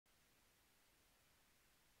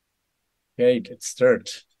Okay, let's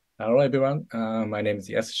start. Hello, everyone. My name is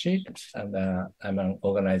Yasushi, and I'm an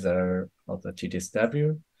organizer of the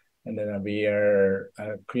TDSW. And then we are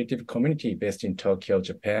a creative community based in Tokyo,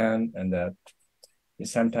 Japan. And we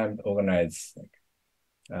sometimes organize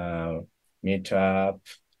meetup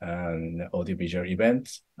and audiovisual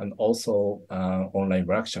events, and also online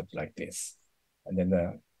workshops like this. And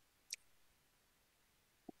then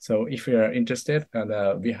so if you are interested,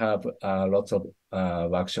 and we have lots of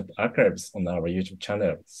workshop archives on our YouTube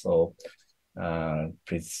channel. So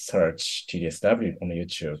please search TDSW on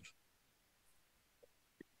YouTube.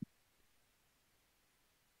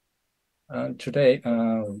 Today,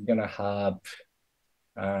 we're gonna have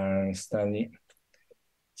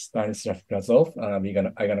Stanislav Glazov. I'm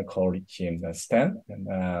gonna call him Stan,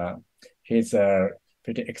 and he's a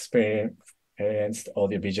pretty experienced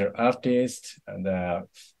audiovisual artist and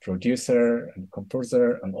producer and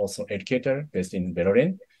composer and also educator based in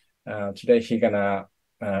Berlin. Today he's gonna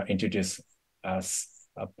introduce us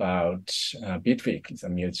about Bitwig. It's a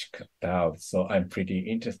music DAO, so I'm pretty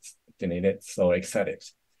interested in it, so excited.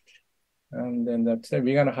 And then today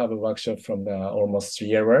we're gonna have a workshop from almost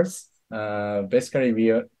 3 hours. Basically,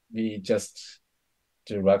 we just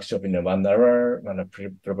do workshop in 1 hour and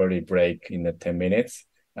probably break in 10 minutes.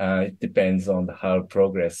 It depends on how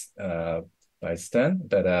progress by Stan,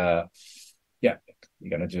 but yeah, we're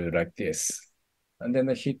gonna do like this. And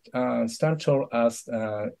then Stan told us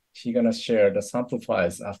he's gonna share the sample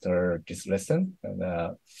files after this lesson, and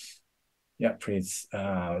yeah, please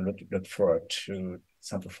look forward to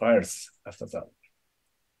sample files after that.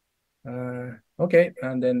 Okay,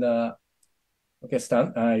 and then okay,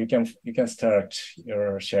 Stan, you can start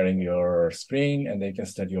your sharing your screen, and then you can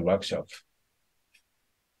start your workshop.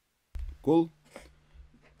 Cool.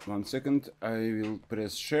 1 second, I will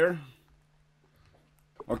press share.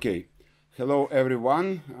 Okay, hello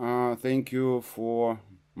everyone. Thank you for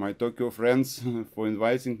my Tokyo friends for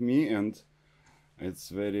inviting me, and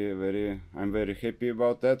it's I'm very happy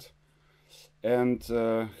about that. And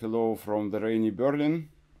hello from the rainy Berlin.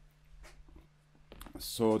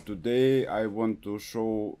 So today I want to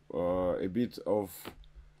show a bit of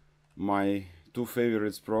my 2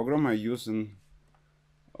 favorites program I use in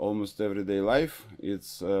almost everyday life.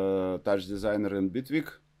 It's TouchDesigner and Bitwig.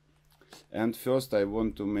 And first I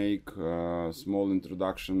want to make a small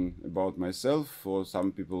introduction about myself for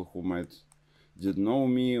some people who might didn't know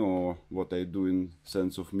me or what I do in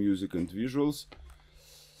sense of music and visuals.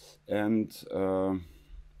 And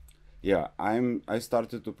yeah, I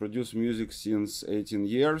started to produce music since 18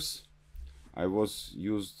 years. I was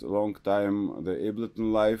used a long time the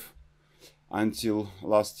Ableton Live until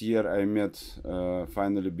last year I met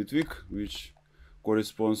finally Bitwig, which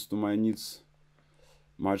corresponds to my needs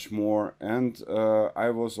much more. And I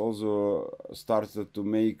was also started to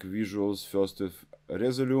make visuals first with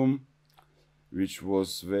Resolume, which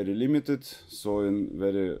was very limited. So in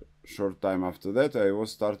very short time after that I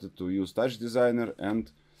was started to use TouchDesigner,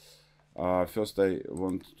 and first I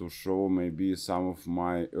want to show maybe some of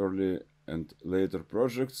my early and later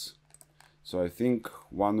projects. So I think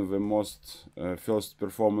one of the most first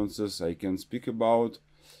performances I can speak about,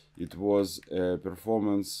 it was a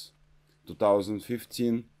performance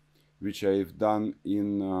 2015, which I've done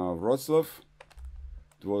in Wroclaw.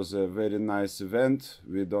 It was a very nice event.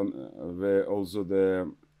 We done also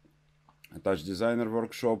the TouchDesigner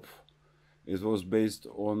workshop. It was based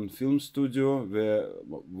on film studio where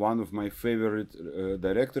one of my favorite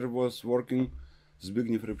director was working,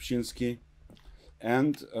 Zbigniew Rybczynski.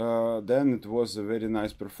 And then it was a very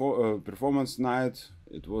nice performance night.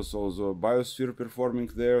 It was also Biosphere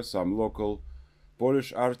performing there, some local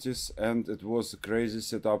Polish artists, and it was a crazy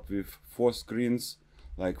setup with 4 screens,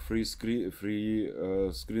 like 3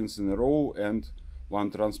 screens in a row and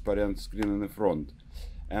 1 transparent screen in the front.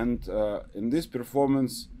 And in this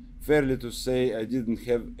performance, fairly to say, I didn't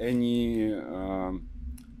have any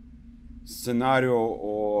scenario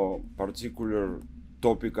or particular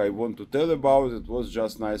topic I want to tell about. It was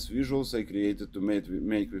just nice visuals I created to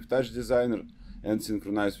make with TouchDesigner and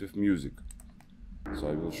synchronize with music. So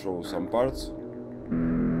I will show some parts.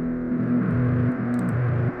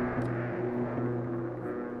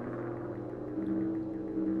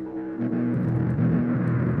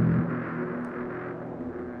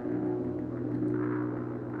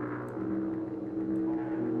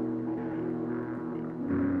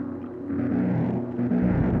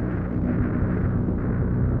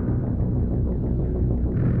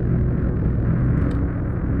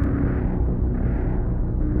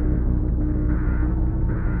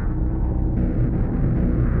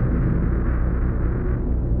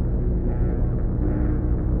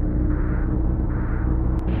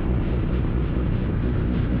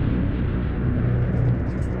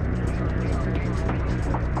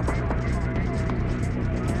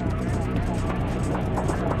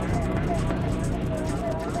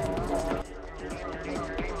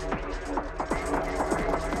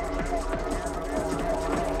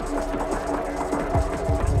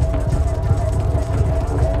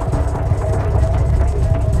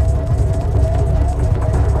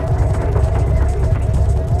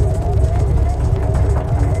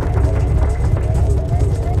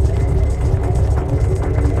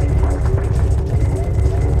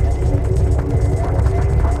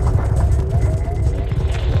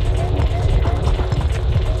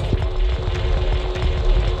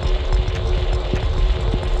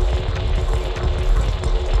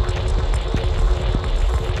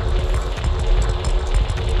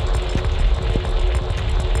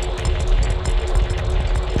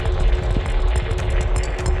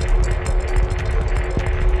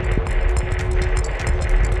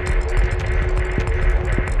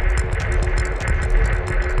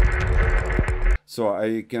 so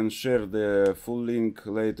I can share the full link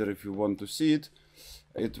later if you want to see it.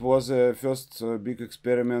 It was a first big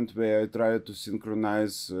experiment where I tried to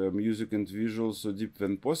synchronize music and visuals so deep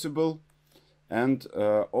when possible. And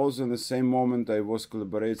also in the same moment I was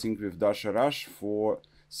collaborating with Dasha for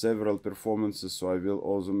several performances, so I will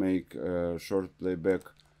also make a short playback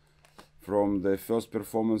from the first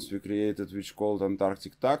performance we created, which called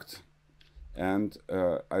Antractic Takt. And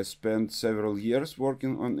I spent several years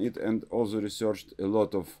working on it and also researched a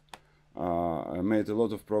lot of I made a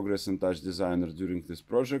lot of progress in TouchDesigner during this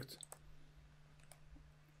project.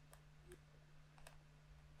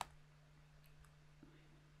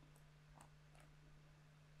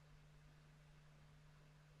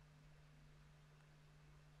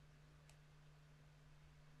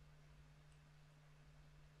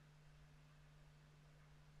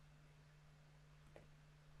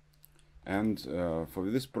 And for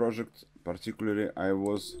this project particularly, I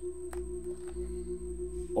was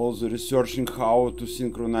also researching how to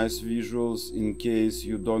synchronize visuals in case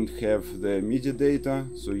you don't have the MIDI data,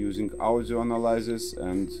 so using audio analysis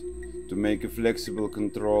and to make a flexible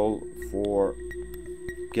control for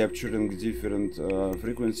capturing different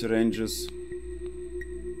frequency ranges.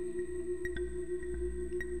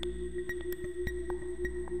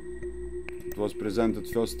 It was presented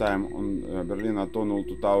first time on Berlin Atonal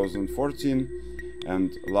 2014,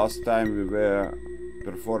 and last time we were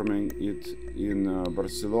performing it in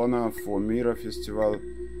Barcelona for Mira Festival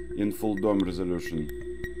in full dome resolution.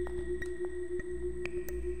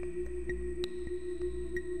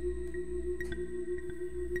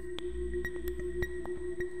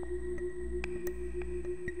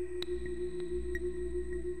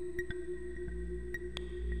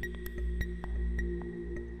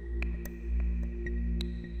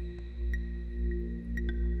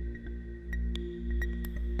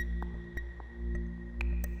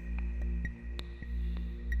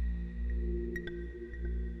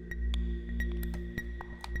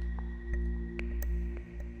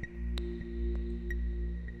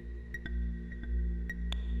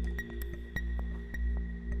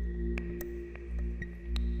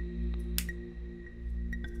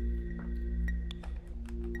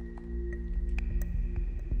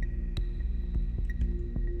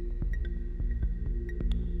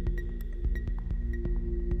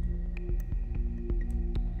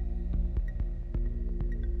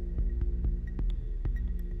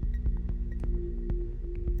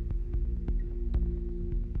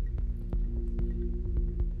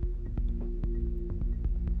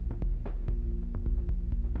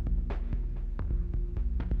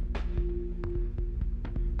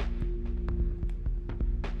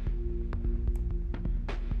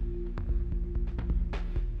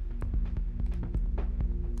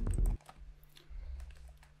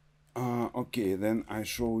 Okay, then I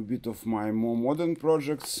show a bit of my more modern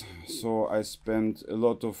projects. So I spent a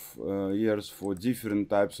lot of years for different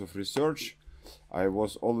types of research. I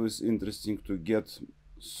was always interested to get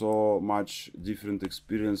so much different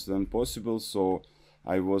experience than possible. So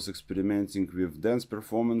I was experimenting with dance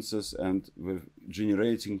performances and with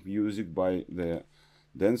generating music by the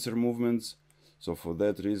dancer movements. So for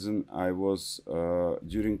that reason, I was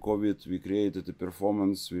during COVID, we created a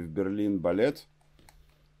performance with Berlin Ballet.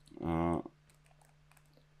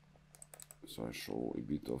 So I show a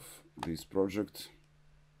bit of this project.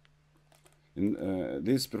 In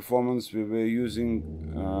this performance we were using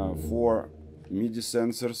 4 MIDI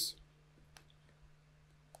sensors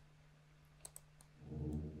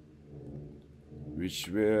which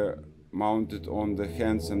were mounted on the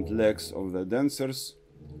hands and legs of the dancers,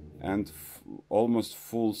 and almost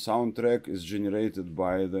full soundtrack is generated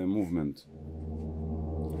by the movement.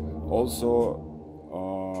 Also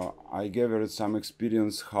I gathered some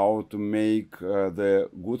experience how to make the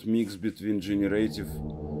good mix between generative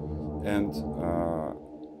and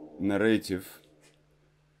narrative.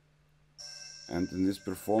 And in this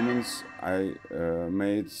performance I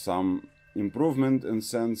made some improvement in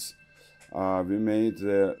sense we made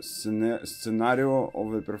the scenario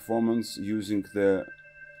of the performance using the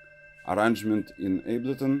arrangement in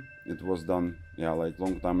Ableton. It was done like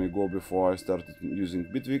long time ago before I started using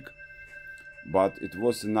Bitwig. But it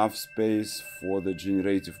was enough space for the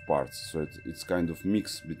generative parts, so it's kind of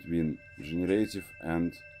mix between generative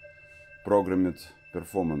and programmed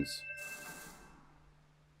performance.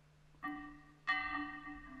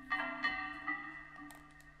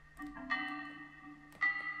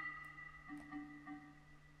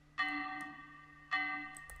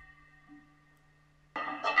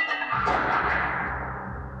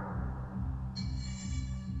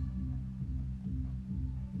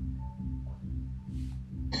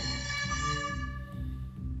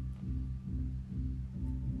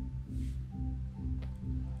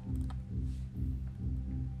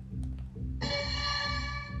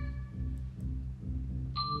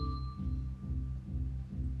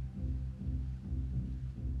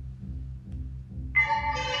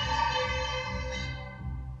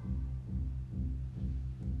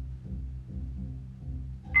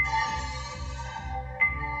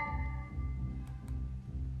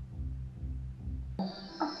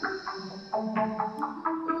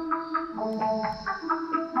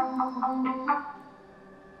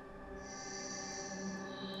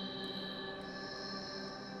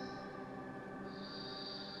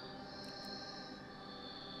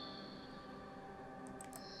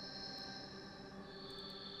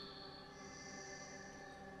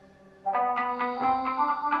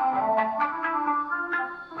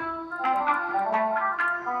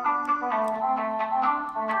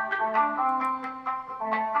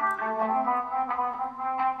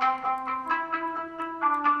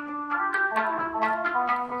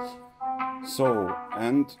 So,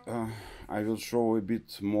 and I will show a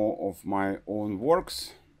bit more of my own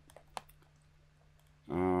works.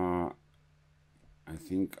 I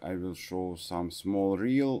think I will show some small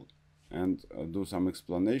reel and do some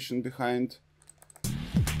explanation behind.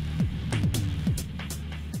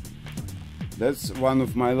 That's one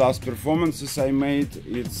of my last performances I made.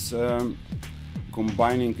 It's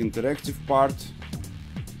combining interactive part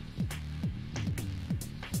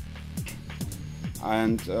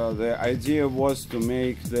and the idea was to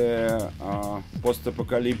make the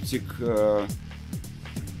post-apocalyptic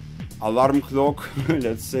alarm clock,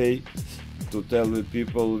 let's say, to tell the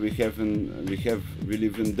people we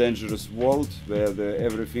live in dangerous world where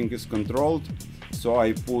everything is controlled. So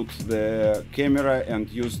I put the camera and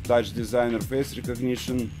used TouchDesigner face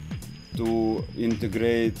recognition to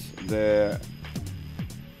integrate the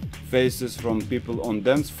faces from people on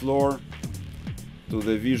dance floor to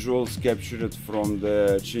the visuals captured from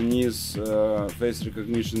the Chinese face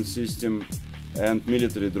recognition system and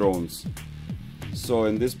military drones. So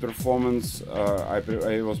in this performance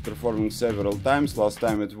I was performing several times. Last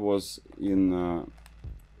time it was in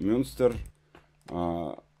Münster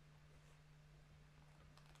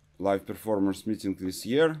live performers meeting this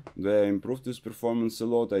year. They improved this performance a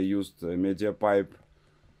lot. I used a media pipe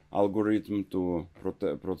algorithm to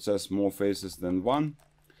process more faces than one.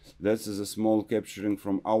 This is a small capturing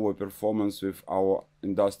from our performance with our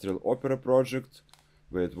industrial opera project,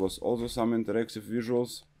 where it was also some interactive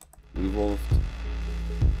visuals involved.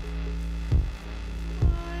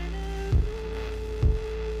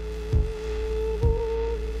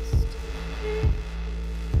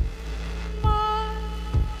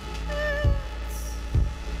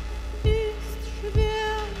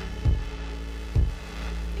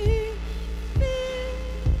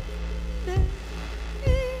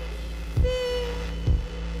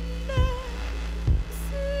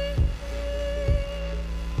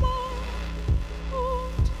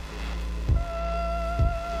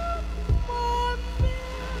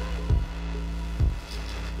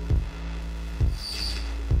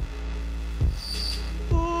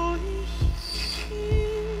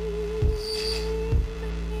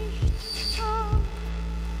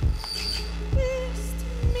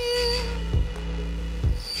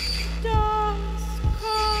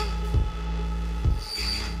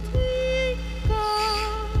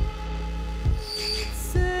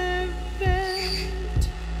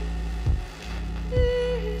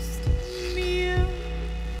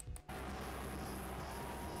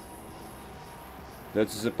 That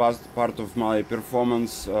is a past part of my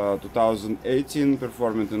performance 2018,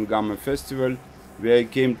 performing in Gamma Festival, where I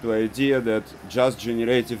came to the idea that just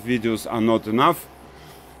generative videos are not enough,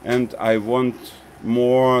 and I want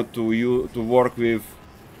more to work with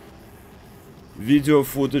video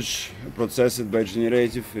footage processed by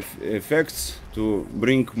generative effects to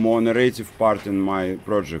bring more narrative part in my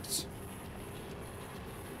projects.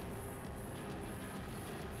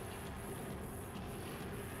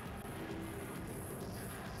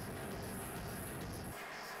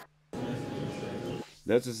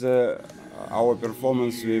 That is our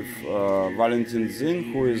performance with Valentin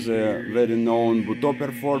Zin, who is a very known Buto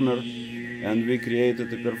performer, and we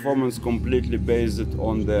created a performance completely based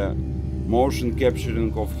on the motion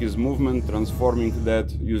capturing of his movement, transforming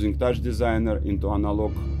that using TouchDesigner into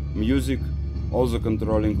analog music, also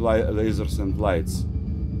controlling lasers and lights.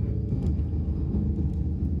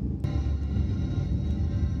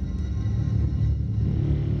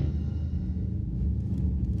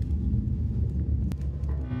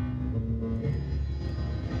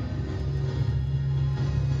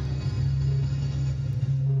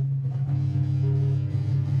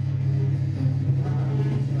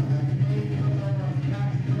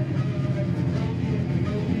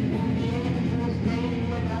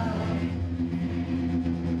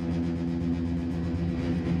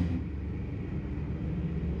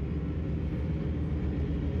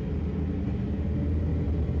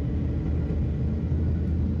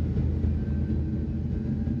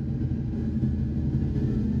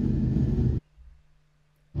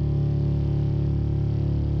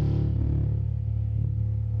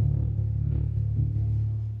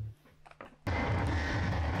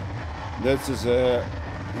 That is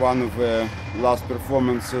one of the last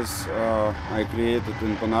performances I created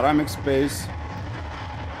in panoramic space.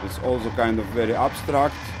 It's also kind of very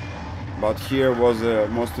abstract, but here was the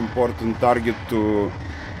most important target or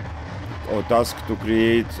task to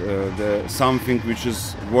create something which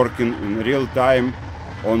is working in real time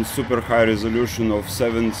on super high resolution of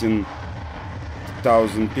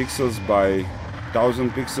 17,000 pixels by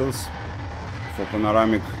 1000 pixels for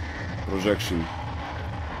panoramic projection.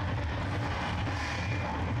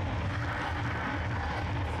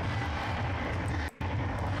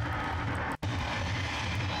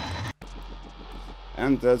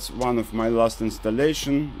 and that's one of my last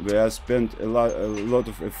installation where I spent a lot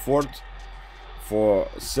of effort for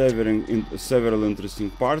several interesting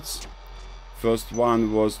parts. First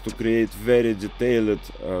one was to create very detailed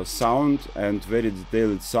sound and very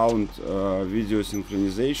detailed sound video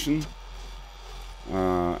synchronization,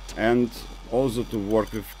 and also to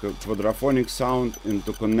work with quadraphonic sound and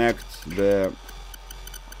to connect the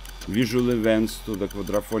visual events to the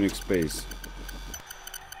quadraphonic space.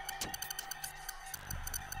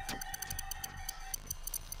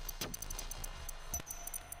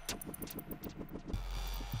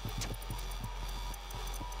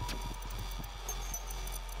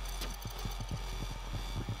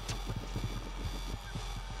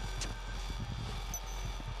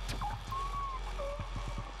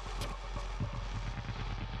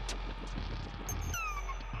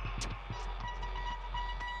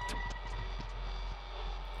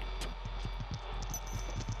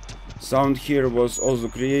 Sound here was also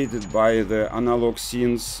created by the analog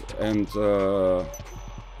scenes and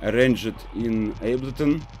arranged in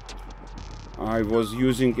Ableton. I was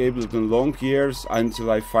using Ableton long years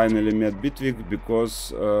until I finally met Bitwig,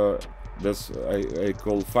 because that's I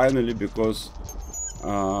call finally, because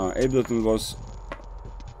Ableton was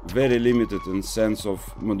very limited in sense of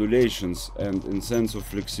modulations and in sense of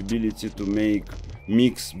flexibility to make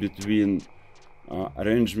mix between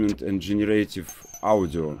arrangement and generative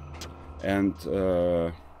audio. And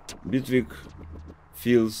Bitwig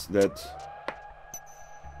fills that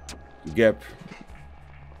gap,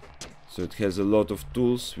 so it has a lot of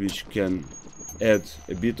tools which can add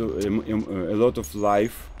a lot of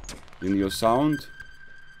life in your sound,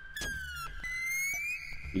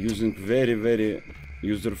 using very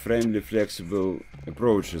user-friendly, flexible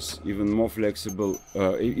approaches, even more flexible,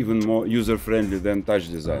 even more user-friendly than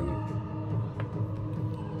TouchDesigner.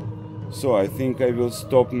 So I think I will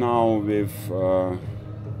stop now with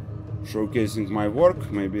showcasing my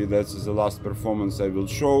work. Maybe that's the last performance I will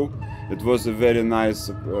show. It was a very nice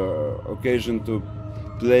occasion to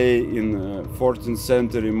play in a 14th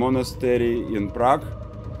century monastery in Prague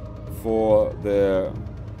for the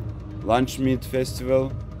lunch meat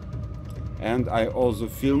festival, and I also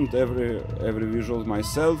filmed every visual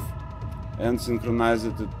myself and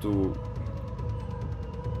synchronized it to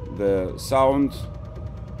the sound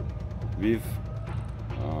with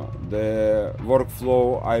the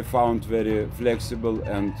workflow. I found very flexible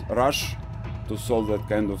and rush to solve that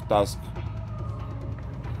kind of task.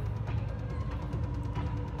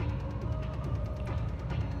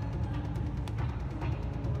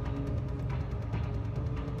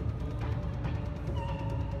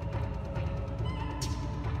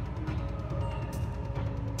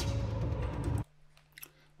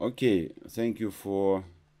 Okay, thank you for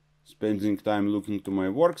spending time looking to my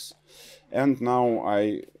works, and now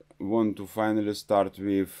I want to finally start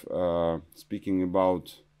with speaking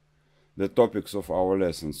about the topics of our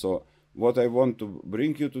lesson. So what I want to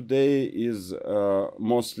bring you today is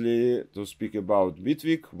mostly to speak about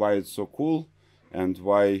Bitwig, why it's so cool, and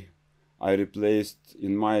why I replaced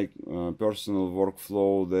in my personal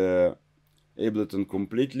workflow the Ableton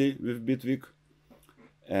completely with Bitwig,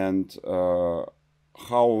 and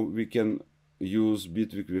how we can use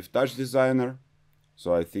Bitwig with TouchDesigner.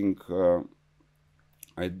 So I think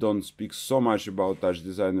I don't speak so much about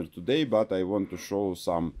TouchDesigner today, but I want to show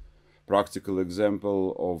some practical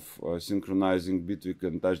example of synchronizing Bitwig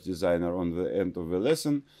and TouchDesigner on the end of the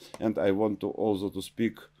lesson. And I want to also to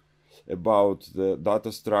speak about the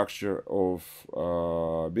data structure of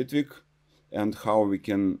Bitwig and how we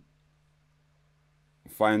can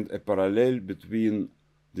find a parallel between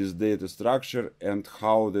this data structure and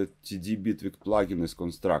how the TDBitwig plugin is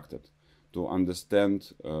constructed, to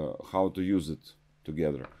understand how to use it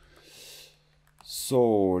together.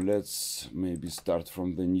 So let's maybe start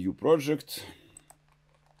from the new project.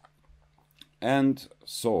 And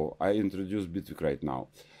so I introduce Bitwig right now.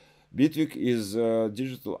 Bitwig is a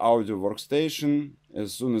digital audio workstation,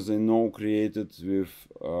 as soon as I know, created with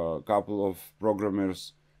a couple of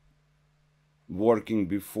programmers working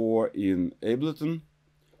before in Ableton.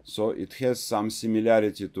 So it has some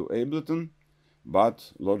similarity to Ableton,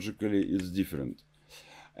 but logically it's different.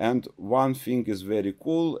 And one thing is very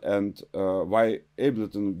cool, and why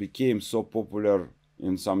Ableton became so popular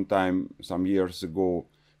in some years ago,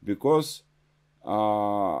 because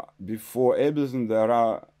before Ableton there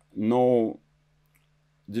are no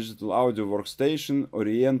digital audio workstation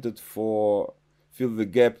oriented for fill the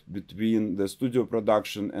gap between the studio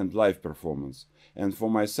production and live performance. And for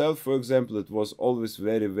myself, for example, it was always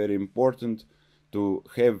very important to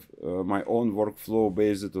have my own workflow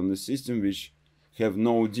based on a system which have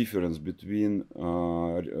no difference between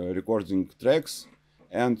recording tracks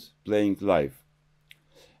and playing live.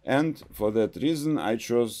 And for that reason I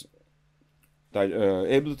chose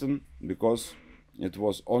Ableton, because it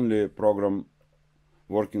was only a program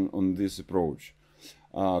working on this approach.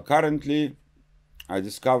 Currently I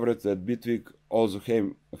discovered that Bitwig also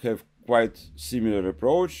have quite similar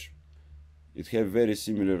approach. It have very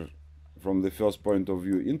similar from the first point of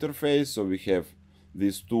view interface. So we have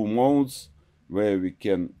these two modes where we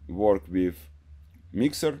can work with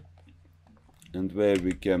mixer and where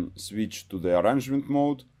we can switch to the arrangement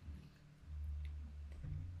mode.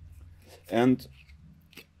 And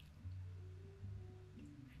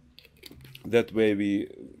that way we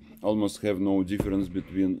almost have no difference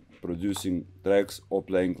between producing tracks or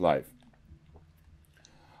playing live.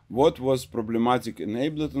 What was problematic in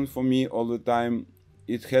Ableton for me all the time,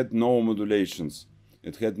 it had no modulations.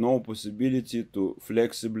 It had no possibility to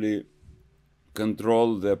flexibly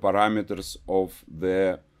control the parameters of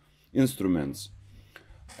the instruments.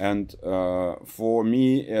 And for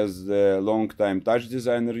me as the long-time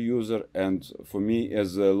TouchDesigner user, and for me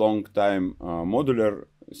as a long-time modular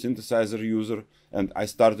synthesizer user, and I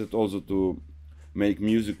started also to make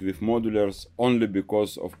music with modulars only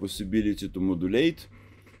because of possibility to modulate,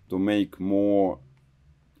 to make more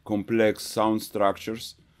complex sound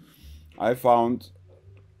structures, I found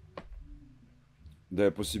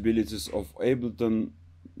the possibilities of Ableton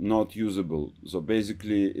not usable. So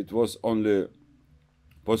basically it was only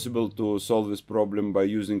possible to solve this problem by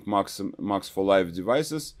using Max for Live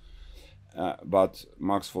devices, but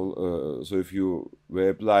so if you were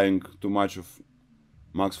applying too much of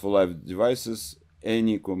Max for Live devices,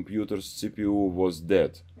 any computer's CPU was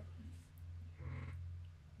dead.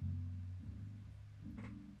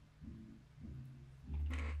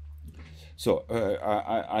 So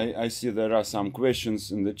I see there are some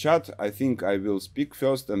questions in the chat. I think I will speak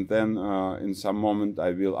first, and then in some moment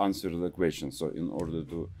I will answer the questions, so in order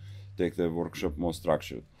to take the workshop more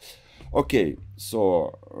structured. Okay,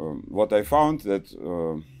 so what I found that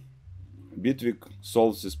Bitwig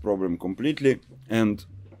solves this problem completely, and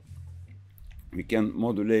we can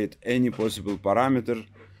modulate any possible parameter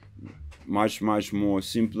much more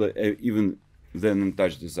simpler, even than in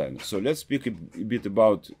TouchDesigner. So let's speak a bit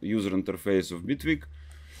about user interface of Bitwig.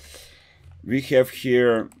 We have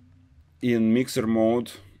here in mixer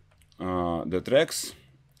mode the tracks.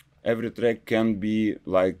 Every track can be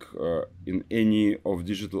like in any of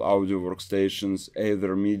digital audio workstations,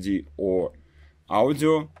 either MIDI or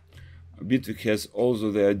audio. Bitwig has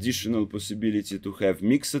also the additional possibility to have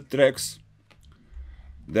mixed tracks.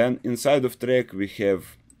 Then inside of track we have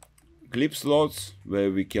clip slots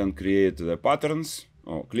where we can create the patterns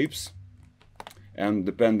or clips, and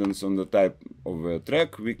dependence on the type of a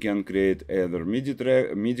track we can create either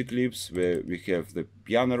MIDI clips where we have the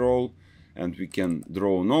piano roll and we can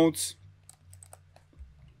draw notes,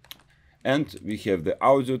 and we have the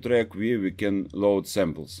audio track where we can load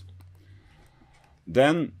samples.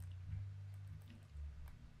 Then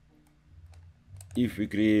if we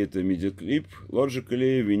create a MIDI clip,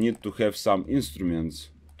 logically we need to have some instruments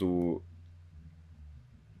to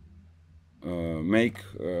make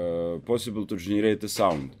possible to generate a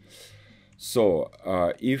sound. So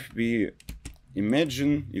if we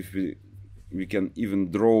imagine, if we can even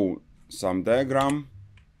draw some diagram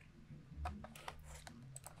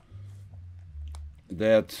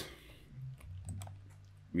that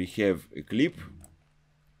we have a clip.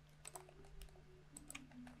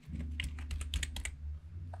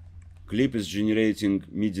 Clip is generating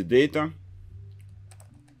MIDI data,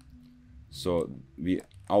 so we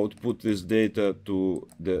output this data to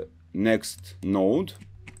the next node,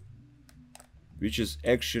 which is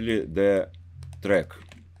actually the track.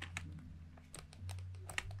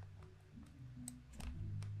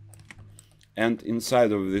 And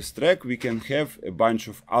inside of this track we can have a bunch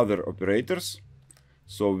of other operators,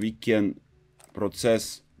 so we can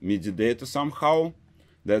process MIDI data somehow.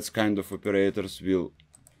 That kind of operators will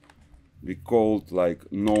be called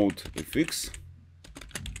like node fx.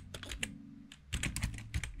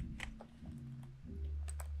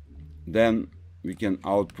 Then we can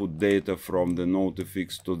output data from the node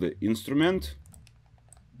fx to the instrument,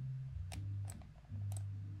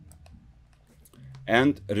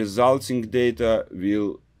 and resulting data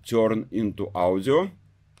will turn into audio,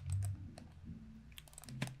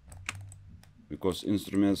 because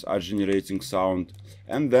instruments are generating sound,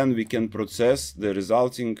 and then we can process the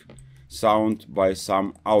resulting sound by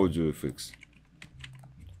some audio effects.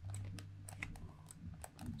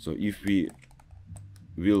 So if we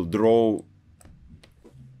will draw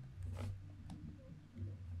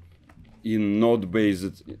in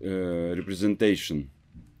node-based representation,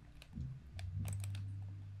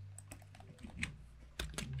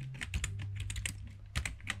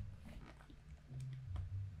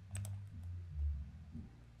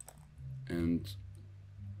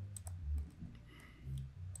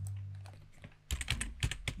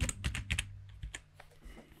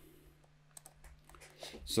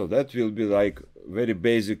 So that will be like very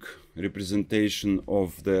basic representation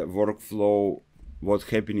of the workflow, what's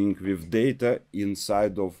happening with data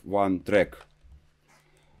inside of one track.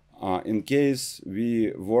 In case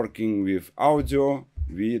we working with audio,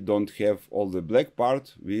 we don't have all the black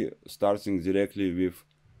part. We starting directly with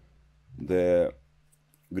the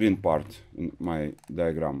green part in my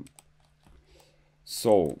diagram.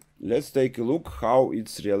 So let's take a look how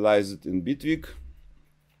it's realized in Bitwig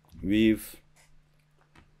with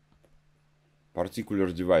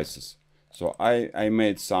particular devices. So I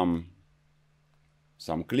made some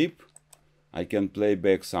clip. I can play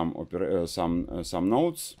back some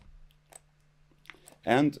notes,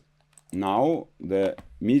 and now the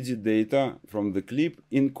MIDI data from the clip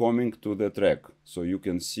incoming to the track. So you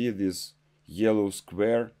can see this yellow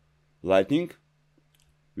square lightning,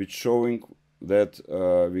 which showing that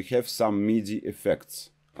we have some MIDI effects,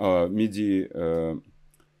 MIDI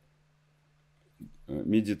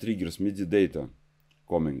triggers, MIDI data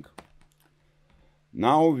coming.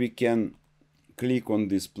 Now we can click on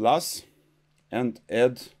this plus and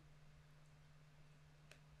add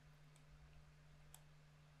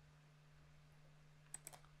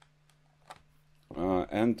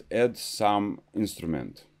some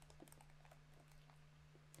instrument.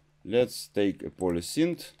 Let's take a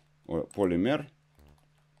polysynth or polymer.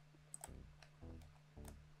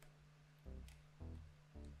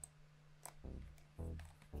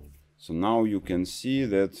 So now you can see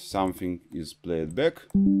that something is played back.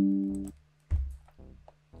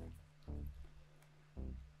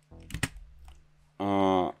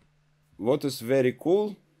 What is very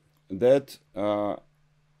cool, that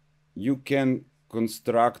you can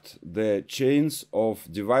construct the chains of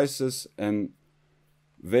devices in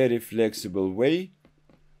very flexible way.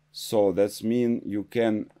 So that's mean you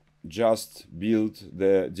can just build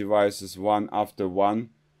the devices one after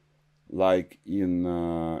one, like in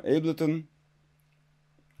Ableton,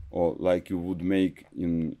 or like you would make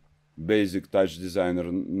in basic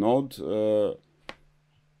TouchDesigner node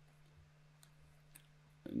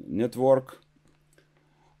network,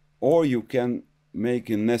 or you can make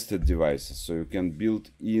in nested devices, so you can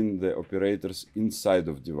build in the operators inside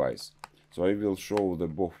of device. So I will show the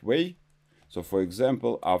both way. So for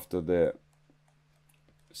example, after the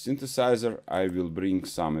synthesizer, I will bring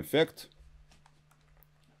some effect.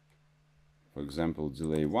 For example,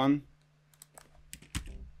 delay 1.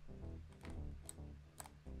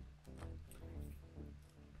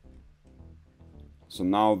 So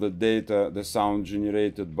now the data, the sound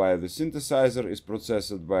generated by the synthesizer is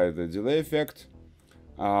processed by the delay effect.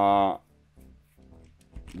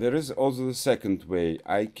 There is also the second way.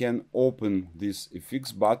 I can open this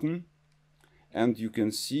FX button, and you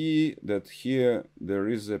can see that here there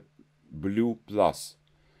is a blue plus.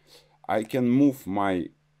 I can move my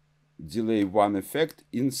delay 1 effect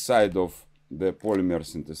inside of the polymer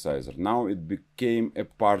synthesizer. Now it became a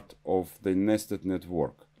part of the nested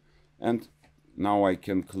network. And now I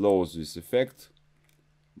can close this effect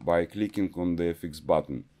by clicking on the FX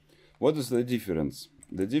button. What is the difference?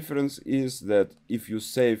 The difference is that if you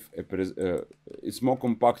save it's more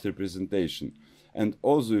compact representation, and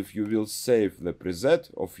also if you will save the preset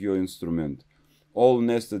of your instrument, all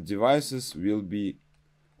nested devices will be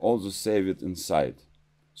also saved inside.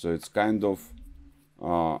 So it's kind of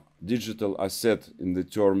digital asset in the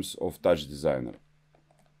terms of TouchDesigner.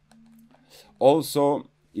 Also,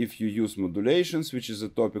 if you use modulations, which is a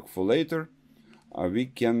topic for later, we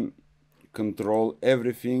can control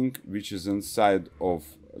everything which is inside of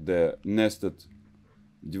the nested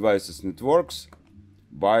devices networks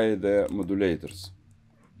by the modulators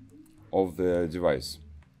of the device.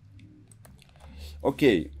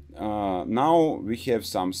 Okay, now we have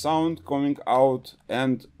some sound coming out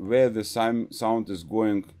and where the sound is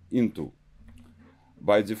going into.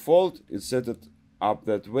 By default, it's set it up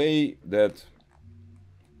that way that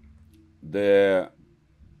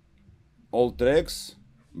all tracks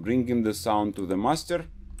bringing the sound to the master,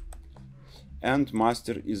 and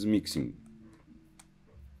master is mixing.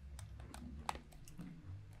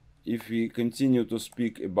 If we continue to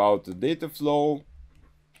speak about the data flow,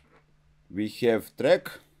 we have track.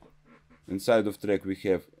 Inside of track we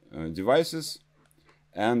have devices,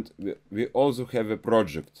 and we also have a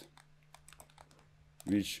project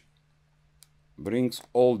which brings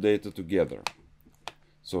all data together.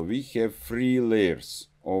 So we have 3 layers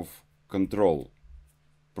of control: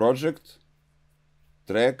 project,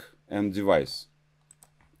 track, and device.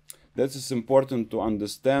 That is important to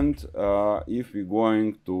understand if we're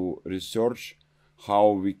going to research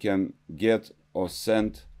how we can get or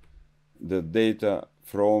send the data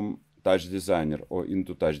from TouchDesigner or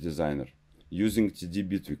into TouchDesigner using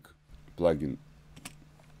TDBitwig plugin.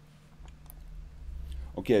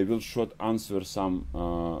 Okay, I will short answer some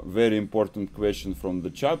very important question from the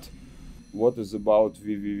chat. What is about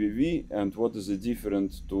VVVV and what is the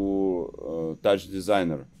difference to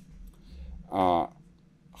TouchDesigner?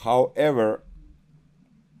 However,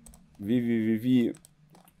 VVVV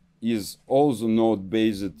is also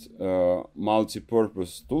node-based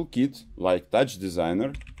multi-purpose toolkit like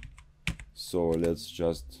TouchDesigner. So let's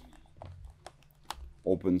just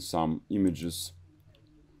open some images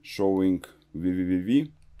showing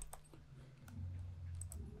VVVV.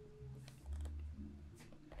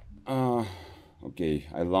 Okay,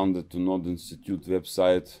 I landed to Node Institute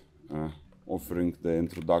website offering the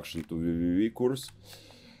introduction to VVV course.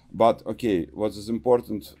 But okay, what is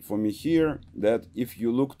important for me here, that if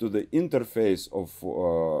you look to the interface of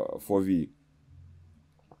 4V,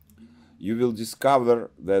 you will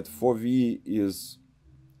discover that 4V is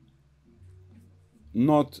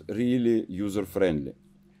not really user-friendly.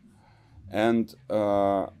 And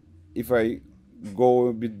if I go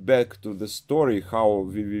a bit back to the story how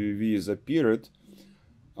VVV is appeared,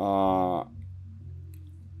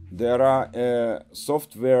 there are a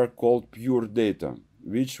software called Pure Data,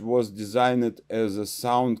 which was designed as a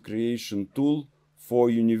sound creation tool for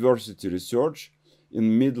university research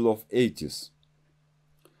in middle of 80s.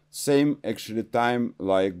 Same actually time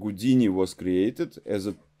like Houdini was created as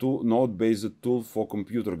a node-based tool for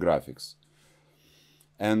computer graphics.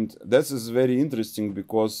 And this is very interesting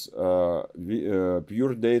because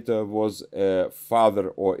Pure Data was a father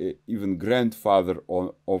or even grandfather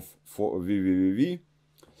of VVVV,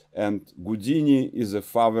 and Houdini is a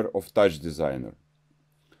father of TouchDesigner.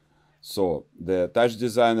 So the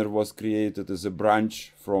TouchDesigner was created as a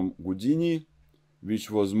branch from Houdini,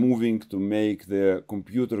 which was moving to make the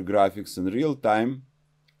computer graphics in real time,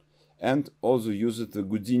 and also used the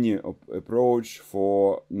Houdini approach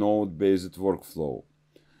for node-based workflow.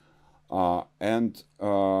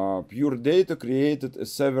 Pure Data created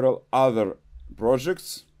several other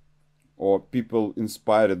projects, or people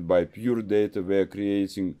inspired by Pure Data were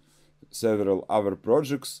creating several other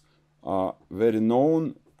projects, very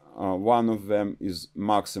known. One of them is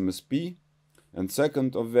MaxMSP, and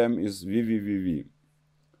second of them is VVVV.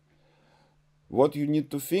 What you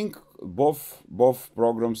need to think, both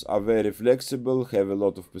programs are very flexible, have a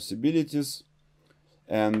lot of possibilities,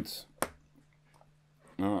 and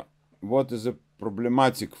what is a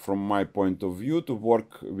problematic from my point of view to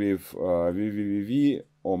work with VVVV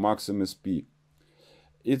or MaxMSP?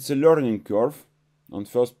 It's a learning curve. On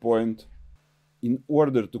first point, in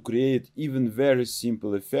order to create even very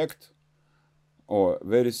simple effect or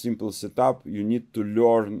very simple setup, you need to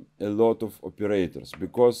learn a lot of operators,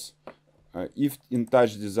 because if in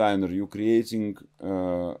TouchDesigner you're creating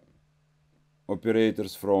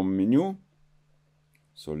operators from menu,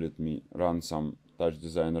 so let me run some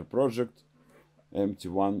TouchDesigner project, empty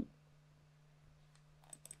one,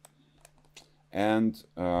 and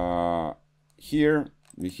here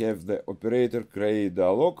we have the operator create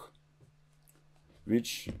dialog,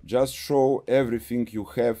 which just show everything you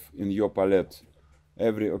have in your palette,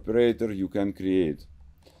 every operator you can create.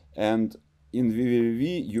 And in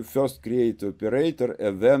VVV you first create the operator,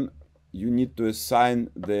 and then you need to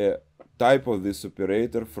assign the type of this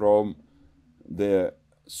operator from the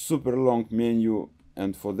super long menu,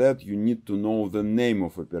 and for that you need to know the name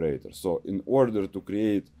of operator. So in order to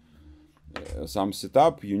create some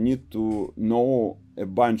setup, you need to know a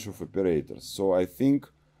bunch of operators. So I think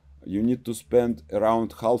you need to spend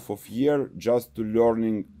around half of year just to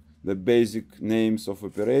learning the basic names of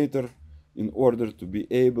operator in order to be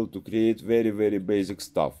able to create very, very basic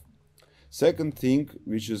stuff. Second thing,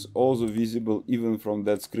 which is also visible even from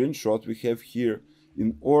that screenshot we have here,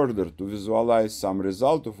 in order to visualize some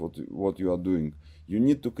result of what you are doing, you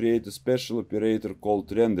need to create a special operator called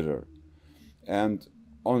renderer. And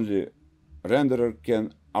only renderer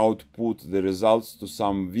can output the results to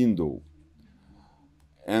some window.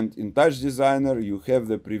 And in TouchDesigner you have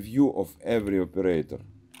the preview of every operator.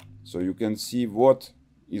 So you can see what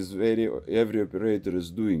is every operator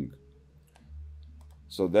is doing.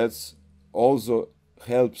 So that's also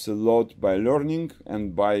helps a lot by learning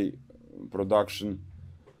and by production,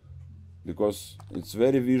 because it's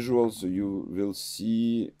very visual, so you will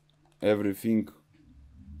see everything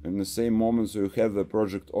in the same moment, so you have the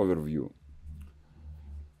project overview.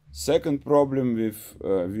 Second problem with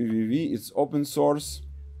VVV, it's open source,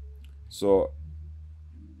 so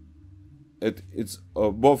it's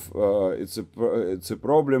both it's a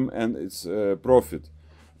problem and it's a profit.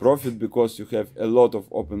 Profit because you have a lot of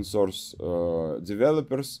open source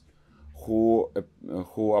developers who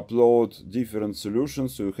upload different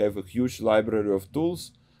solutions, so you have a huge library of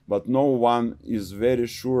tools, but no one is very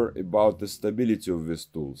sure about the stability of these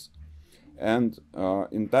tools. And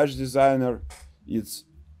in TouchDesigner, it's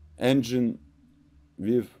engine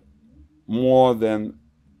with more than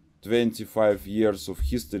 25 years of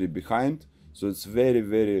history behind, so it's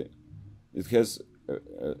it has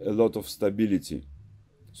a lot of stability.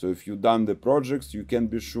 So if you've done the projects, you can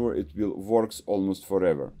be sure it will works almost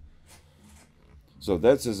forever. So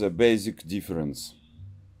that is a basic difference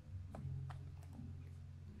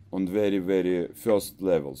on very first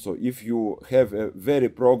level. So if you have a very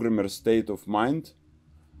programmer state of mind,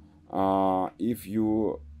 if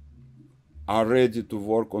you are ready to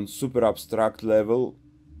work on super abstract level,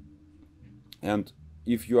 and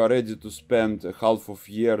if you are ready to spend a half of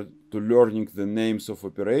year to learning the names of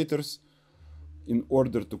operators in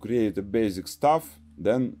order to create a basic stuff,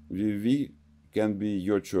 then VV can be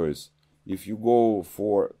your choice. If you go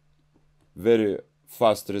for very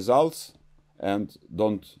fast results and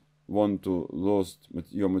don't want to lose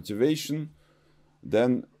your motivation,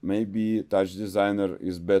 then maybe TouchDesigner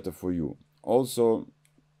is better for you. Also,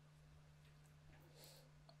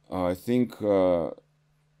 I think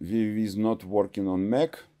VV is not working on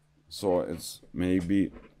Mac, so it's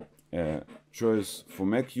maybe a choice for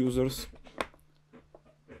Mac users.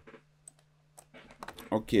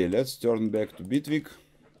 Okay, let's turn back to Bitwig.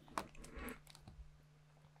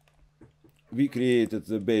 We created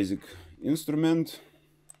the basic instrument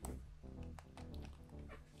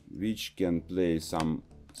which can play some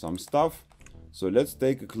stuff. So let's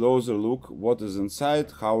take a closer look what is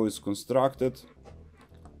inside, how it's constructed,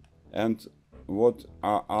 and what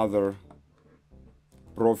are other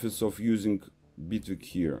profits of using Bitwig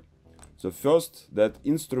here. So first, that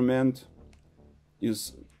instrument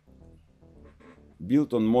is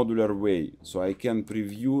built on modular way, so I can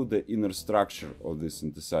preview the inner structure of the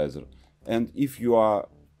synthesizer. And if you are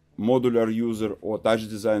modular user or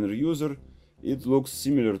TouchDesigner user, it looks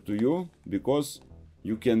similar to you, because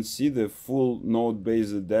you can see the full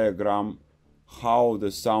node-based diagram how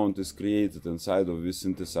the sound is created inside of this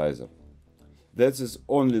synthesizer. That is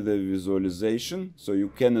only the visualization, so you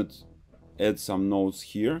cannot add some notes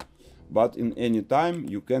here, but in any time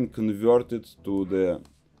you can convert it to the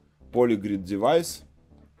polygrid device,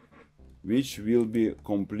 which will be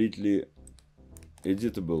completely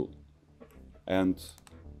editable, and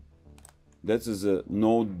that is a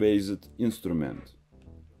node-based instrument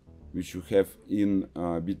which you have in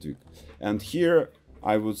Bitwig. And here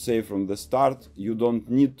I would say from the start you don't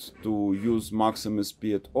need to use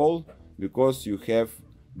MaxMSP at all, because you have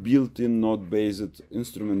built-in node-based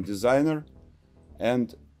instrument designer,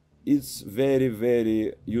 and it's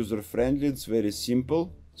very user-friendly, it's very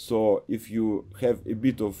simple. So if you have a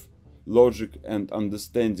bit of logic and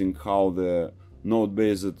understanding how the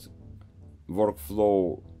node-based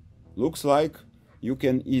workflow looks like, you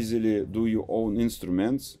can easily do your own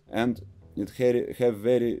instruments, and it have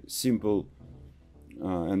very simple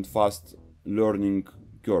and fast learning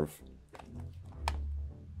curve.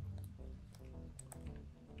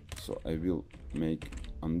 So I will make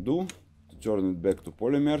undo to turn it back to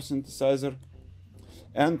polymer synthesizer,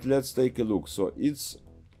 and let's take a look. So it's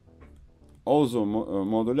also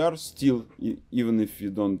modular still, even if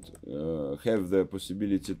you don't have the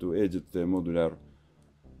possibility to edit the modular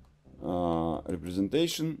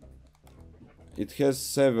representation. It has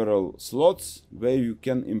several slots where you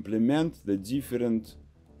can implement the different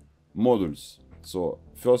modules. So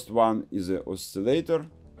first one is an oscillator.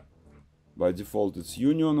 By default it's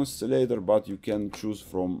union oscillator, but you can choose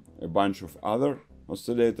from a bunch of other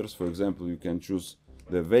oscillators. For example, you can choose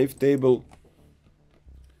the wavetable.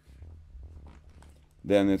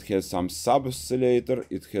 Then it has some sub oscillator,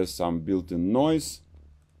 it has some built-in noise.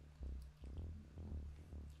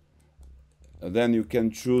 Then you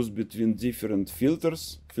can choose between different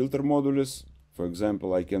filters, filter modules. For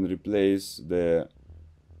example, I can replace the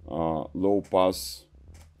low pass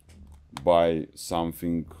by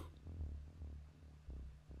something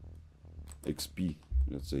XP,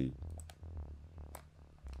 let's say.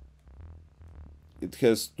 It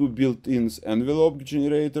has two built-in envelope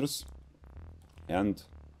generators, and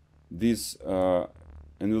this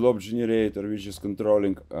envelope generator, which is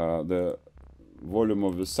controlling the volume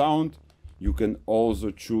of the sound, you can also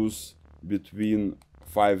choose between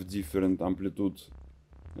 5 different amplitude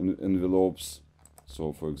envelopes.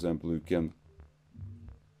 So for example, you can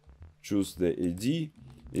choose the AD,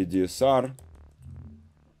 ADSR,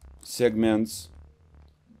 segments.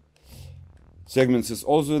 Segments is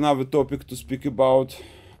also another topic to speak about,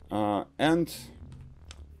 and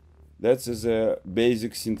that is a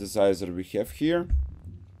basic synthesizer we have here.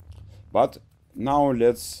 But now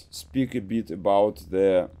let's speak a bit about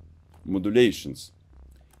the modulations.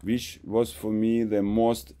 which was for me the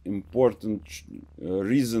most important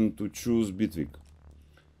reason to choose Bitwig.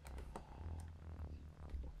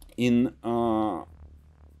 In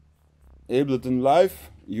Ableton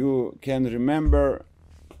Live, you can remember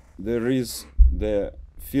there is the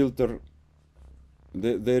filter.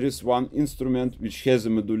 There is one instrument which has a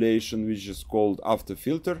modulation which is called after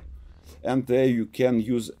filter, and there you can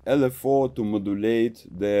use LFO to modulate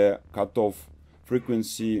the cutoff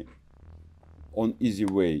frequency on easy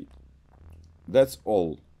way. That's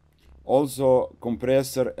all. Also,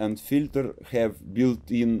 compressor and filter have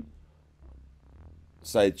built-in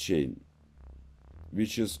sidechain,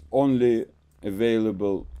 which is only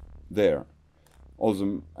available there.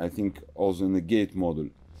 Also, I think also in the gate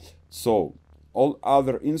module. So all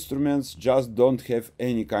other instruments just don't have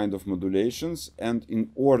any kind of modulations, and in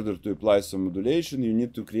order to apply some modulation, you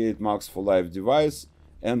need to create Max for Live device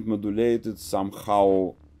and modulate it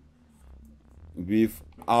somehow with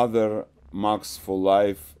other Max for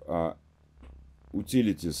Live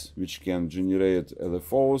utilities, which can generate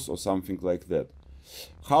LFOs or something like that.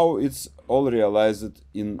 How it's all realized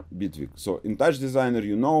in Bitwig. So in TouchDesigner,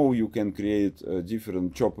 you know, you can create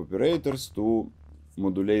different chop operators to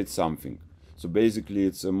modulate something. So basically,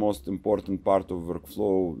 it's the most important part of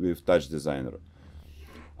workflow with TouchDesigner.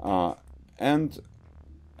 And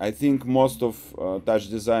I think most of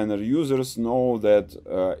TouchDesigner users know that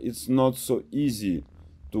it's not so easy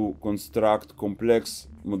to construct complex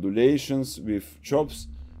modulations with chops,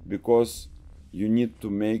 because you need to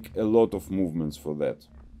make a lot of movements for that.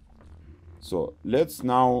 So let's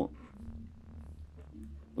now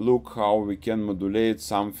look how we can modulate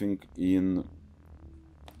something in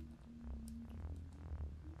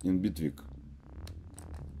Bitwig.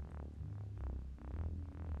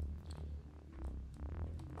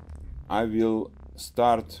 I will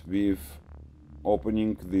start with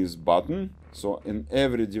opening this button. So in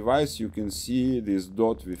every device you can see this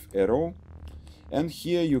dot with arrow, and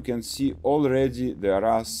here you can see already there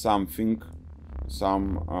are some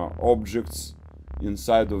objects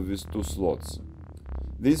inside of these two slots.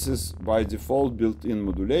 This is by default built-in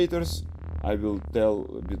modulators. I will tell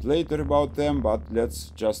a bit later about them, but let's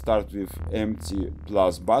just start with empty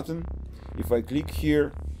plus button. If I click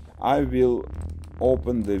here, I will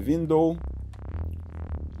open the window,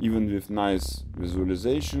 even with nice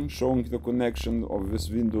visualization showing the connection of this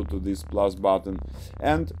window to this plus button,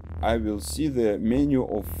 and I will see the menu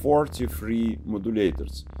of 43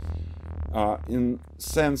 modulators. In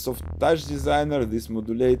sense of TouchDesigner, these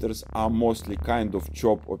modulators are mostly kind of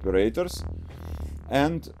chop operators,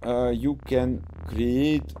 and you can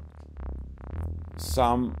create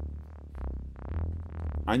some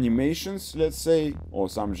animations, let's say, or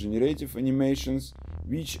some generative animations,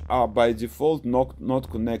 which are by default not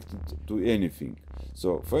connected to anything.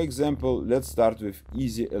 So for example, let's start with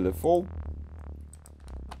easy LFO,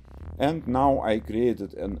 and now I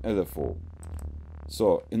created an LFO.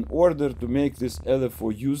 So in order to make this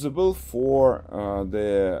LFO usable for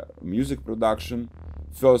the music production,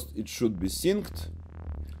 first it should be synced,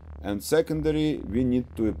 and secondary, we need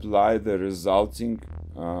to apply the resulting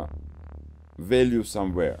value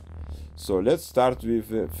somewhere. So let's start with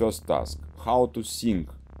the first task, how to sync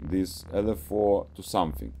this LFO to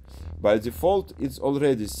something. By default, it's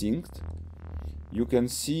already synced. You can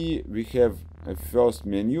see we have a first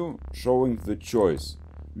menu showing the choice.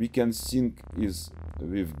 We can sync is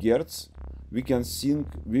with Hertz, we can sync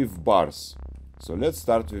with bars. So let's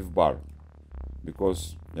start with bar,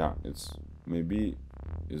 because yeah, it's maybe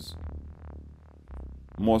is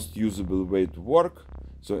most usable way to work.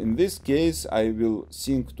 So in this case, I will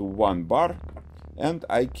sync to 1 bar, and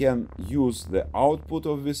I can use the output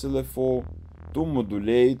of this LFO to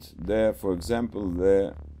modulate the, for example,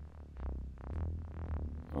 the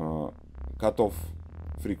cutoff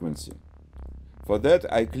frequency. For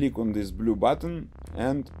that, I click on this blue button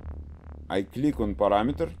and I click on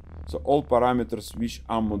parameter. So all parameters which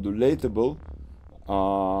are modulatable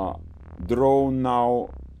are drawn now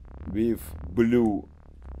with blue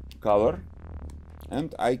color,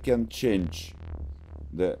 and I can change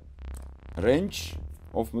the range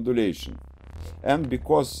of modulation. And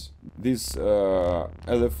because this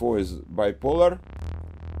LFO is bipolar,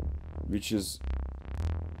 which is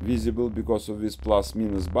visible because of this plus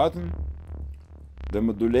minus button, the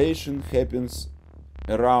modulation happens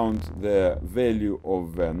around the value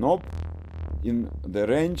of the knob in the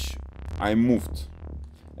range I moved.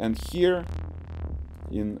 And here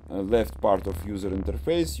in the left part of user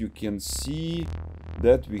interface, you can see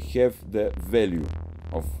that we have the value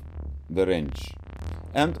of the range.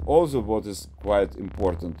 And also, what is quite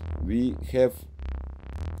important, we have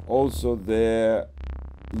also the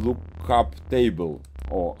lookup table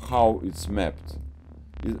or how it's mapped.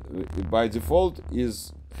 By default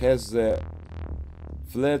has the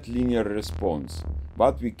flat linear response,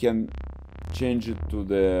 but we can change it to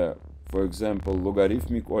the, for example,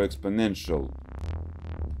 logarithmic or exponential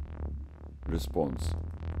response,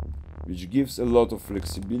 which gives a lot of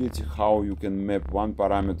flexibility how you can map one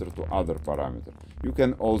parameter to other parameter. You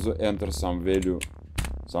can also enter some value,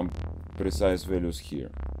 some precise values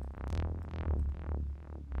here.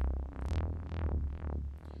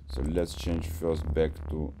 So let's change first back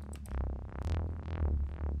to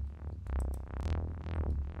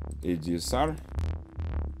ADSR.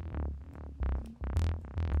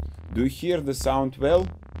 Do you hear the sound well?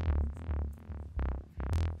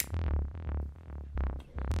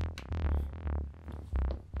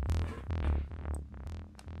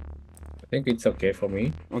 I think it's okay for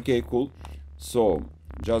me. Okay, cool. So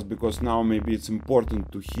just because now maybe it's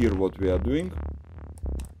important to hear what we are doing.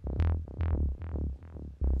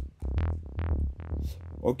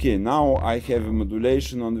 Okay, now I have a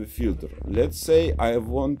modulation on the filter. Let's say I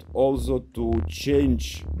want also to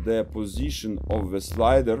change the position of the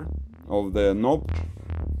slider, of the knob,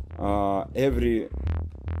 every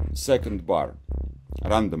second bar,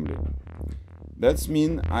 randomly. That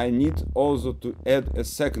means I need also to add a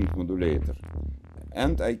second modulator.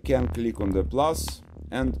 And I can click on the plus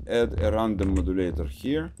and add a random modulator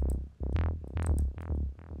here.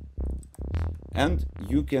 And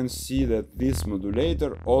you can see that this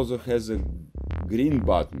modulator also has a green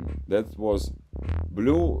button. That was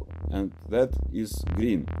blue and that is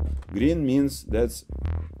green. Green means that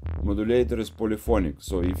modulator is polyphonic.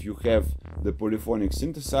 So if you have the polyphonic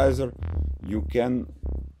synthesizer, you can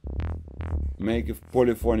make a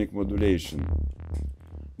polyphonic modulation.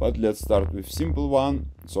 But let's start with simple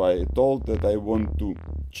one. So I told that I want to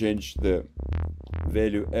change the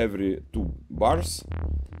value every 2 bars.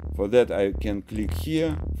 For that I can click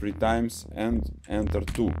here 3 times and enter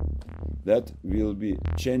 2. That will be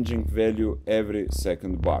changing value every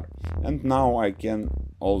second bar. And now I can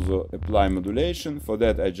also apply modulation. For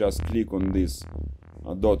that I just click on this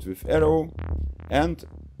dot with arrow, and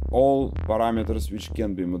all parameters which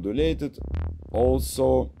can be modulated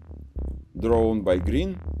also drawn by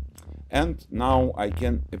green. And now I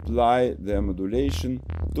can apply the modulation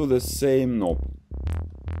to the same knob.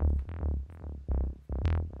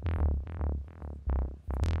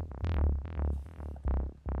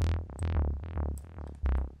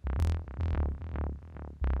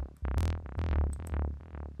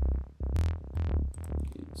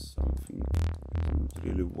 Something is not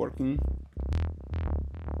really working.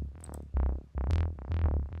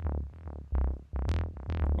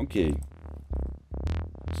 Okay,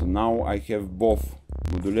 so now I have both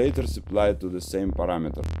modulators applied to the same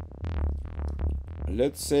parameter.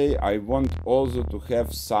 Let's say I want also to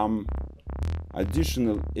have some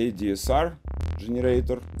additional ADSR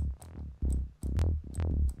generator.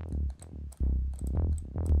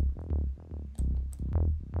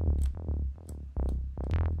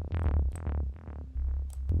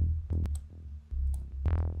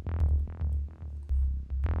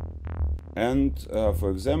 And for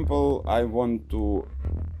example, I want to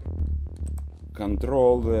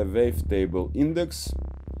control the wavetable index.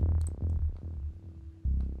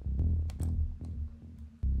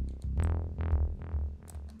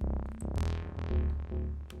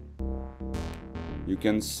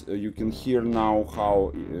 You can hear now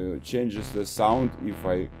how changes the sound if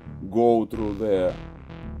I go through the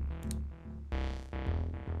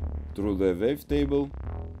wavetable.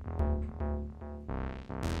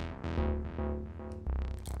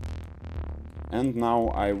 And now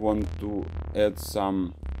I want to add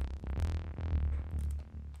some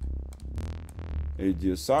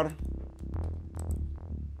ADSR.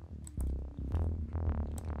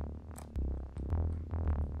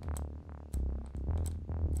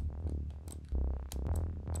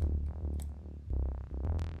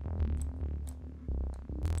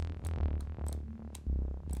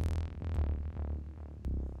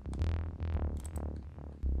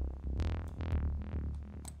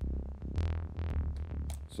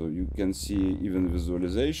 So you can see even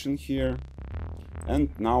visualization here. And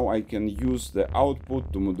now I can use the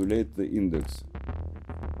output to modulate the index.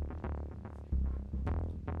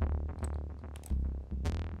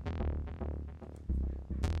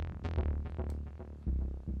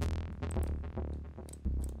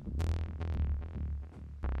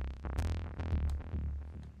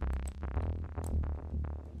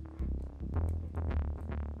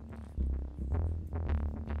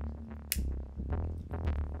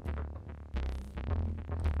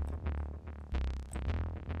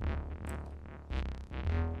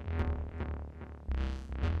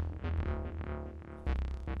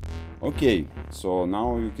 Okay, so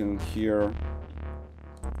now you can hear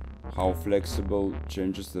how flexible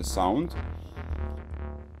changes the sound.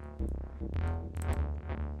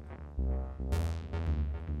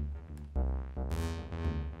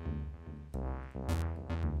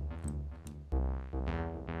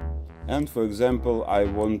 And for example, I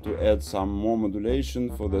want to add some more modulation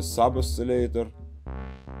for the sub oscillator.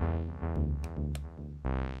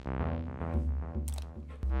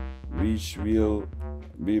 Which will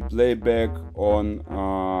be playback on,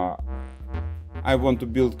 I want to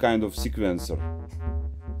build kind of sequencer,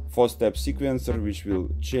 4-step sequencer, which will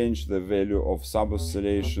change the value of sub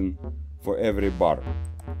oscillation for every bar.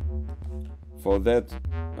 For that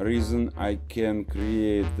reason, I can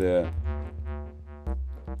create the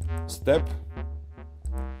step,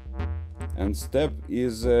 and step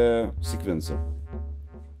is a sequencer.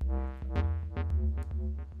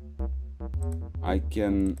 I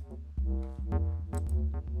can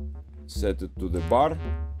set it to the bar,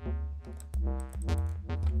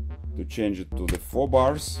 to change it to the 4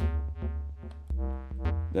 bars.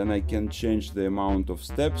 Then I can change the amount of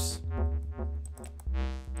steps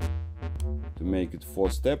to make it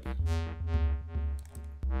 4-step.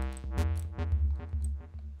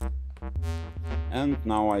 And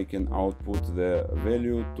now I can output the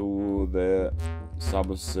value to the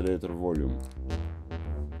sub-oscillator volume.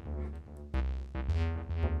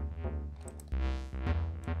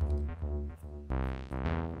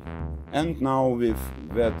 And now with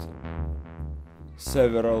that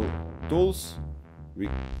several tools, we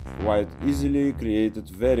quite easily created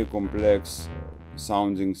very complex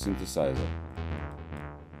sounding synthesizer.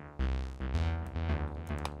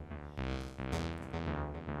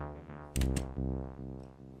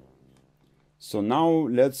 So now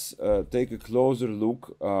let's take a closer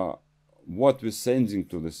look what we're sending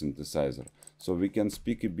to the synthesizer. So we can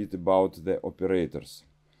speak a bit about the operators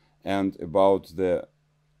and about the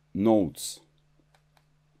notes.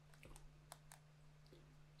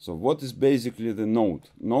 So what is basically the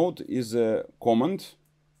note? Note is a command,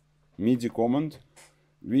 MIDI command,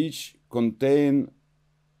 which contain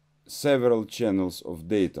several channels of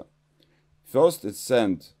data. First, it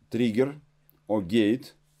sends trigger or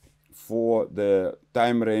gate for the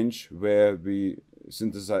time range where the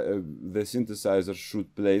synthesizer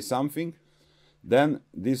should play something. Then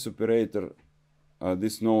this operator,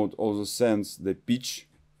 this node also sends the pitch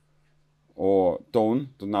or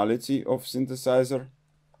tonality of synthesizer.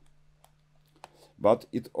 But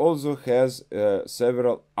it also has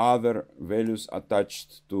several other values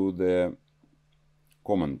attached to the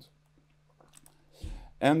command.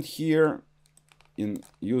 And here in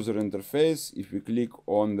user interface, if we click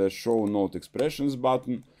on the show note expressions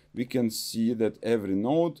button, we can see that every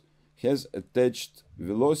node has attached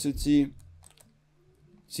velocity,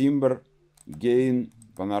 timbre, gain,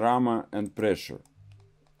 panorama, and pressure.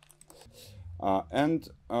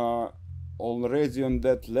 Already on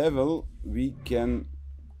that level, we can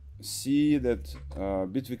see that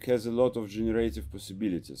Bitwig has a lot of generative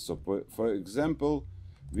possibilities. So for example,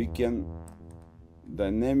 we can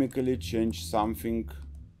dynamically change something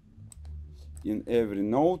in every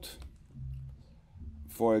node.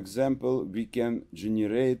 For example, we can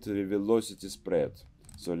generate the velocity spread.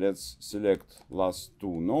 So let's select last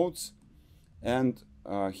 2 nodes, and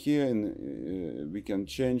here we can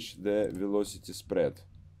change the velocity spread.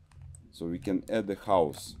 So we can add a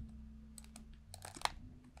house.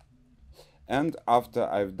 And after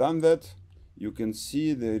I've done that, you can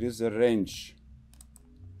see there is a range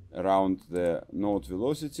around the node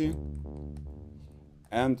velocity,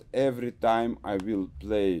 and every time I will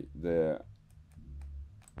play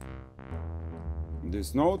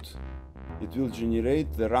this node, it will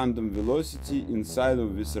generate the random velocity inside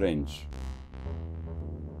of this range.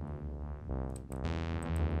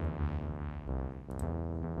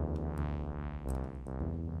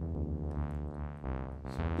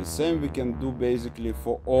 The same we can do basically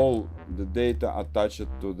for all the data attached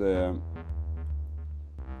to the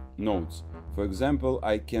nodes. For example,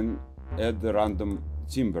 I can add the random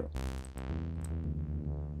timbre.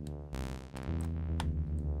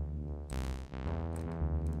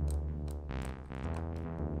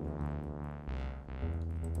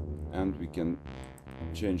 And we can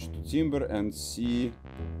change to timbre and see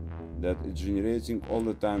that it's generating all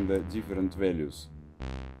the time the different values.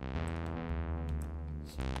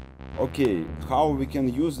 Okay, how we can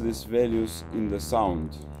use these values in the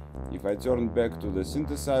sound? If I turn back to the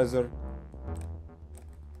synthesizer,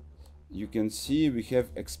 you can see we have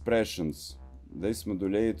expressions. This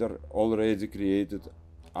modulator already created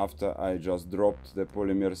after I just dropped the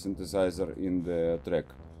polymer synthesizer in the track.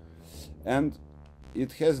 And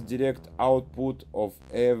it has direct output of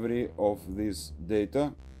every of these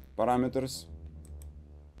data parameters.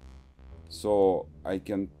 So I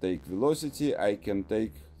can take velocity, I can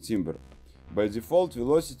take timbre. By default,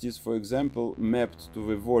 velocity is, for example, mapped to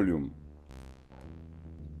the volume.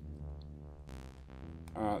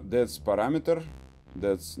 That's parameter,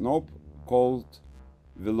 that's knob called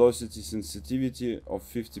velocity sensitivity of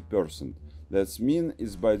 50%. That means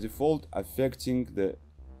is by default affecting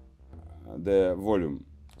the volume.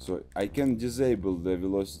 So I can disable the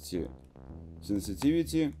velocity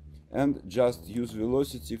sensitivity and just use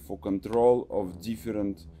velocity for control of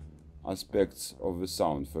different aspects of the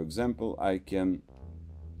sound. For example, I can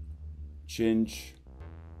change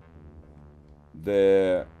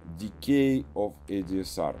the decay of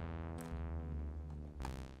ADSR,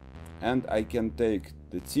 and I can take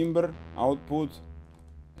the timbre output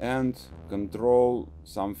and control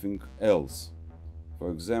something else. For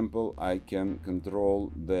example, I can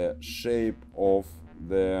control the shape of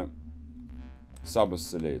the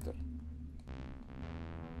sub-oscillator.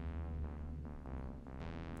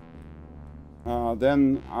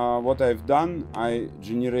 Then what I've done, I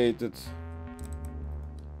generated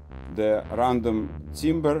the random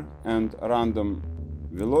timbre and random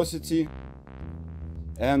velocity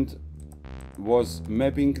and was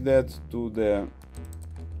mapping that to the...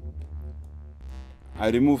 I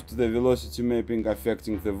removed the velocity mapping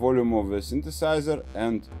affecting the volume of the synthesizer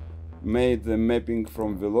and made the mapping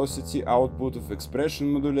from velocity output of expression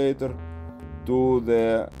modulator to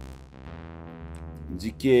the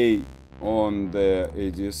decay on the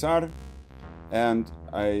ADSR, and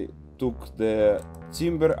I took the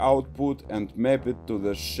timbre output and mapped it to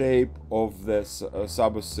the shape of the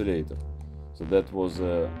sub-oscillator. So that was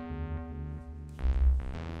the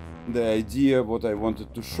idea what I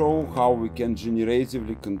wanted to show, how we can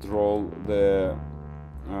generatively control the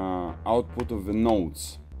output of the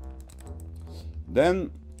notes.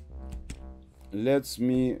 Then let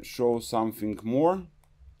me show something more,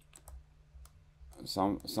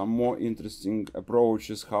 some more interesting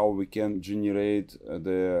approaches how we can generate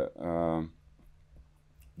the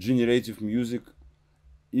generative music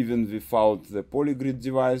even without the polygrid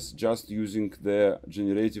device, just using the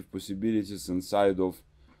generative possibilities inside of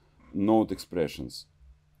note expressions,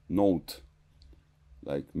 note,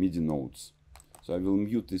 like MIDI notes. So I will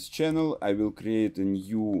mute this channel, I will create a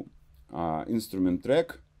new instrument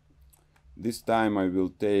track. This time I will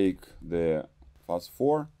take the Fuzz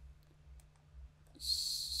 4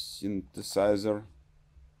 synthesizer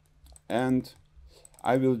and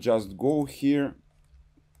I will just go here,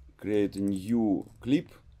 create a new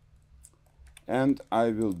clip, and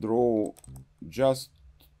I will draw just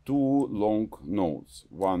two long notes,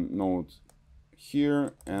 one note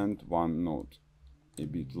here and one note a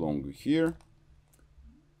bit longer here.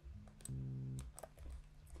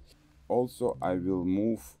 Also I will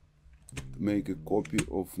make a copy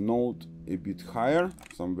of note a bit higher,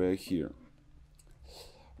 somewhere here.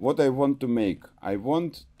 What I want to make, I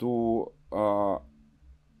want to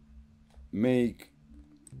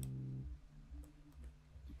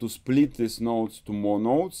split these notes to more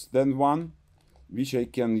notes than one, which I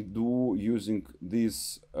can do using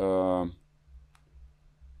this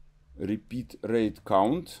repeat rate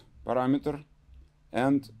count parameter.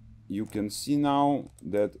 And you can see now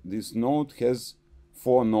that this note has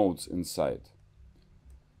 4 notes inside.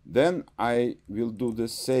 Then I will do the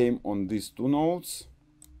same on these 2 notes.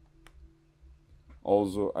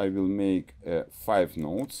 Also I will make 5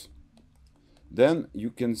 notes. Then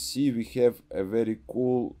you can see we have a very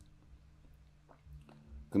cool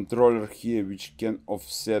controller here which can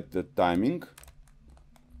offset the timing.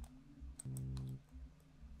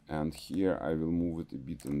 And here I will move it a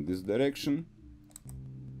bit in this direction.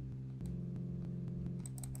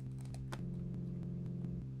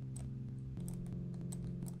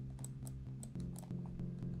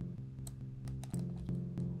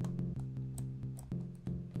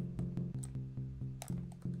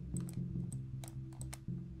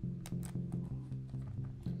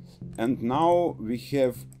 And now we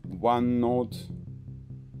have one note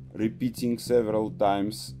repeating several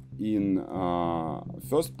times in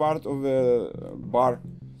first part of the bar,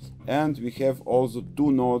 and we have also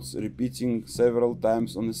 2 notes repeating several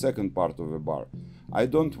times on the second part of the bar. I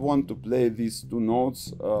don't want to play these 2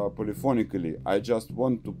 notes polyphonically. I just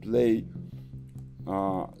want to play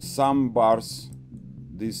some bars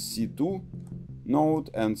this C2 note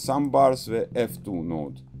and some bars the F2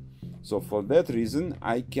 note. So for that reason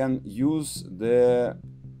I can use the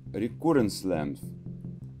recurrence length,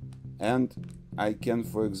 and I can,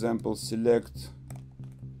 for example, select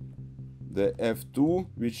the F2,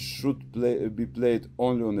 which should be played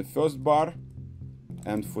only on the first bar,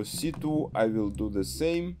 and for C2 I will do the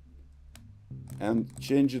same and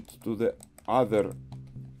change it to the other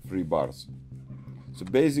 3 bars. So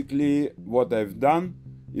basically what I've done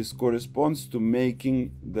is corresponds to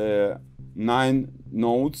making the 9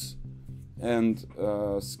 notes and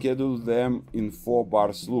schedule them in 4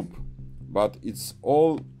 bars loop, but it's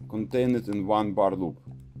all contained in 1 bar loop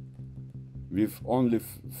with only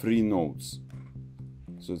 3 notes.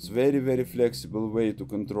 So it's very flexible way to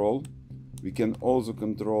control. We can also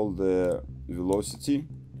control the velocity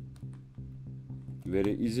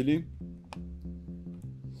very easily.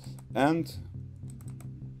 And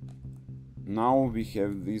now we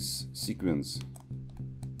have this sequence.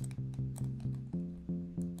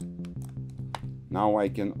 Now I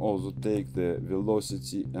can also take the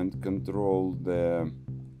velocity and control the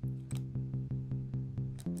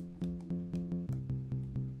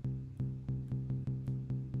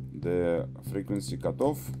frequency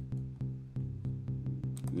cutoff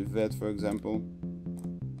with that, for example.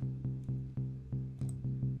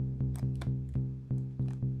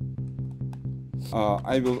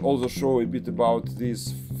 I will also show a bit about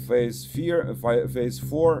this phase 4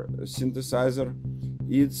 synthesizer.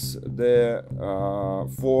 It's the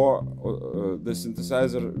the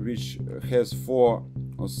synthesizer which has 4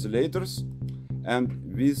 oscillators, and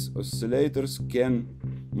these oscillators can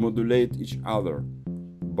modulate each other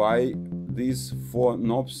by these 4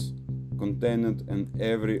 knobs contained in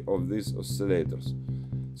every of these oscillators.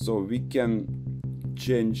 So we can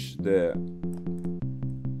change the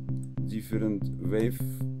different wave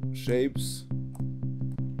shapes.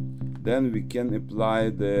 Then we can apply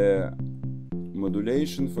the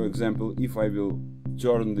modulation. For example, if I will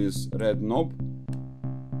turn this red knob,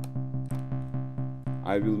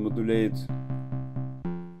 I will modulate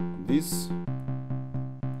this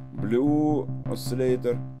blue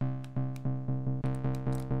oscillator.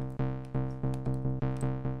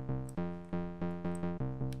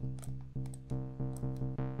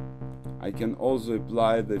 I can also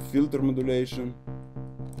apply the filter modulation.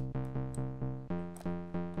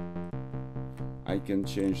 I can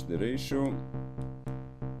change the ratio.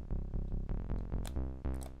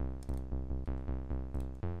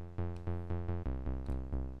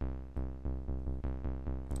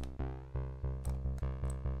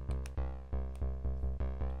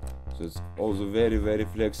 So it's also very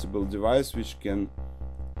flexible device which can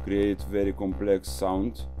create very complex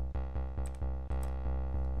sound.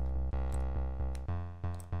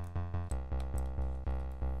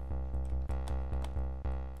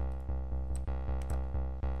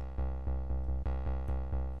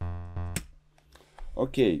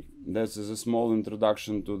 Okay, that is a small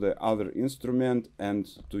introduction to the other instrument and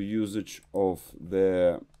to usage of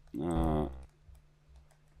the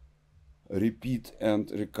repeat and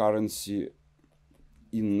recurrency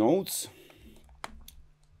in notes.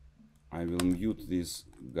 I will mute this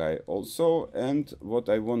guy also, and what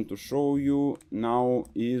I want to show you now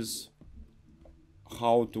is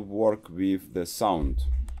how to work with the sound.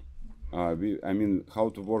 I mean how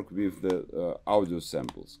to work with the audio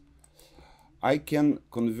samples. I can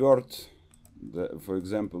convert, for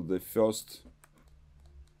example, the first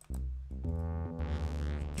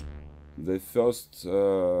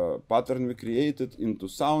pattern we created into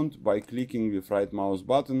sound by clicking with right mouse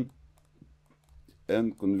button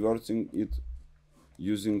and converting it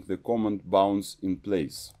using the command bounce in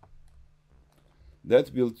place.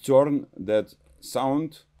 That will turn that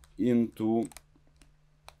sound into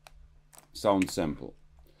sound sample.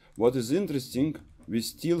 What is interesting, we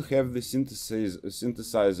still have the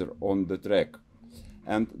synthesizer on the track,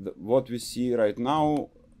 and what we see right now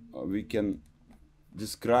we can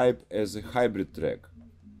describe as a hybrid track.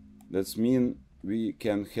 That means we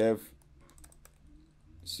can have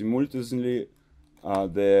simultaneously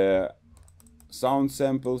the sound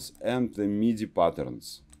samples and the MIDI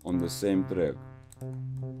patterns on the same track.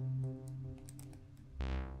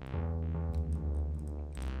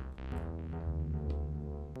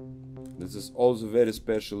 This is also very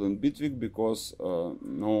special in Bitwig because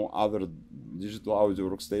no other digital audio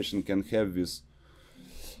workstation can have this.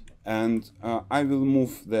 And I will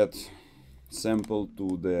move that sample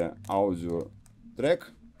to the audio track,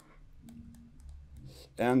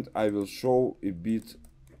 and I will show a bit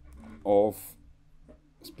of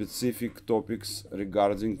specific topics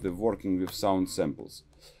regarding the working with sound samples.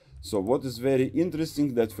 So what is very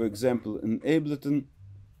interesting that, for example, in Ableton,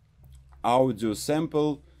 audio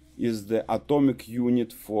sample is the atomic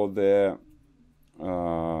unit for the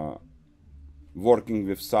working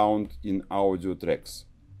with sound in audio tracks.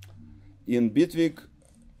 In Bitwig,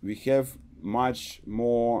 we have much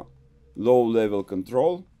more low-level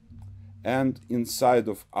control, and inside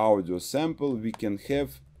of audio sample we can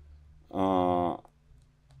have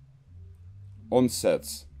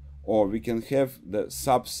onsets, or we can have the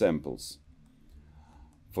subsamples.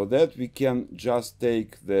 For that we can just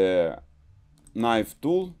take the knife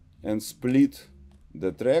tool and split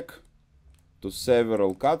the track to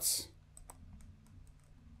several cuts.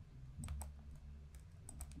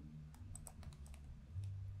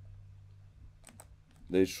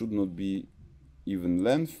 They should not be even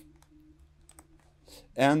length.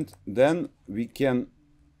 And then we can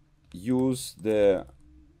use the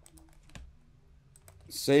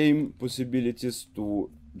same possibilities to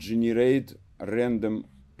generate random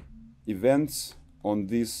events on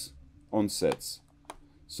these onsets.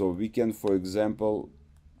 So we can, for example,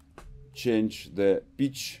 change the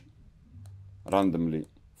pitch randomly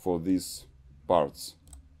for these parts.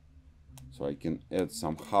 So I can add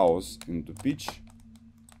some house into pitch,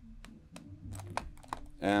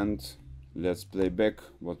 and let's play back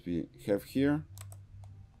what we have here.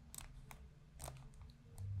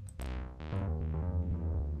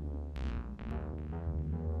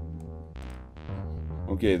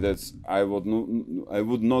 Okay, that's I would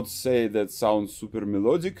not say that sounds super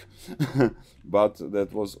melodic, but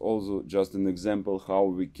that was also just an example how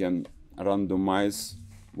we can randomize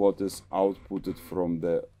what is outputted from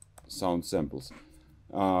the sound samples.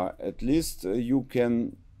 At least you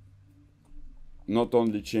can not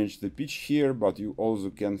only change the pitch here, but you also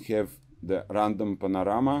can have the random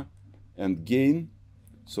panorama and gain.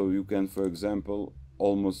 So you can, for example,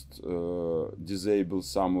 almost disable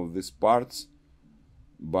some of these parts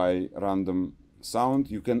by random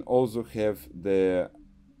sound. You can also have the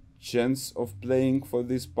chance of playing for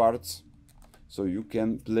these parts. So you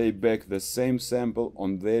can play back the same sample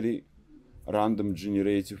on very random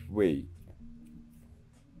generative way,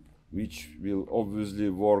 which will obviously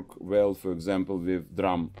work well, for example, with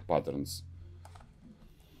drum patterns.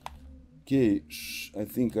 Okay, I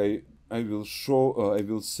think I will show, I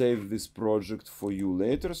will save this project for you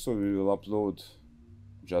later, so we will upload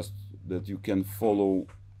just that you can follow.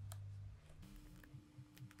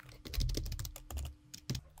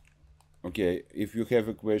 Okay, if you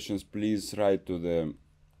have questions, please write to the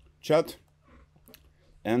chat.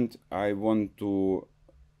 And I want to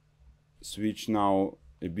switch now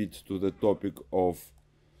a bit to the topic of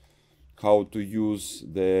how to use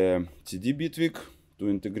the TDBitwig to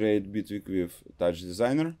integrate Bitwig with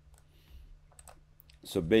TouchDesigner.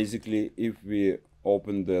 So basically, if we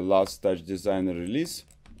open the last TouchDesigner release,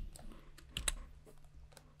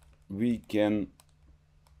 we can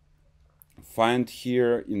find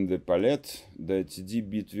here in the palette the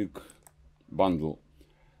TDBitwig bundle.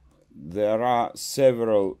 There are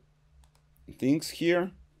several things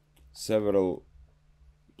here, several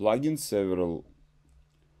plugins, several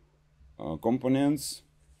components,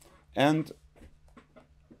 and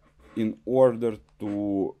in order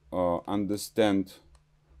to understand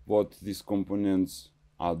what these components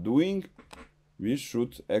are doing, we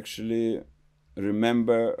should actually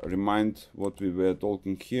remind what we were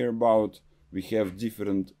talking here about. We have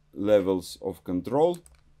different levels of control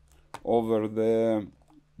over the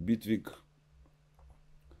Bitwig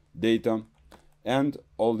data, and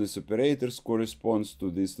all these operators corresponds to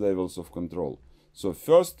these levels of control. So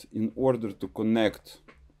first, in order to connect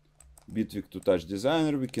Bitwig to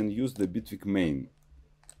TouchDesigner, we can use the Bitwig main,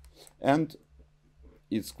 and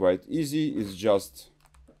it's quite easy. It's just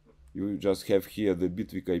you just have here the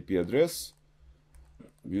Bitwig IP address.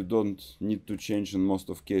 You don't need to change in most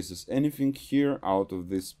of cases anything here out of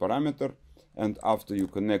this parameter, and after you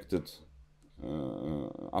connected,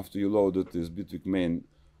 after you loaded this Bitwig main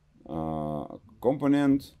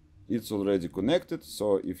component, it's already connected.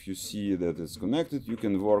 So if you see that it's connected, you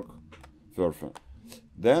can work further.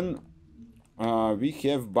 Then we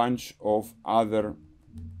have bunch of other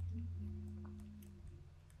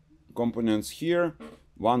components here.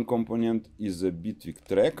 One component is a Bitwig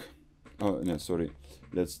track. Oh, no, sorry.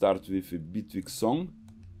 Let's start with a Bitwig song.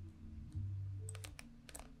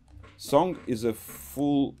 Song is a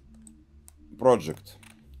full project,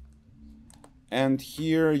 and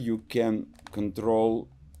here you can control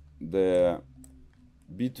the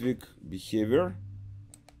Bitwig behavior.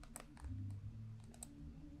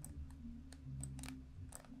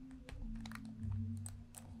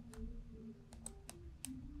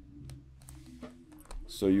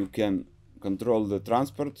 So you can control the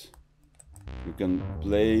transport, you can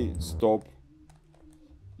play, stop,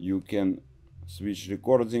 you can switch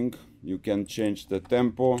recording, you can change the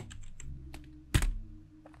tempo,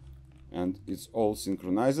 and it's all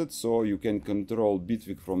synchronized. So you can control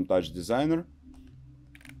Bitwig from TouchDesigner,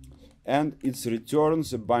 and it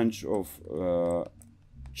returns a bunch of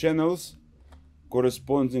channels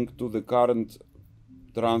corresponding to the current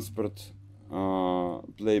transport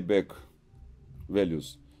playback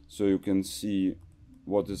values. So you can see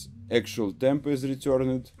what is actual tempo is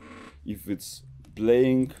returned, if it's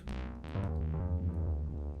playing,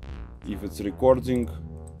 if it's recording,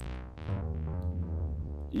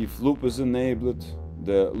 if loop is enabled,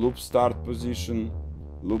 the loop start position,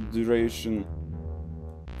 loop duration,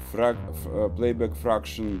 playback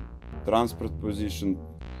fraction, transport position,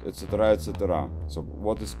 etc, etc. So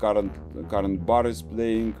what is current bar is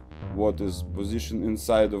playing, what is position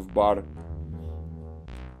inside of bar.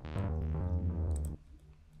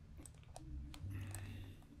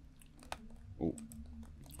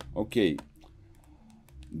 Okay,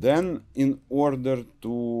 then in order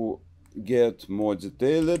to get more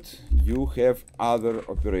detailed, you have other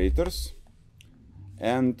operators,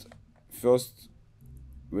 and first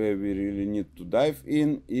where we really need to dive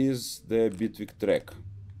in is the Bitwig track.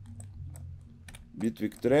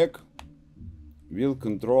 Bitwig track will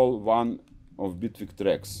control one of Bitwig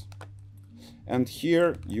tracks, and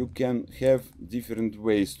here you can have different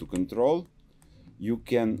ways to control. You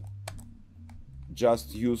can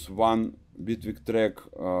just use one Bitwig track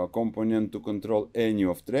component to control any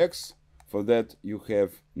of tracks. For that you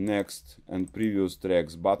have next and previous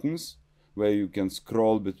tracks buttons where you can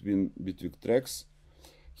scroll between Bitwig tracks.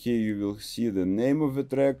 Here you will see the name of the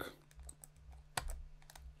track,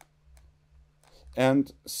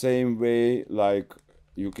 and same way like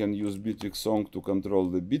you can use Bitwig song to control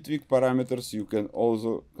the Bitwig parameters, you can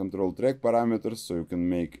also control track parameters, so you can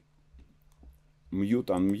make mute,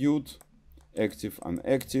 unmute, active,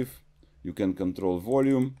 unactive. You can control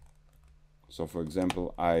volume. So for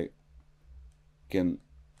example, I can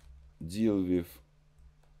deal with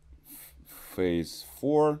phase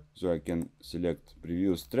 4, so I can select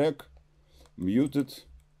previous track, mute it,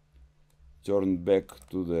 turn back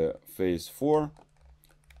to the phase 4,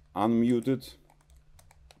 unmute it,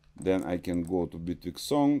 then I can go to Bitwig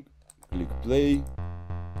song, click play,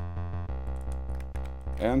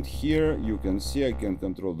 and here you can see I can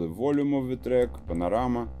control the volume of the track,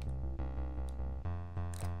 panorama.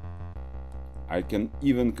 I can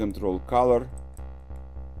even control color.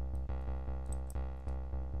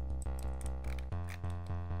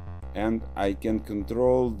 And I can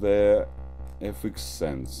control the FX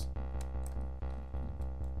sense.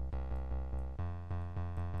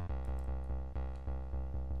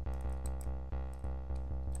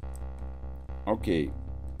 Okay,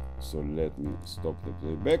 so let me stop the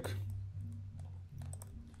playback.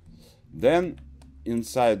 Then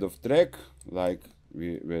inside of track, like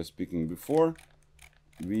we were speaking before,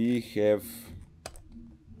 we have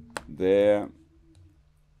the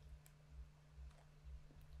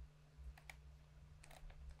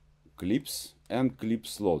clips and clip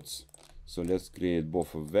slots. So let's create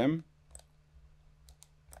both of them.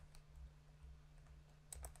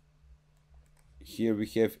 Here we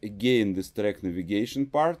have again this track navigation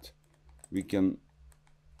part. We can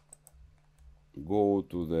go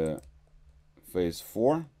to the phase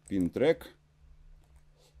 4 pin track.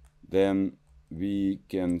 Then we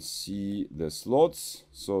can see the slots.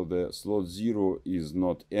 So the slot 0 is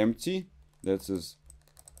not empty. That's a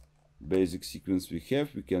basic sequence we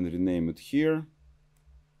have. We can rename it here.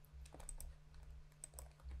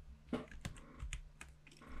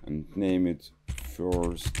 And name it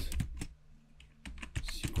first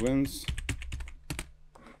sequence.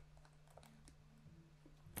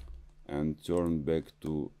 And turn back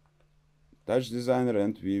to TouchDesigner,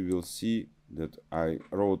 and we will see that I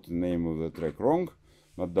wrote the name of the track wrong,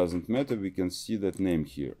 but doesn't matter, we can see that name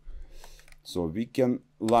here. So we can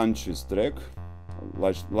launch this track,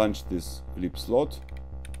 launch this clip slot.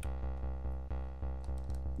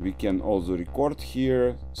 We can also record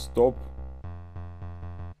here, stop.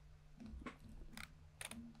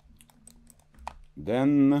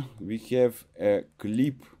 Then we have a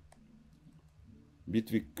clip,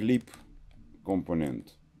 Bitwig clip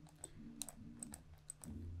component.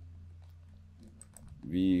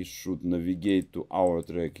 We should navigate to our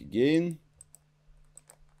track again.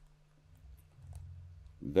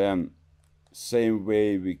 Then same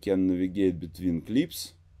way we can navigate between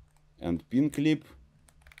clips and pin clip.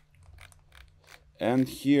 And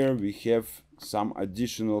here we have some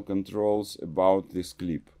additional controls about this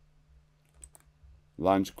clip.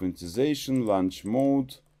 Launch quantization, launch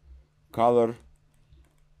mode, color,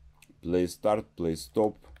 play start, play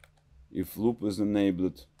stop, if loop is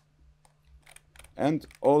enabled. And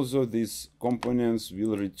also these components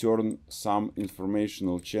will return some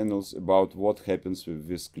informational channels about what happens with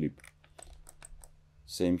this clip.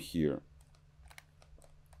 Same here.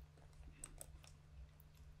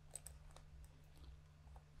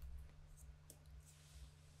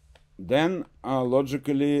 Then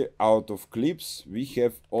logically out of clips we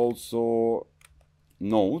have also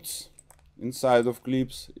nodes inside of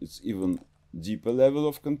clips. It's even deeper level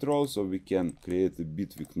of control, so we can create a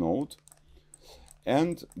Bitwig node,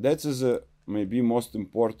 and that is a maybe most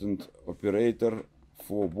important operator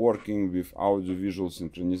for working with audio-visual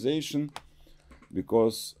synchronization,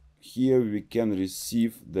 because here we can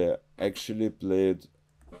receive the actually played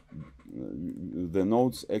the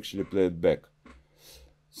notes actually played back.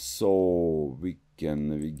 So we can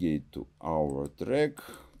navigate to our track,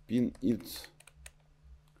 pin it,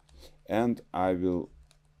 and I will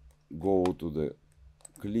go to the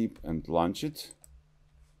clip and launch it.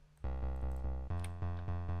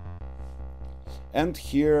 And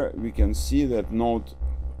here we can see that node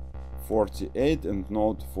 48 and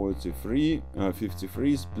node 53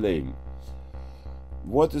 is playing.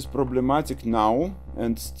 What is problematic now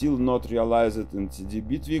and still not realized in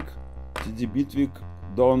TDBitwig, TDBitwig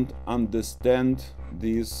don't understand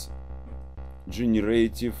these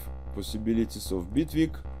generative possibilities of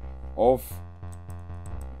Bitwig of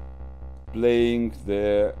playing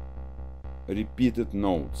the repeated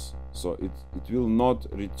notes. So it will not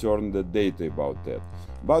return the data about that.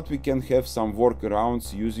 But we can have some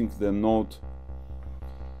workarounds using the node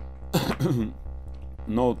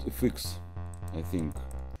node FX, I think.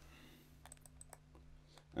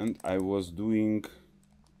 And I was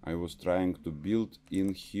trying to build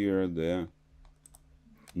in here the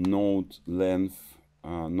node length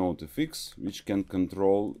node FX, which can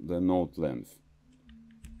control the node length.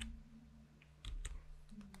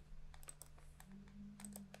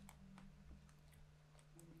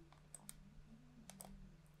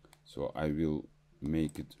 So I will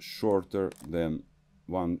make it shorter than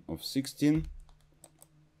 1/16,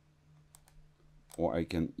 or I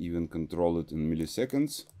can even control it in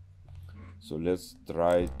milliseconds. So let's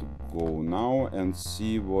try to go now and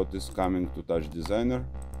see what is coming to TouchDesigner.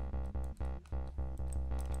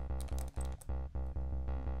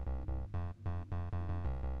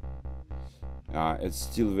 It's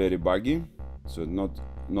still very buggy, so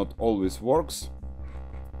not always works.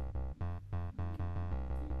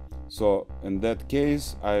 So in that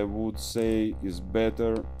case, I would say it's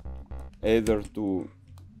better either to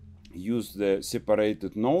use the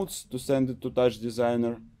separated nodes to send it to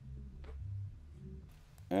TouchDesigner,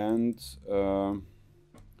 and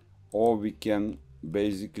or we can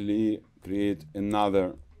basically create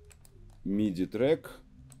another MIDI track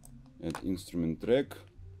and instrument track.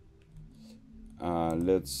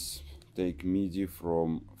 Let's take MIDI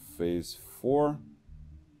from phase 4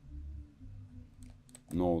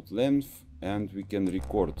 node length, and we can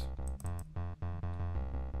record.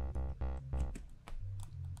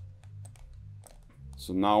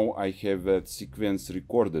 So now I have that sequence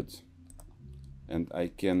recorded, and I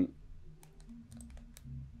can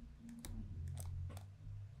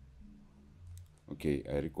okay,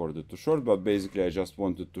 I recorded too short, but basically I just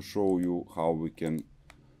wanted to show you how we can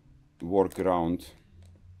work around.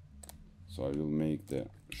 So I will make the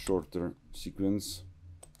shorter sequence,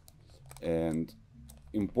 and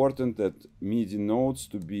important that MIDI notes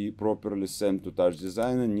to be properly sent to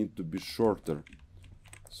TouchDesigner need to be shorter.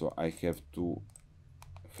 So I have to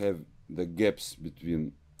have the gaps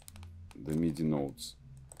between the MIDI notes.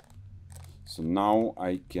 So now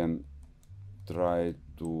I can try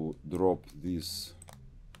to drop this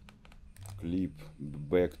clip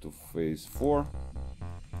back to phase 4,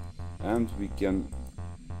 and we can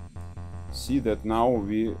see that now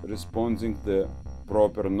we responding the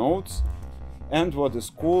proper notes. And what is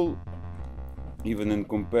cool, even in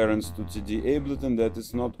comparison to TD Ableton, that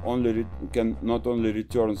it's not only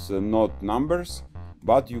returns the note numbers,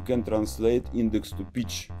 but you can translate index to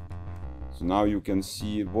pitch. So now you can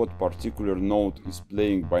see what particular note is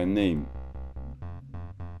playing by name.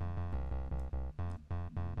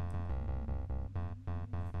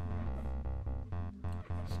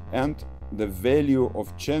 And the value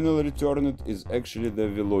of channel returned is actually the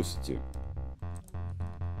velocity.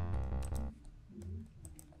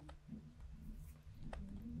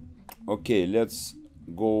 Okay, let's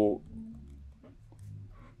go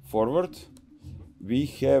forward. We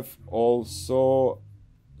have also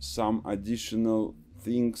some additional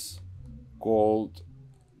things called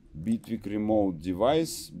Bitwig Remote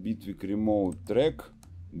Device, Bitwig Remote Track,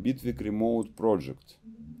 Bitwig Remote Project.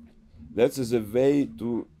 That is a way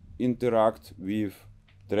to interact with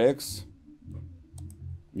tracks,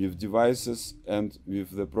 with devices, and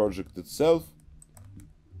with the project itself.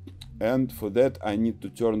 And for that I need to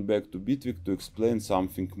turn back to Bitwig to explain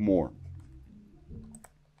something more.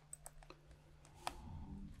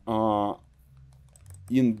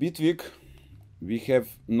 In Bitwig we have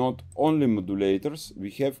not only modulators, we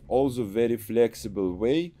have also very flexible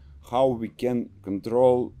way how we can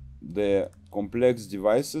control the complex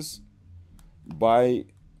devices by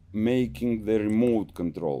making the remote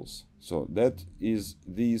controls. So that is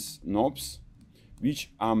these knobs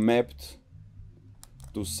which are mapped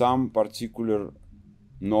to some particular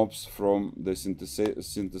knobs from the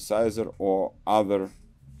synthesizer or other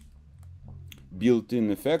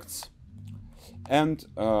built-in effects. And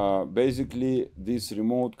basically these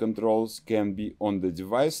remote controls can be on the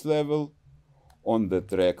device level, on the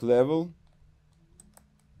track level,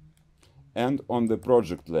 and on the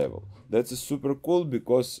project level. That's super cool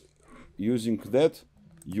because using that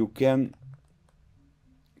you can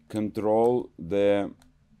control the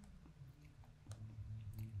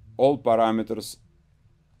all parameters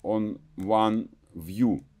on one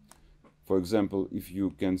view. For example, if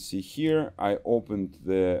you can see here, I opened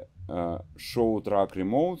the show track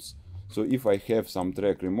remotes. So if I have some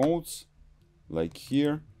track remotes like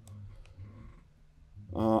here,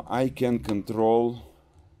 I can control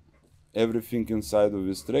everything inside of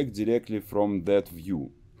this track directly from that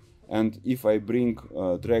view. And if I bring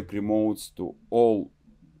track remotes to all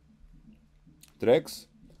tracks,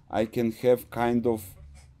 I can have kind of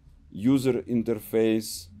user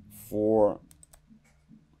interface for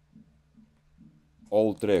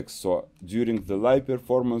all tracks. So during the live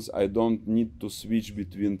performance, I don't need to switch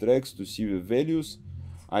between tracks to see the values.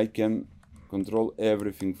 I can control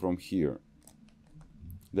everything from here.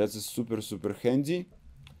 That's super handy.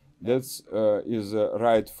 That's is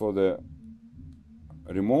right for the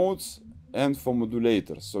remotes and for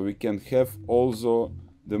modulators. So we can have also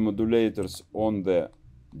the modulators on the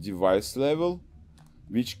device level,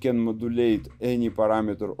 which can modulate any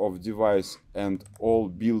parameter of device and all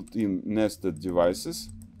built-in nested devices.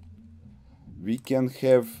 We can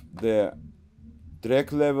have the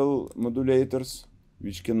track level modulators,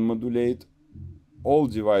 which can modulate all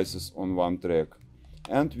devices on one track.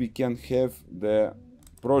 And we can have the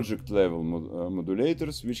project level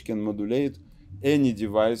modulators, which can modulate any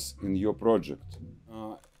device in your project.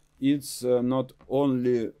 It's not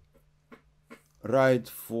only right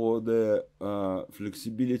for the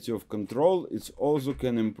flexibility of control, it also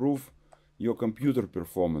can improve your computer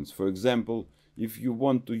performance. For example, if you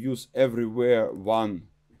want to use everywhere one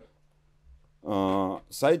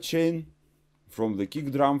sidechain from the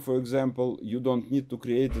kick drum, for example, you don't need to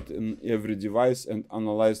create it in every device and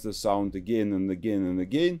analyze the sound again and again and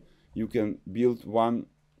again. You can build one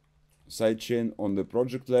sidechain on the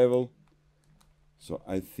project level. So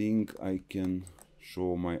I think I can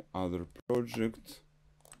show my other project,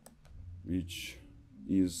 which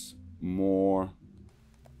is more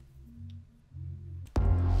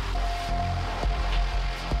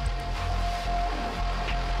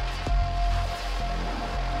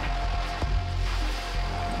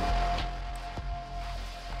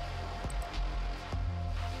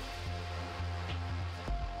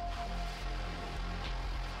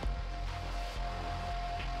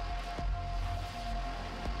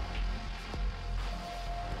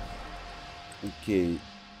okay.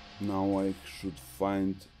 Now I should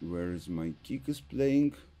find where is my kick is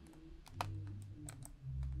playing.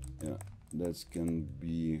 Yeah, that can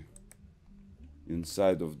be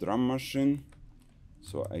inside of drum machine.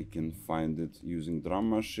 So I can find it using drum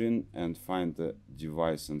machine and find the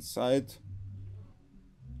device inside.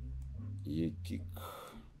 Yeah, kick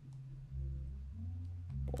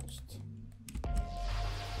post.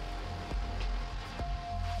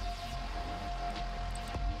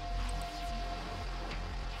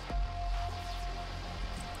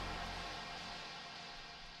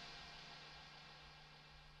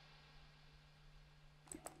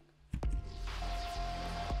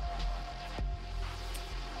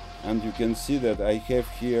 And you can see that I have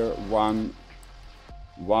here one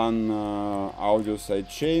audio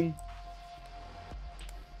sidechain,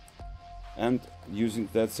 and using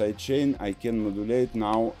that sidechain I can modulate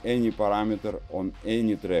now any parameter on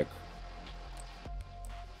any track.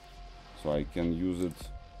 So I can use it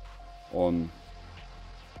on,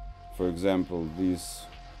 for example, this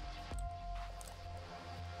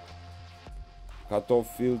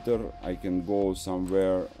cutoff filter. I can go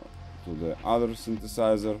somewhere to the other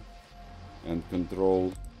synthesizer and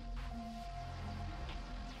control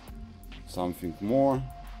something more.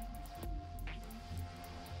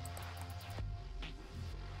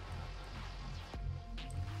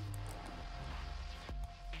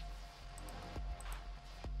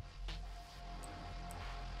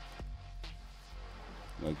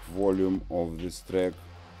 Like volume of this track.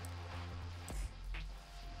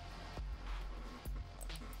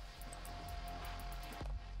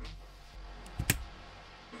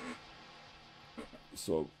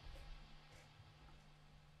 So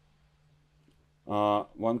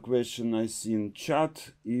one question I see in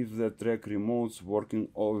chat, if the track remotes working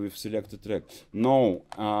all with selected track. No,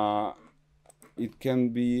 it can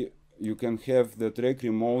be, you can have the track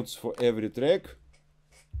remotes for every track,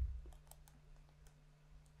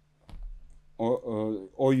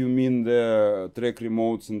 or you mean the track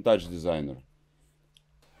remotes in TouchDesigner?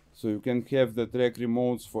 So you can have the track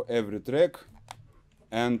remotes for every track,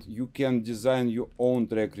 and you can design your own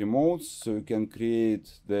track remotes, so you can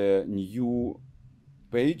create the new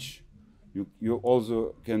page. You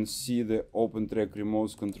also can see the open track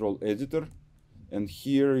remotes control editor, and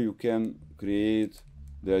here you can create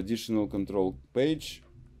the additional control page.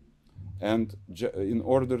 And in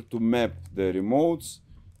order to map the remotes,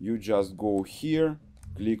 you just go here,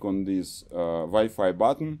 click on this Wi-Fi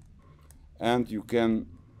button, and you can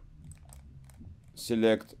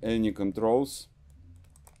select any controls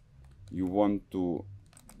you want to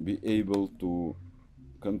be able to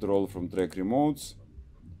control from track remotes,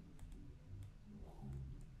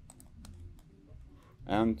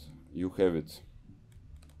 and you have it.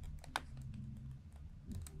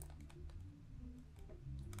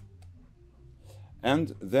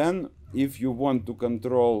 And then if you want to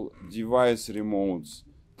control device remotes,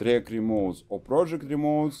 track remotes, or project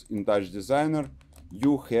remotes in TouchDesigner,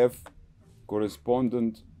 you have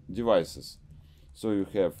correspondent devices. So you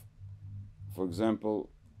have, for example,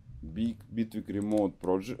 Bitwig remote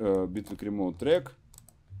project, Bitwig remote track.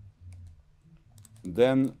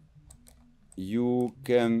 Then you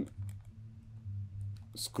can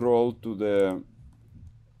scroll to the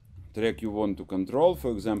track you want to control.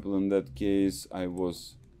 For example, in that case, I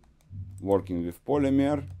was working with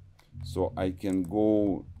polymer, so I can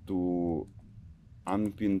go to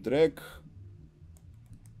unpin track,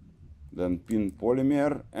 then pin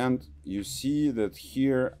polymer, and you see that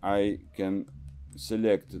here I can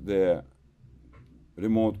select the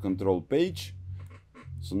remote control page.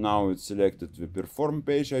 So now it's selected the perform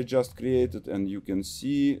page I just created, and you can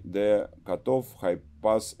see the cutoff, high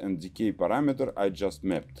pass, and decay parameter I just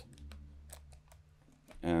mapped.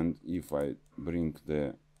 And if I bring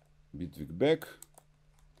the Bitwig back,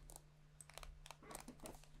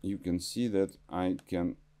 you can see that I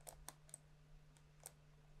can,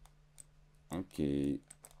 okay,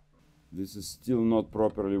 this is still not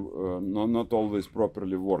properly, not always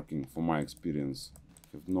properly working for my experience.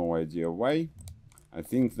 I have no idea why. I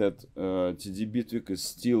think that TDBitwig is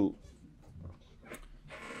still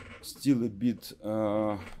a bit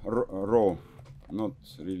raw, not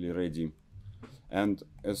really ready. And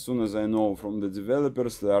as soon as I know from the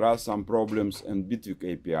developers, there are some problems in Bitwig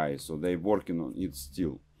API, so they're working on it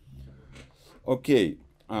still. Okay,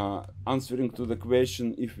 answering to the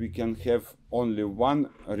question if we can have only one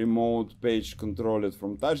remote page controlled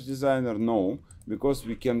from TouchDesigner, no, because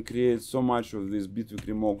we can create so much of these Bitwig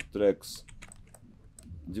remote tracks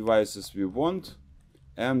devices we want,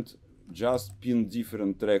 and just pin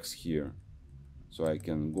different tracks here. So I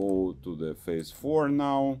can go to the phase 4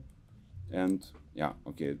 now, and yeah,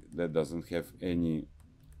 okay, that doesn't have any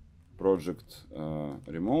project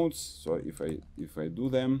remotes. So if I do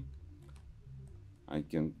them, I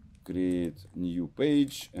can create new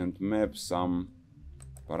page and map some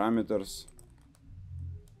parameters.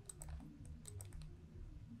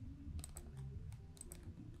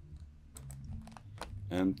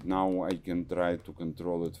 And now I can try to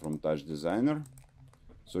control it from TouchDesigner.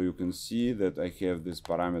 So you can see that I have these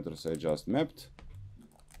parameters I just mapped,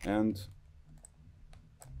 and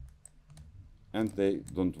they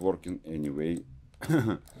don't work in any way.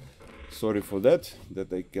 Sorry for that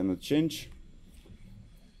I cannot change.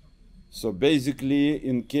 So basically,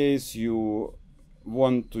 in case you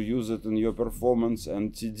want to use it in your performance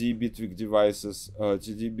and TDBitwig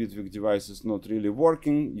devices not really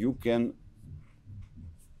working, you can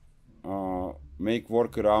make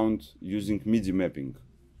workaround using MIDI mapping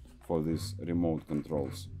for these remote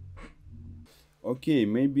controls. Okay,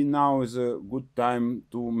 maybe now is a good time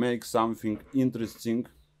to make something interesting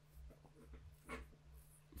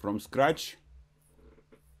from scratch.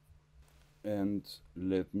 And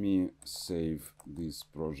let me save this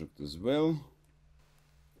project as well.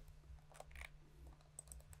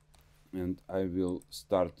 And I will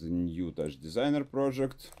start a new TouchDesigner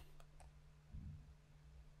project.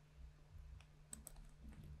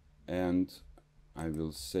 And I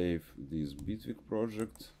will save this Bitwig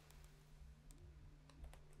project.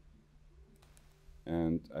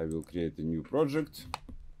 And I will create a new project.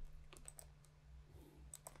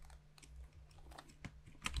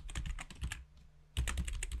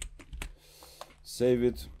 Save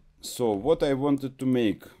it. So what I wanted to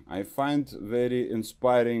make, I find very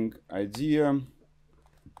inspiring idea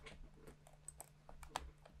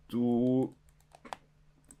to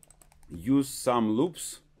use some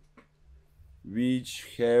loops which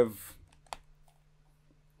have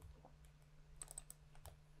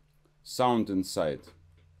sound inside.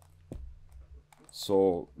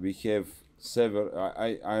 So we have several,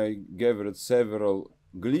 I gathered several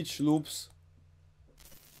glitch loops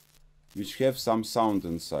which have some sound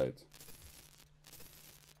inside.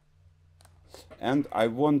 And I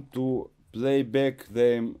want to play back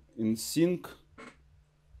them in sync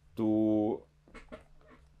to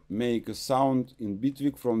make a sound in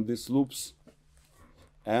Bitwig from these loops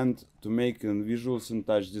and to make visuals in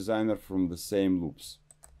TouchDesigner from the same loops.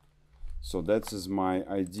 So that is my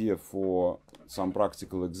idea for some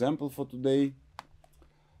practical example for today.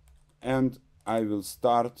 And I will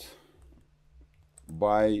start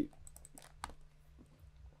by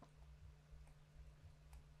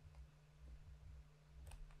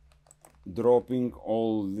dropping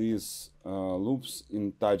all these loops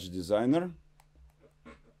in TouchDesigner.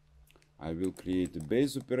 I will create a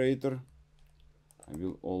base operator. I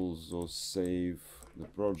will also save the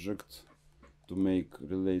project to make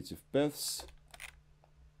relative paths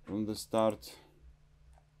from the start.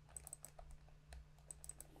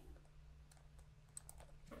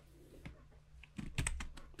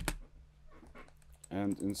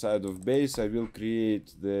 And inside of base I will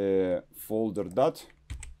create the folder dot.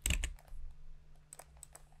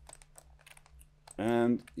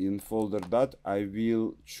 And in folder dot I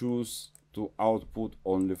will choose to output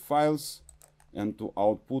only files and to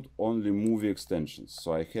output only movie extensions.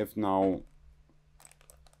 So I have now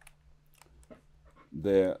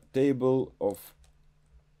the table of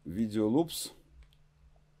video loops,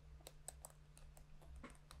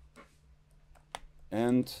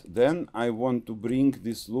 and then I want to bring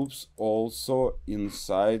these loops also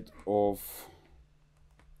inside of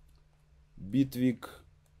Bitwig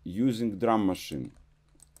using drum machine.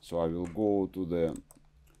 So I will go to the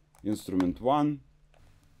instrument 1,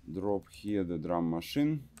 drop here the drum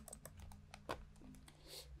machine,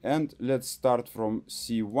 and let's start from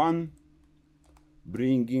C1,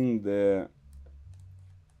 bringing the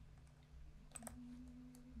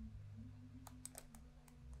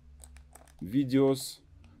videos.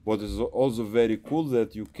 What is also very cool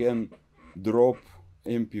that you can drop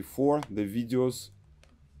MP4 the videos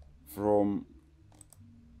from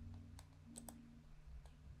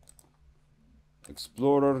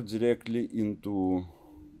Explorer directly into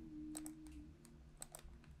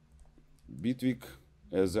Bitwig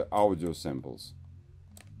as audio samples.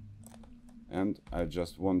 And I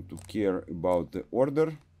just want to care about the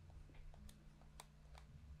order.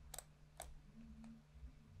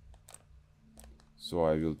 So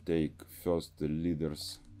I will take first the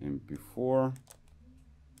leaders MP4.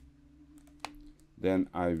 Then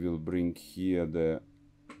I will bring here the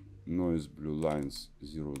noise blue lines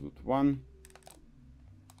 0.1,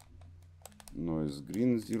 noise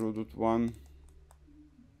green 0.1.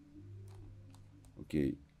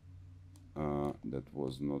 Okay, that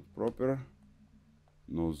was not proper.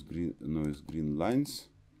 Noise green lines.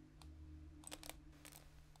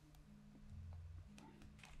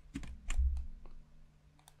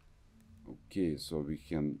 Okay, so we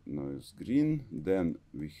have noise green, then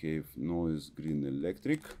we have noise green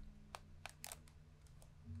electric,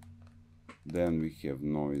 then we have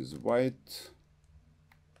noise white,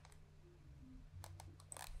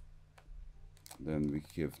 then we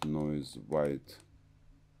have noise white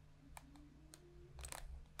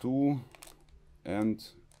 2 and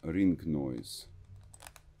ring noise.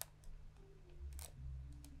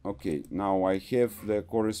 Okay, now I have the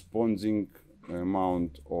corresponding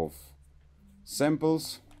amount of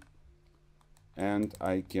samples and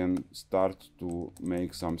I can start to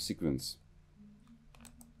make some sequence.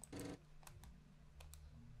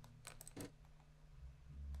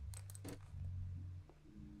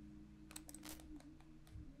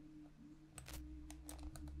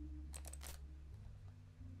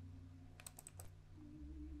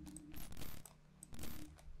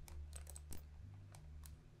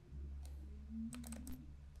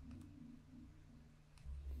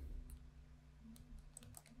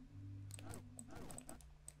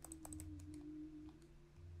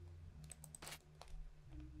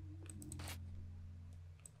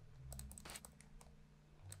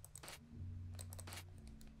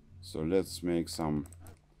 So let's make some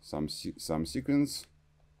sequence.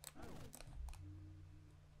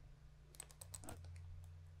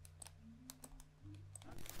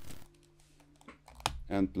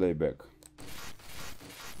 And play back.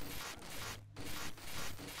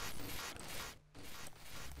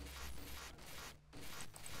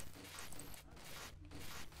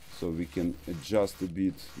 So we can adjust a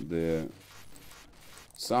bit the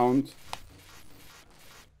sound.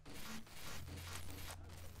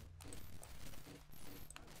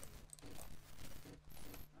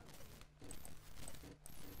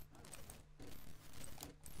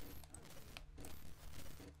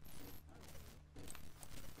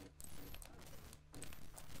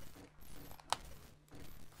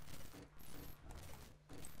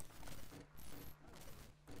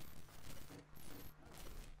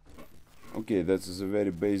 Okay, that is a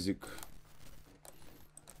very basic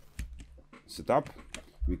setup.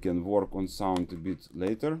 We can work on sound a bit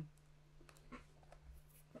later.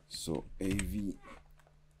 So AV,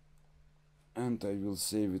 and I will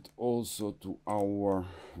save it also to our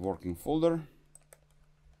working folder.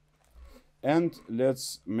 And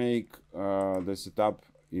let's make the setup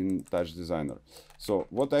in TouchDesigner. So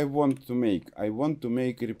what I want to make a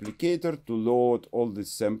replicator to load all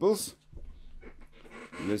these samples,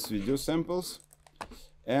 these video samples,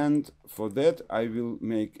 and for that I will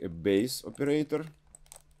make a base operator,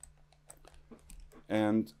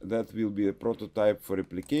 and that will be a prototype for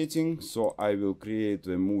replicating. So I will create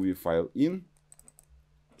a movie file in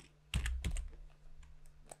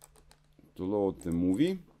to load the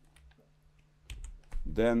movie.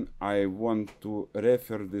 Then I want to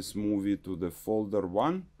refer this movie to the folder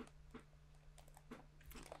 1.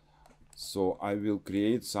 So I will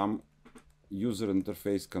create some user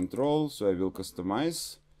interface control. So I will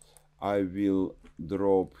customize. I will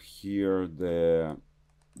drop here the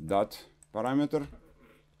dot parameter,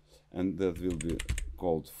 and that will be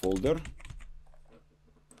called folder.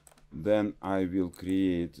 Then I will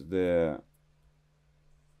create the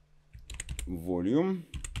volume,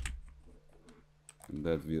 and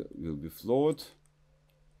that will be float.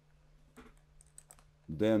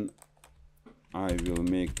 Then I will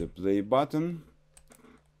make the play button,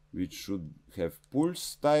 which should have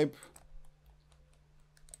pulse type.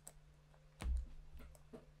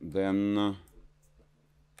 Then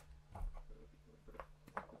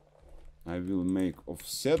I will make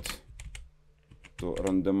offset to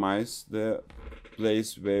randomize the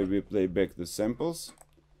place where we play back the samples.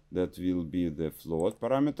 That will be the float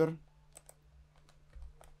parameter.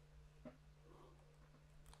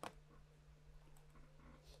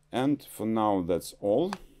 And for now that's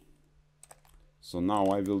all. So now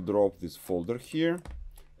I will drop this folder here,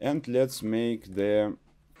 and let's make the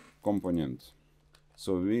component.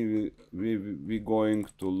 So we're going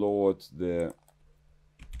to load the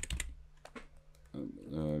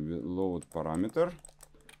load parameter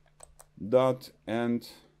dot, and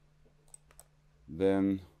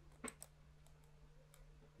then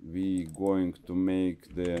we going to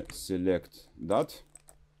make the select dot.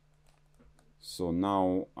 So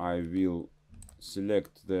now I will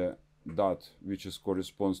select the dot which is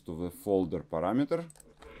corresponds to the folder parameter,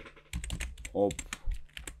 op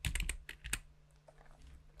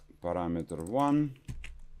parameter 1,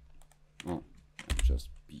 oh, just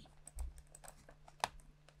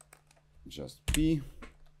p.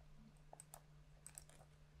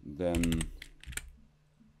 Then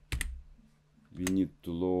we need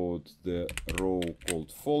to load the row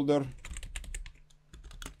called folder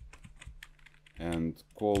and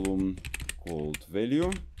column called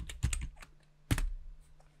value.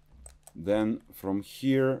 Then from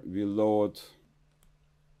here we load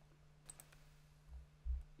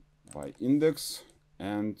by index,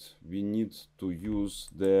 and we need to use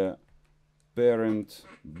the parent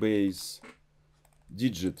base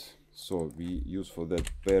digit. So we use for that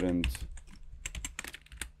parent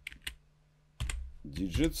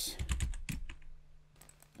digits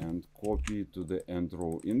and copy to the end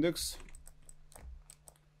row index,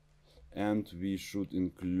 and we should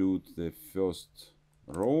include the first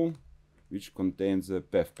row which contains the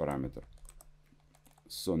path parameter.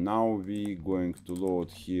 So now we going to load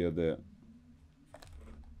here that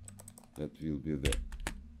will be the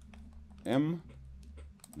m.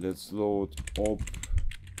 Let's load op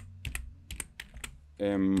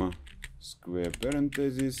m square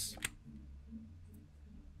parenthesis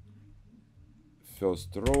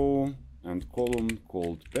first row and column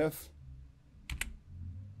called path.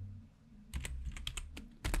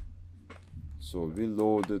 So we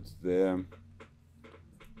loaded the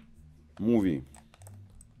movie.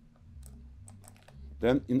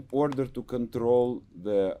 Then in order to control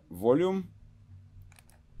the volume,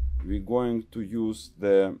 we're going to use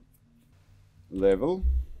the level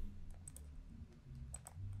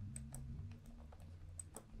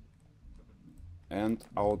and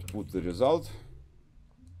output the result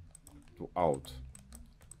to out.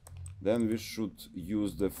 Then we should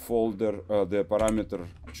use the folder, the parameter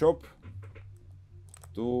chop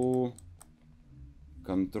to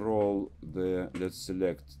control the, let's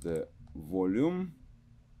select the volume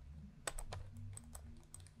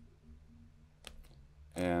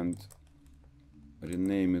and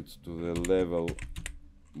rename it to the level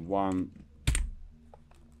 1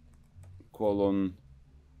 colon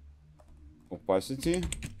opacity,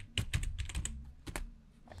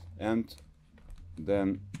 and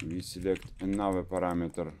then we select another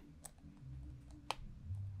parameter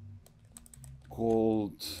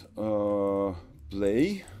called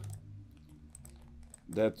play.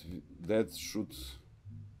 That should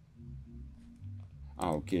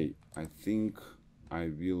okay, I think I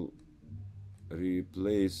will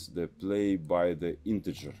replace the play by the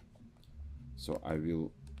integer. So I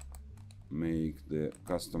will make the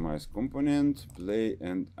customized component play,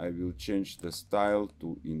 and I will change the style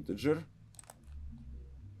to integer.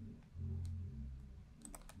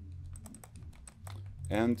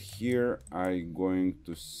 And here I'm going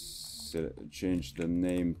to change the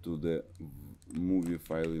name to the movie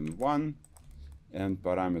file in 1, and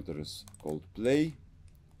parameter is called play.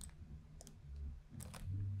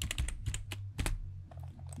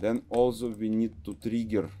 Then also we need to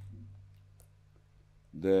trigger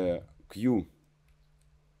the queue.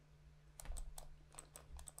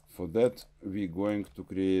 For that we're going to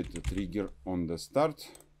create a trigger on the start.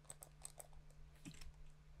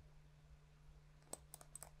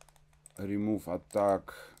 Remove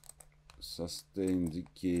attack, sustain,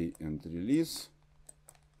 decay, and release.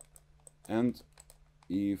 And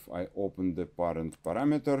if I open the parent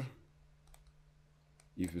parameter,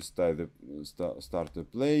 if we start the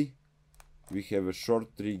play, we have a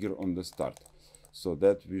short trigger on the start. So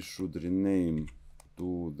that we should rename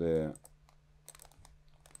to the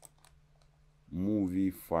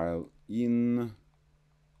movie file in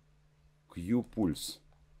queue pulse.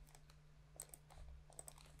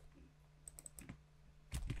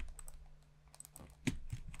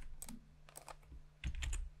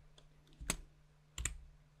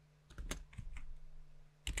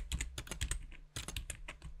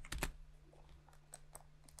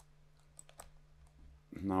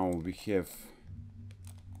 Now we have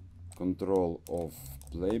control of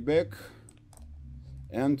playback,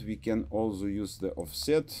 and we can also use the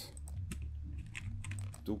offset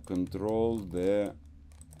to control the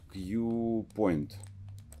queue point,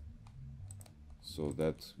 so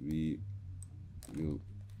that we will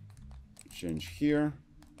change here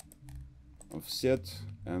offset,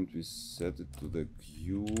 and we set it to the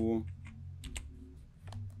queue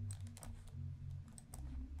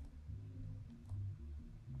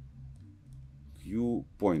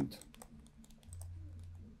point.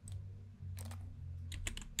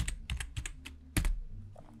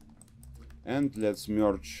 And let's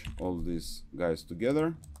merge all these guys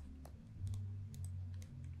together.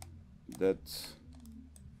 That,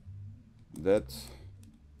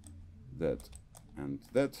 and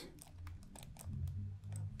that.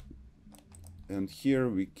 And here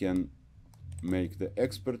we can make the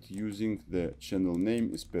export using the channel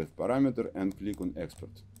name is path parameter, and click on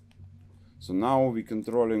export. So now we're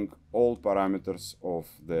controlling all parameters of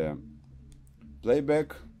the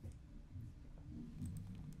playback.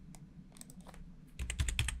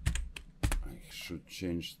 I should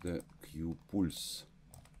change the queue pulse.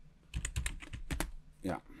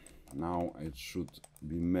 Yeah, now it should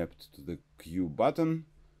be mapped to the queue button,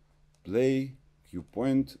 play, queue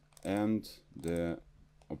point, and the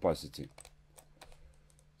opacity.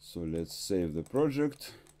 So let's save the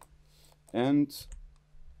project, and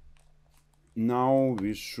now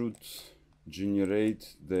we should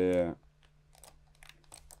generate the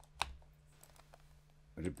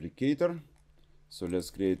replicator. So let's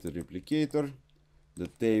create a replicator. The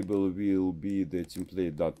table will be the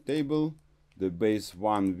template.table. The base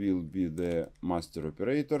one will be the master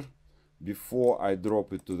operator. Before I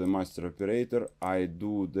drop it to the master operator, I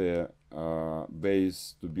do the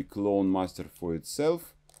base to be clone master for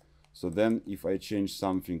itself. So then if I change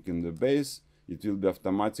something in the base, it will be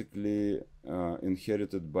automatically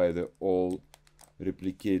inherited by the all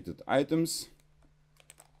replicated items.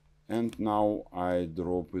 And now I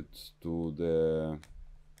drop it to the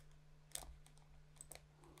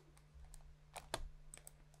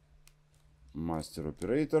master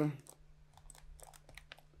operator.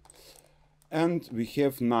 And we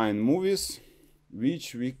have 9 movies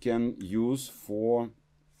which we can use for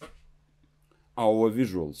our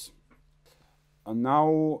visuals. And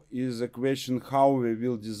now is a question how we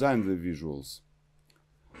will design the visuals.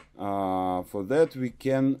 For that we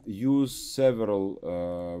can use several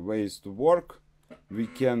ways to work. We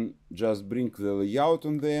can just bring the layout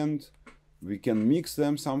on the end. We can mix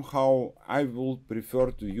them somehow. I will prefer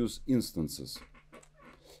to use instances.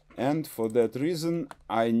 And for that reason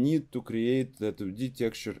I need to create the 2D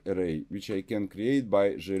texture array, which I can create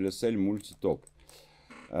by GLSL multitop.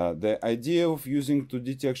 The idea of using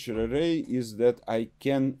 2D texture array is that I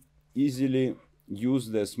can easily use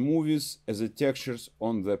the smoothies as a textures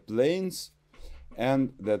on the planes,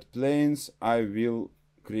 and that planes I will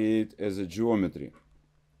create as a geometry.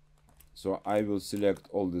 So I will select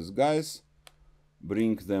all these guys,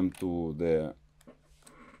 bring them to the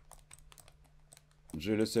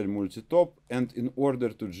GLSL multitop, and in order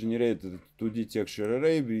to generate the 2D texture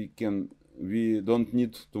array, we don't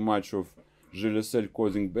need too much of GLSL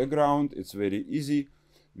coding background. It's very easy.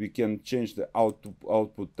 We can change the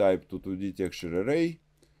output type to 2D texture array.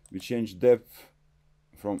 We change depth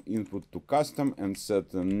from input to custom and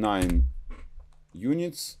set 9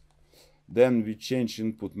 units. Then we change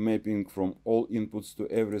input mapping from all inputs to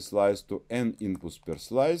every slice to n inputs per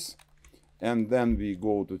slice. And then we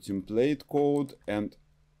go to template code and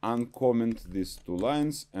uncomment these 2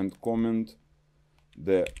 lines and comment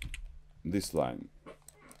this line.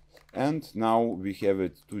 And now we have a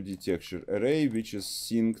 2D texture array which is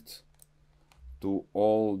synced to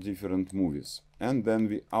all different movies. And then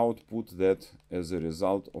we output that as a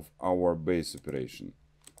result of our base operation.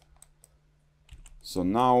 So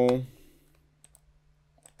now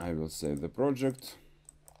I will save the project.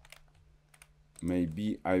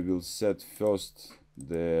 Maybe I will set first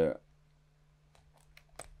the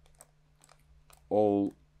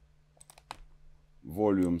all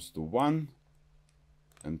volumes to 1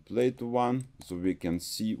 and play to 1 so we can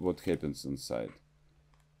see what happens inside.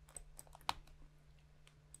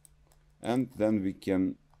 And then we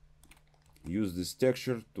can use this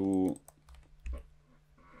texture to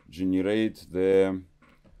generate the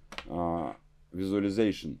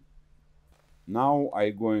visualization. Now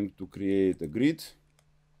I'm going to create a grid.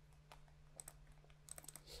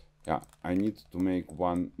 Yeah, I need to make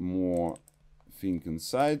one more thing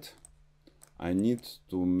inside. I need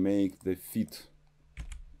to make the fit.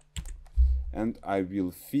 And I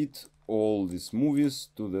will fit all these movies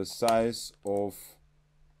to the size of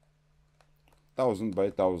 1000 by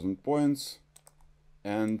 1000 points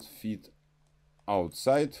and fit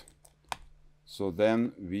outside. So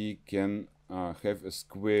then we can have a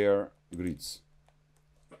square grids.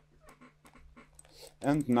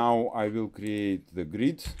 And now I will create the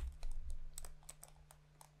grid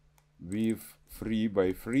with 3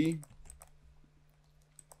 by 3.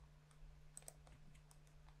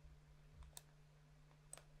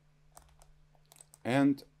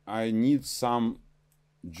 And I need some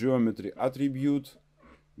geometry attribute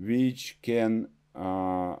which can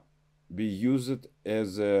be used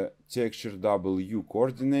as a texture W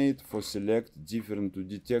coordinate for select different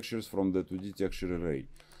 2D textures from the 2D texture array.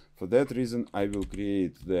 For that reason, I will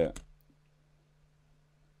create the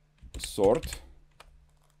sort.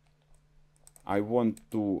 I want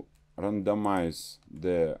to randomize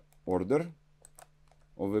the order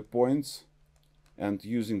of the points, and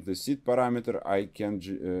using the seed parameter, I can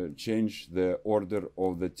change the order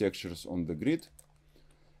of the textures on the grid,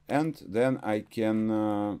 and then I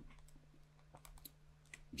can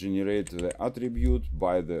generate the attribute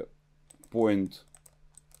by the point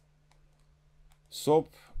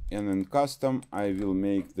SOP, and in custom I will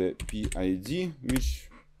make the PID, which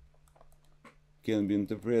can be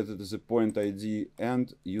interpreted as a point ID,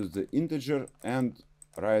 and use the integer and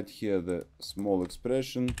write here the small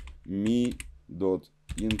expression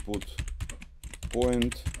me.input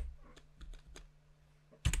point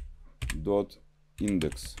dot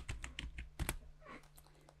index.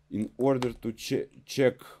 In order to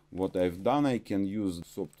check what I've done, I can use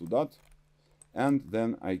SOP to that, and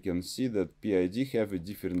then I can see that PID have a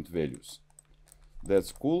different values.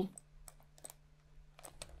 That's cool.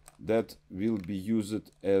 That will be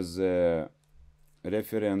used as a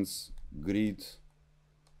reference grid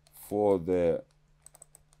for the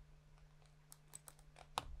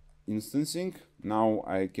instancing. Now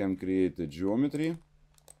I can create a geometry.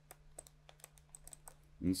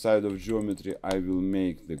 Inside of geometry, I will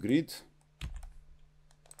make the grid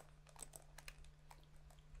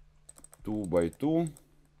 2 by 2.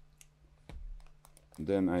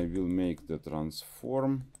 Then I will make the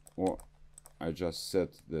transform, or I just set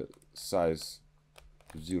the size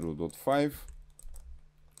to 0.5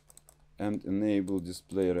 and enable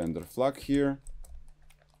display render flag here.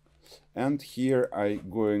 And here I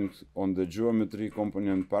going on the geometry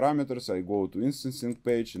component parameters, I go to instancing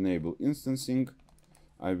page, enable instancing.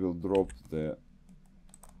 I will drop the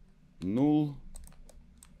null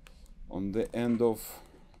on the end of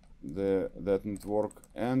that network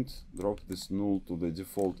and drop this null to the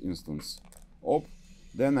default instance op.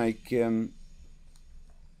 Then I can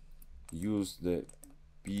use the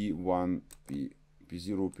P1,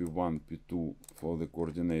 P0, P1, P2 for the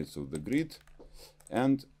coordinates of the grid,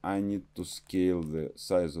 and I need to scale the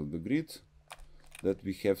size of the grid, that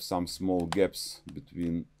we have some small gaps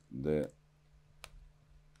between the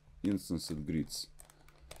instanced grids.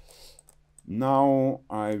 Now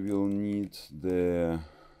I will need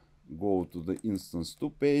go to the instance 2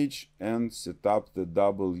 page and set up the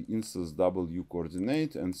double instance W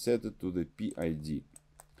coordinate and set it to the PID.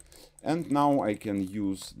 And now I can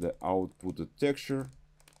use the outputted texture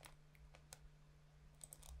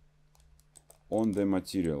on the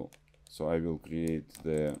material. So I will create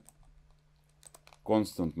the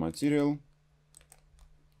constant material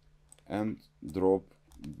and drop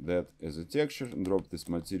that as a texture and drop this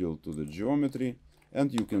material to the geometry,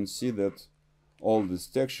 and you can see that all these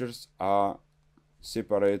textures are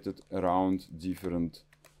separated around different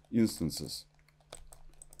instances.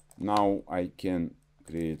 Now I can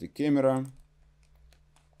create a camera.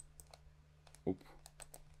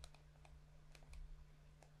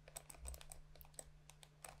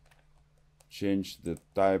 Change the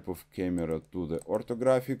type of camera to the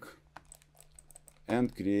orthographic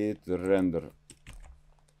and create the render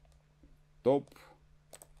top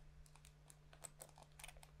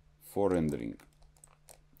for rendering.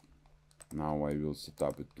 Now I will set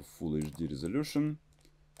up it to full HD resolution,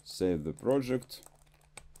 save the project,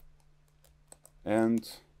 and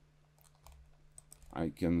I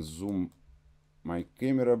can zoom my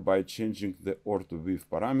camera by changing the ortho width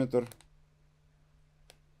parameter,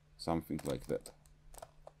 something like that.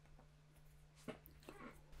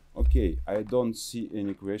 Okay, I don't see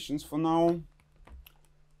any questions for now.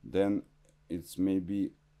 Then it's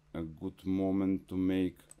maybe a good moment to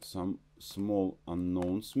make some small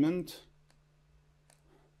announcement.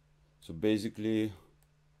 So basically,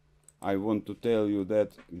 I want to tell you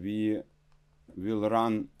that we will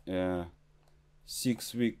run a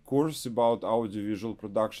 6-week course about audiovisual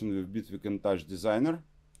production with Bitwig and TouchDesigner,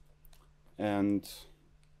 and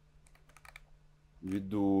we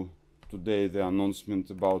do today the announcement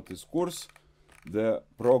about this course. The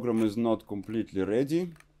program is not completely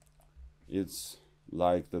ready. It's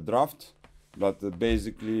like the draft, but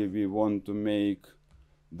basically we want to make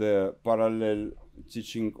the parallel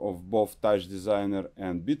teaching of both TouchDesigner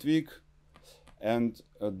and Bitwig, and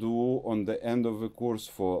do on the end of the course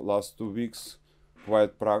for last 2 weeks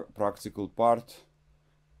quite practical part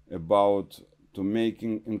about to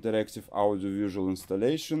making interactive audiovisual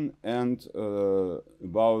installation and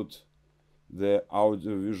about the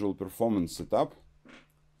audiovisual performance setup.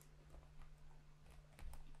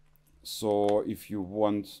 So if you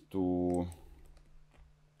want to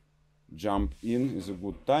jump in, is a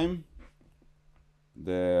good time.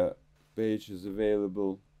 The page is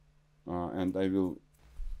available, and I will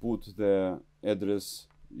put the address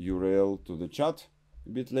URL to the chat a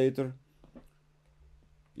bit later.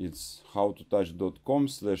 It's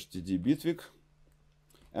howtotouch.com/TDBitwig,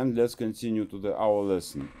 and let's continue to our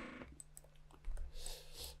lesson.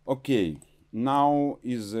 Okay, now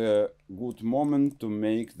is a good moment to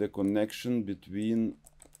make the connection between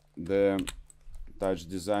the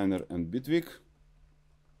TouchDesigner and Bitwig.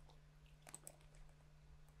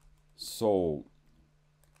 So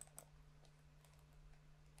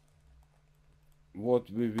what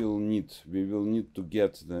we will need to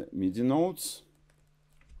get the MIDI notes.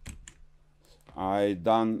 I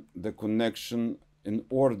done the connection in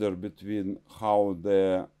order between how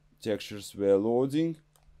the textures were loading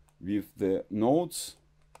with the notes,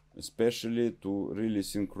 especially to really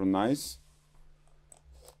synchronize.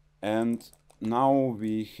 And now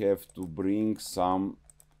we have to bring some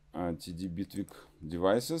TDBitwig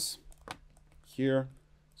devices here,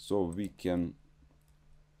 so we can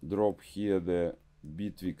drop here the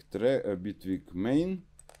Bitwig main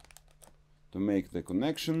to make the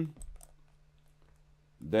connection.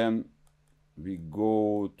 Then we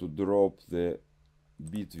go to drop the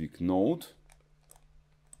Bitwig node,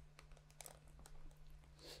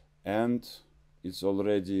 and it's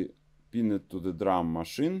already pinned to the drum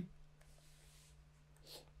machine.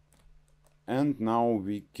 And now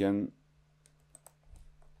we can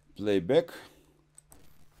play back.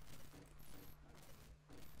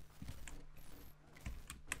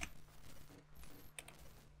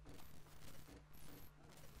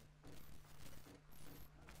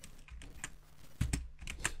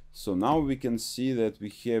 So now we can see that we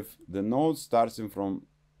have the notes starting from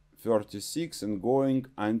 36 and going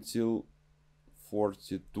until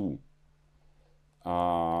 42.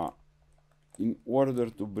 In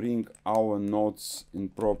order to bring our notes in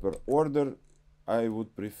proper order, I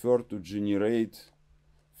would prefer to generate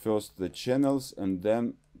first the channels and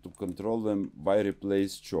then to control them by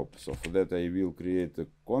replace chop. So for that I will create a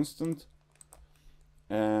constant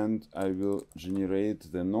and I will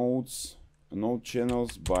generate the notes node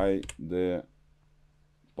channels by the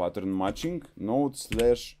pattern matching node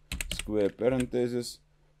slash square parenthesis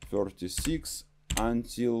 36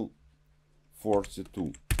 until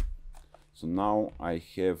 42. So now I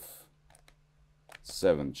have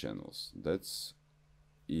 7 channels. That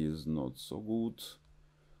is not so good,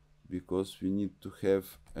 because we need to have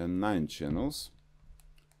 9 channels.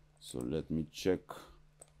 So let me check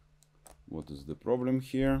what is the problem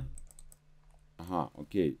here.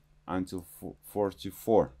 Okay, until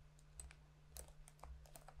 44.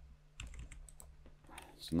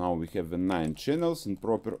 So now we have 9 channels in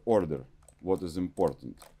proper order, what is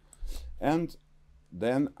important. And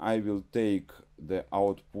then I will take the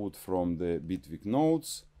output from the Bitwig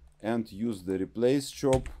nodes and use the replace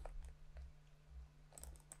job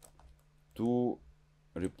to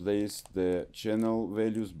replace the channel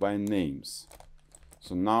values by names.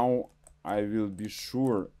 So now I will be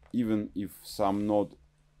sure, even if some node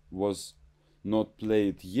was not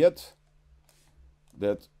played yet,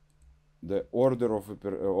 that the order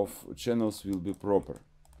of channels will be proper.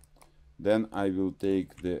 Then I will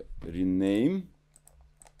take the rename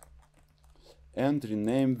and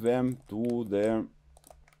rename them to the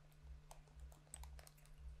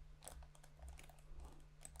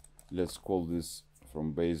let's call this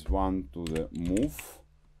from base 1 to the move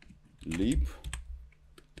leap.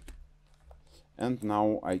 And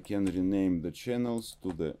now I can rename the channels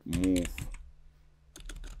to the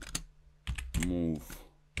move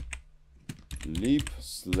leap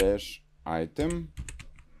slash item,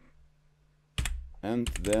 and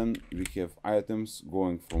then we have items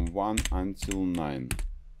going from 1 until 9.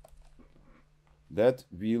 That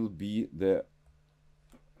will be the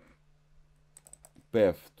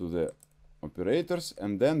path to the operators,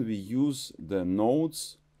 and then we use the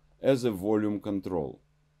nodes as a volume control.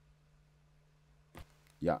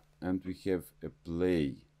 Yeah, and we have a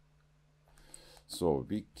play. So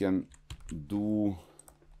we can do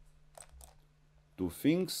 2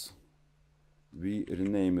 things. We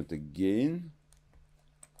rename it again.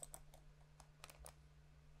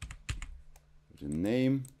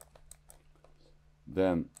 Rename.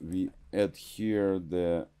 Then we add here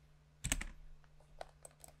the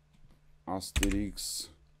asterisk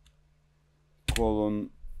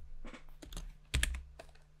colon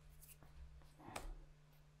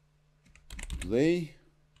play.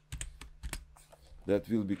 That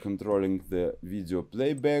will be controlling the video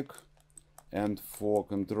playback, and for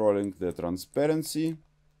controlling the transparency,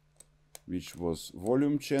 which was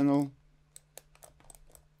volume channel,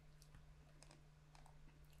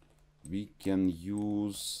 we can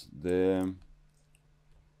use the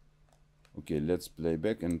okay, let's play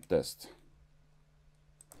back and test.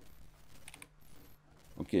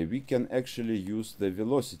 Okay, we can actually use the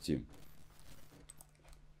velocity.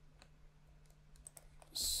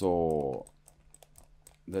 So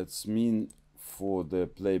that's mean for the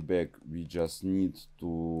playback we just need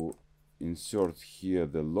to insert here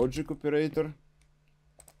the logic operator,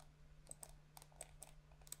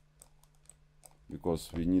 because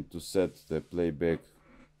we need to set the playback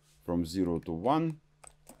from 0 to 1.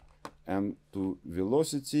 And to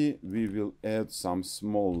velocity we will add some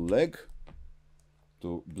small lag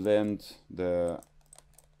to blend the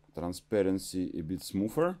transparency a bit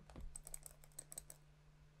smoother.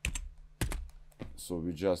 So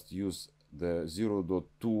we just use the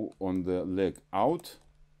 0.2 on the leg out.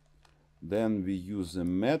 Then we use a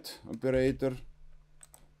mat operator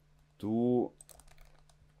to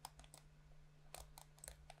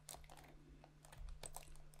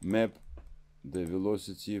map the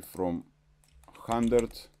velocity from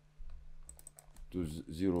 100 to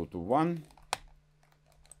 0 to 1.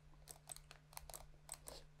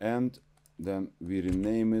 And then we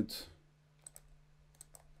rename it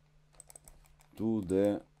to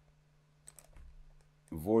the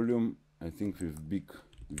volume, I think with big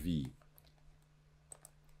V.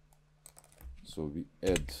 So we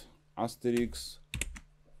add asterisk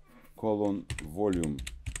colon volume.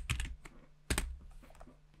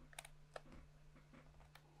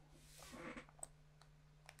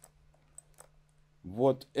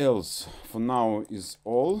 What else? For now is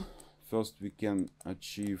all. First we can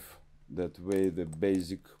achieve that way the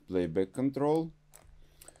basic playback control.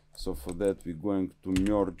 So for that we're going to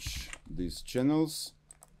merge these channels.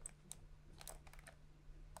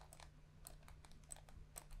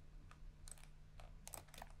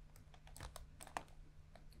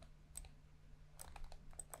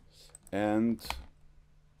 And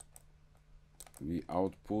we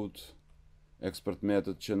output export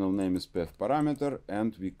method, channel name is path parameter,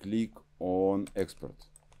 and we click on export.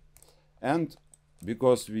 And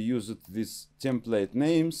because we used these template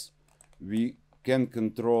names, we can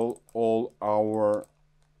control all our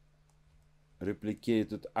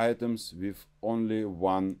replicated items with only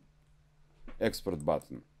one export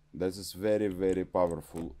button. That is very, very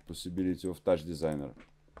powerful possibility of TouchDesigner.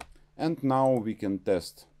 And now we can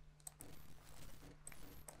test.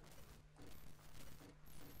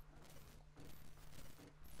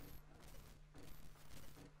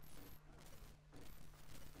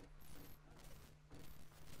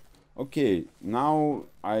 Okay, now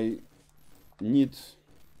I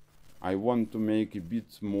want to make a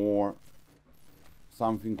bit more,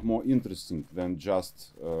 something more interesting than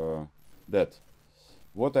just that.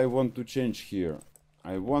 What I want to change here,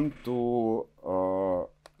 I want to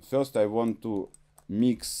first I want to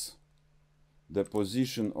mix the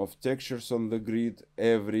position of textures on the grid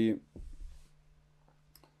every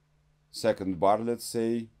second bar, let's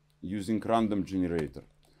say, using random generator.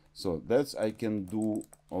 So that's I can do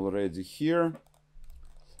already here.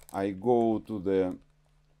 I go to the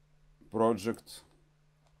project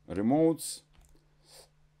remotes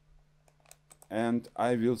and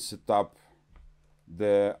I will set up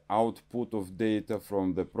the output of data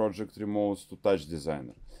from the project remotes to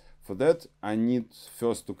TouchDesigner. For that I need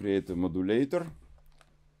first to create a modulator,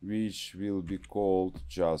 which will be called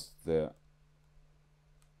just the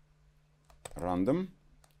random,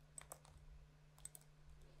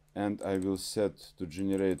 and I will set to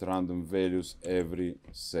generate random values every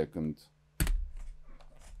second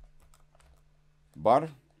bar,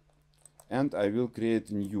 and I will create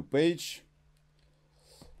a new page.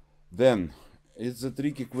 Then it's a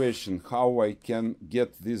tricky question how I can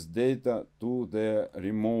get this data to the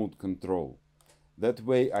remote control. That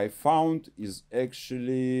way I found is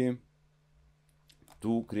actually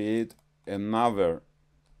to create another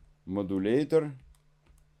modulator,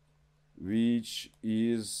 which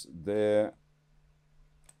is the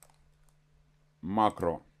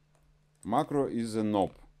macro. Macro is a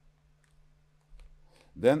knob.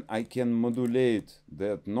 Then I can modulate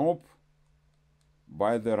that knob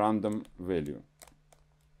by the random value.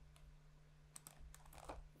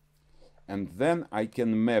 And then I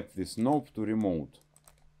can map this knob to remote.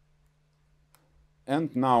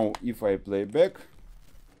 And now if I play back,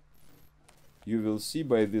 you will see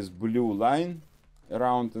by this blue line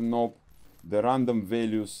around the knob the random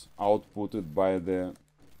values outputted by the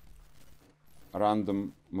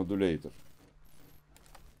random modulator.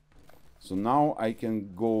 So now I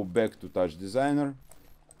can go back to TouchDesigner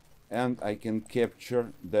and I can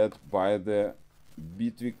capture that by the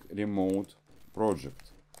Bitwig remote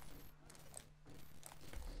project.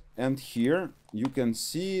 And here you can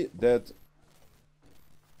see that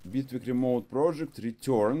Bitwig remote project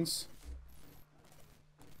returns.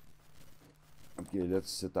 Okay,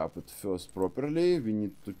 let's set up it first properly. We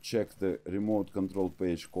need to check the remote control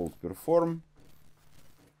page called perform.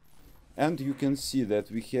 And you can see that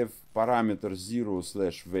we have parameter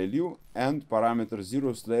 0/value and parameter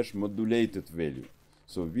 0/modulated value.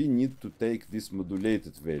 So we need to take this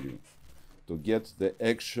modulated value to get the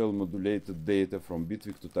actual modulated data from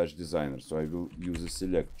Bitwig to TouchDesigner. So I will use a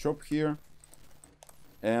select chop here,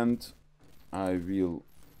 and I will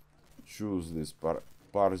choose this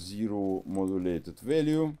par 0 modulated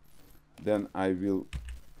value. Then I will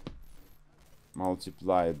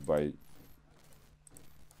multiply it by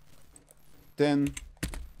 10,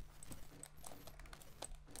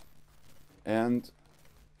 and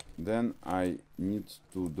then I need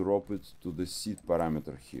to drop it to the seed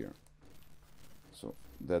parameter here. So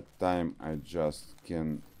that time I just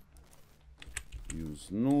can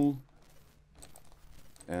use null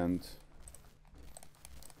and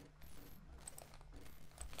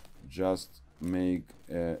just make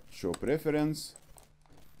a chop reference.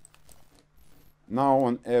 Now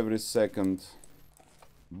on every second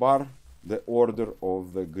bar the order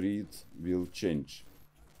of the grid will change.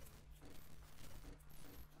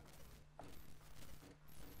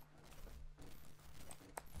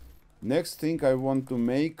 Next thing I want to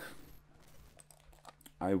make,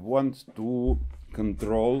 I want to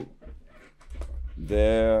control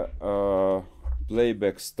the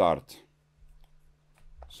playback start.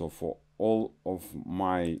 So for all of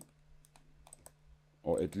my,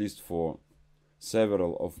 or at least for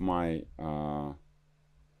several of my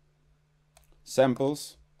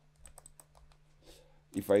samples,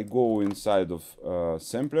 if I go inside of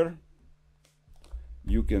sampler,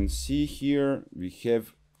 you can see here we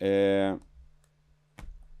have a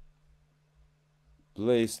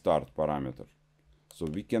play start parameter. So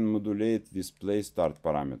we can modulate this play start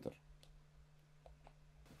parameter.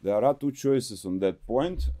 There are two choices on that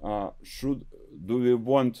point. Do we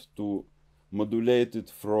want to modulate it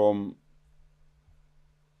from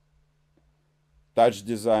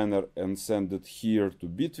TouchDesigner and send it here to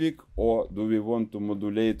Bitwig, or do we want to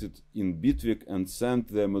modulate it in Bitwig and send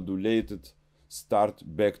the modulated start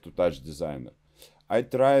back to TouchDesigner? I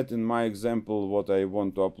tried in my example what I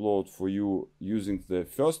want to upload for you using the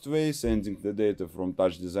first way, sending the data from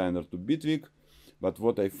TouchDesigner to Bitwig, but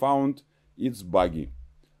what I found, it's buggy.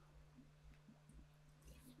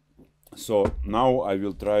 So now I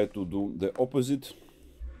will try to do the opposite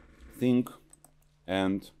thing,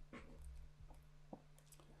 and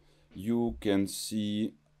you can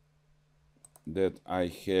see that I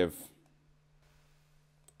have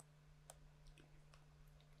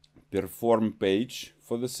perform page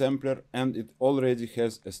for the sampler, and it already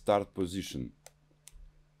has a start position.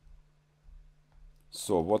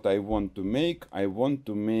 So what I want to make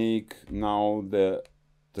now the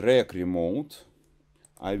track remote.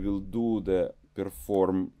 I will do the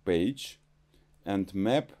perform page and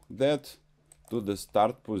map that to the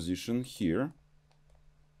start position here.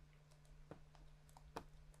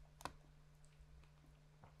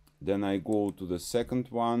 Then I go to the second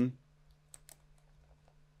one.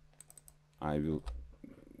 I will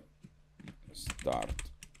start.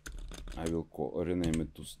 I will rename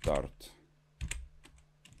it to start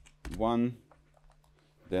 1.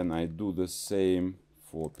 Then I do the same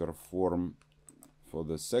for perform for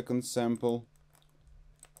the second sample.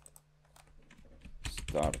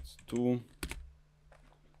 Start 2.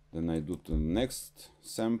 Then I do to the next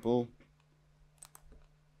sample.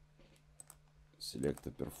 Select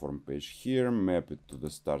the perform page here, map it to the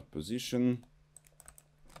start position.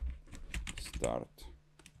 Start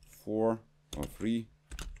 4 or 3.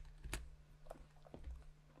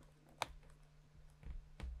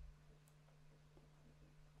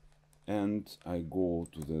 And I go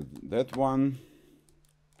to that one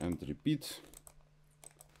and repeat.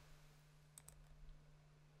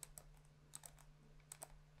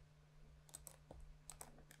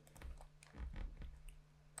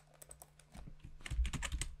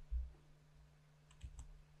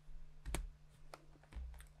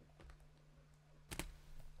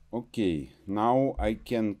 Okay, now I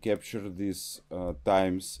can capture these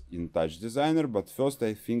times in TouchDesigner, but first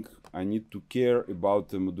I think I need to care about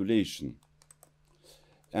the modulation.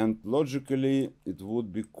 And logically, it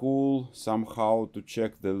would be cool somehow to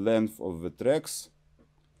check the length of the tracks.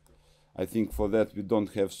 I think for that we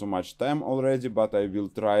don't have so much time already, but I will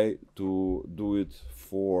try to do it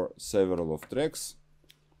for several of tracks.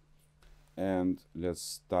 And let's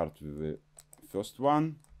start with the first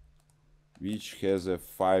one, which has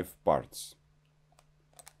 5 parts.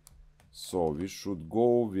 So we should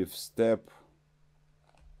go with step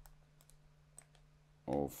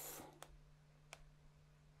of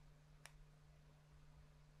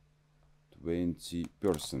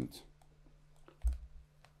 20%.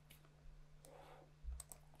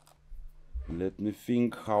 Let me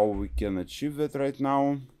think how we can achieve that right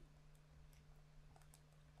now.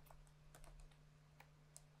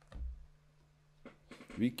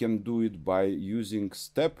 We can do it by using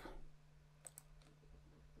steps,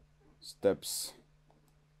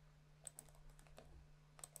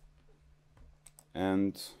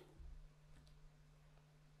 and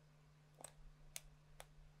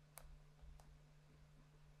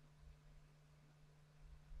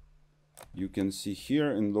you can see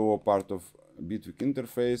here in lower part of Bitwig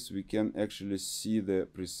interface, we can actually see the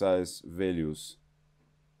precise values.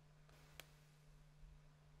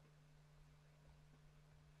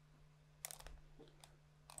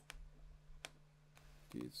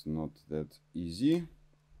 It's not that easy.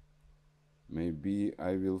 Maybe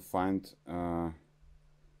I will find and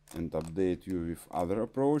update you with other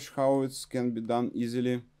approach how it can be done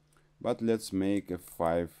easily. But let's make a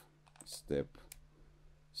 5-step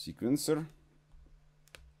sequencer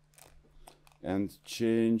and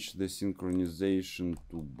change the synchronization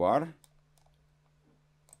to bar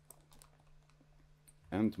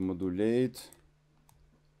and modulate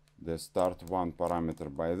the start 1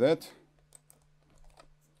 parameter by that.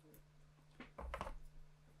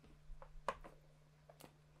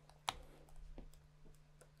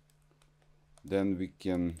 Then we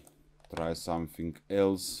can try something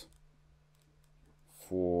else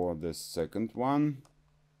for the second one.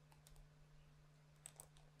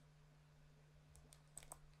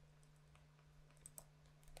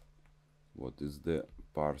 What is the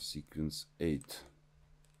par sequence 8?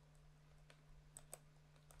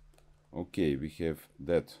 Okay, we have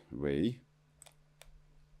that way.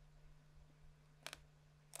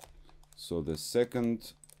 So the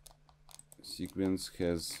second sequence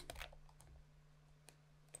has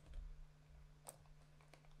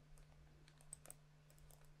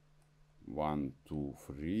 1, 2,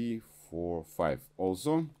 3, 4, 5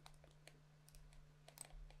 also.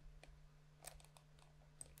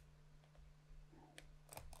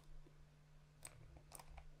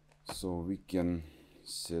 So we can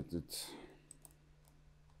set it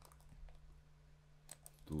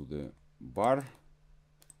to the bar,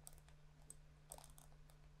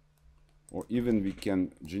 or even we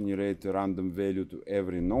can generate a random value to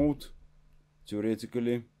every node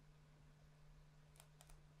theoretically,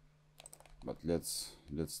 but let's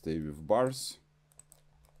stay with bars.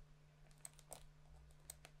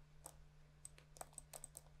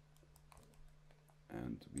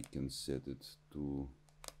 And we can set it to,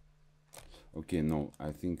 okay, no,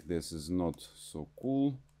 I think this is not so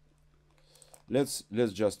cool. Let's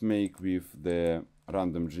just make with the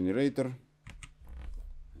random generator.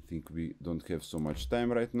 I think we don't have so much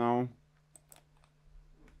time right now.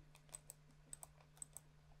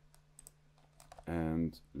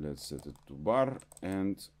 And let's set it to bar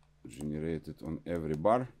and generate it on every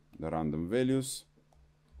bar, the random values,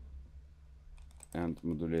 and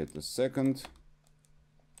modulate a second.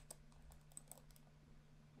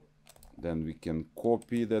 Then we can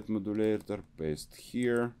copy that modulator, paste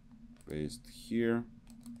here, paste here,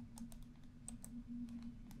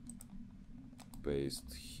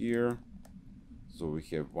 paste here. So we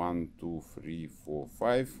have 1, 2, 3, 4,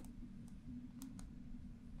 5.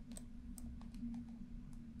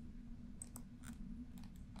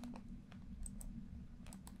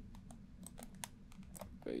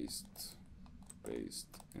 Paste,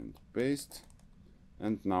 paste, and paste.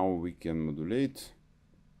 And now we can modulate.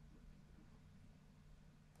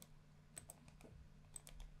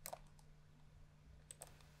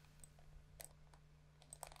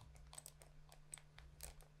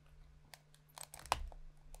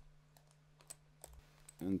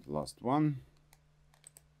 And last one.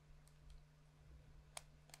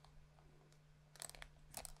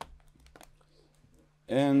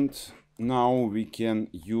 And now we can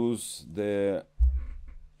use the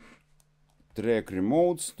track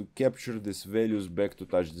remotes to capture these values back to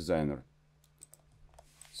TouchDesigner.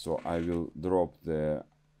 So I will drop the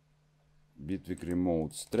Bitwig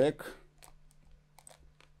remotes track,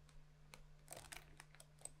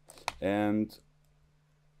 and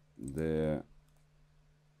the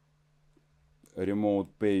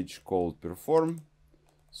remote page called perform.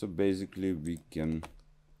 So basically we can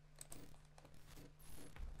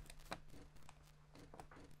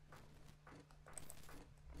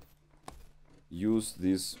use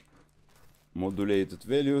these modulated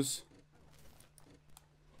values.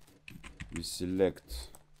 We select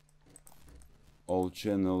all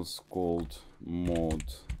channels called mod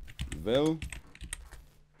val,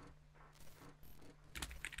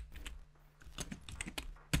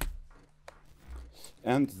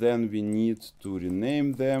 and then we need to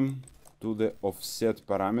rename them to the offset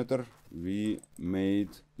parameter we made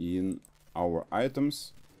in our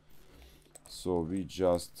items. So we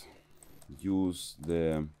just use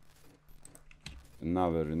the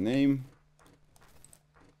another rename,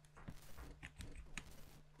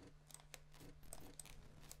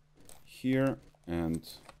 here, and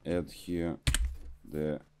add here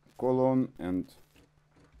the colon and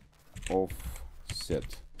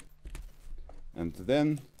offset. And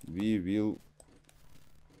then we will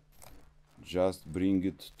just bring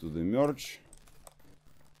it to the merge,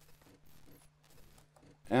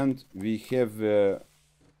 and we have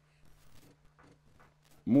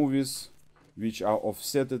movies which are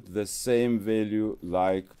offsetted the same value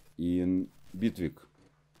like in Bitwig.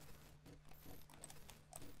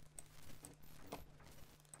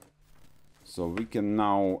 So we can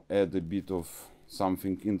now add a bit of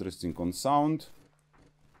something interesting on sound.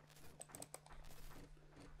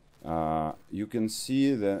 You can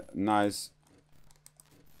see the nice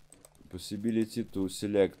possibility to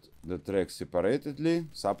select the track separately,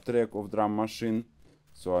 subtrack of drum machine.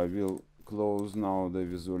 So I will close now the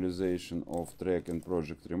visualization of track and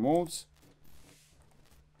project remotes.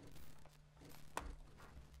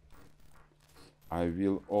 I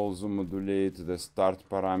will also modulate the start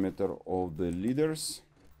parameter of the leaders.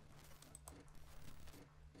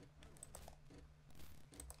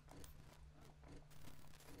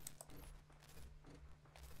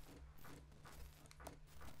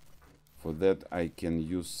 For that I can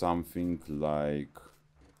use something like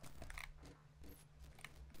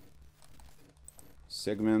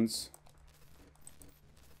segments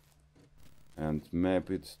and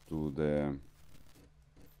map it to the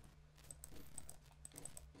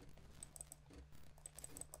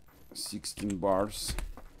 (16 bars).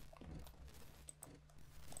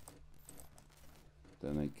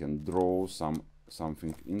 Then I can draw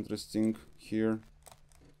something interesting here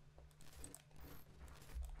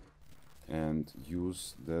and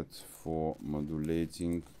use that for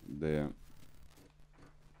modulating the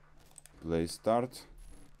play start.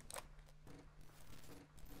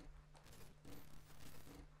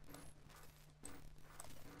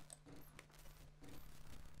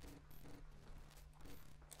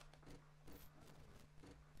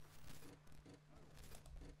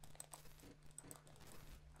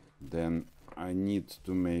 Then I need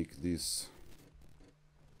to make this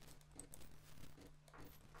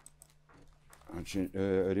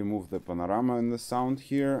remove the panorama and the sound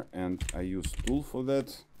here, and I use tool for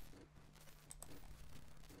that,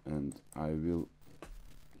 and I will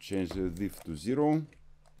change the diff to 0.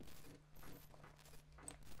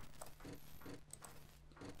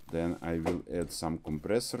 Then I will add some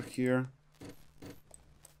compressor here.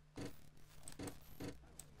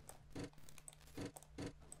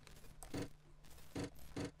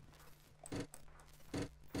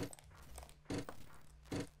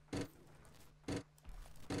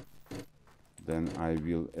 Then I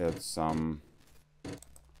will add some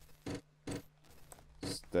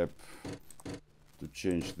step to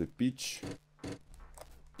change the pitch.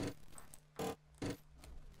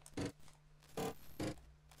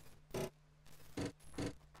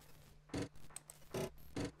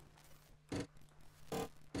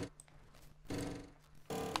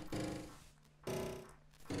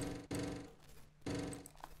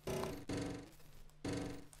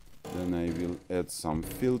 Then I will add some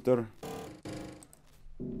filter.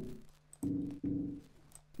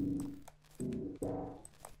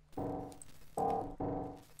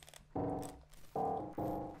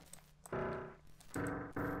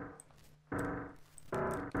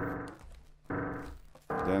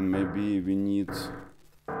 Then maybe we need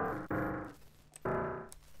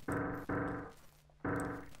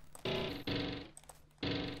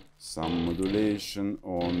some modulation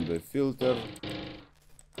on the filter.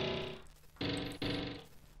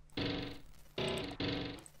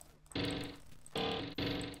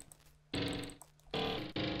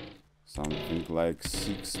 Something like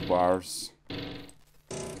 6 bars.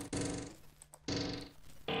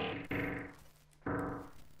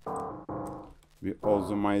 We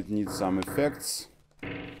also might need some effects.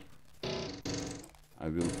 I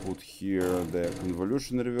will put here the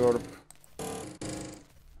convolution reverb.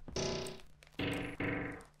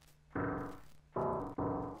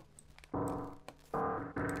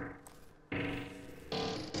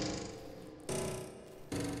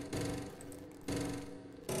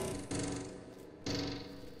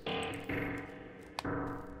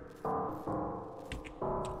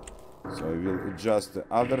 So I will adjust the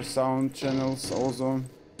other sound channels also.